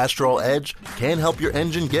like Castrol Edge can help your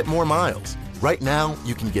engine get more miles. Right now,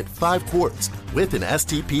 you can get 5 quarts with an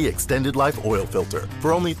STP Extended Life Oil Filter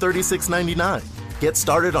for only $36.99. Get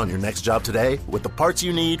started on your next job today with the parts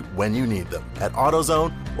you need when you need them at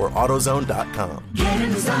AutoZone or AutoZone.com. Get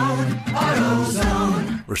in zone,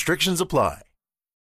 AutoZone. Restrictions apply.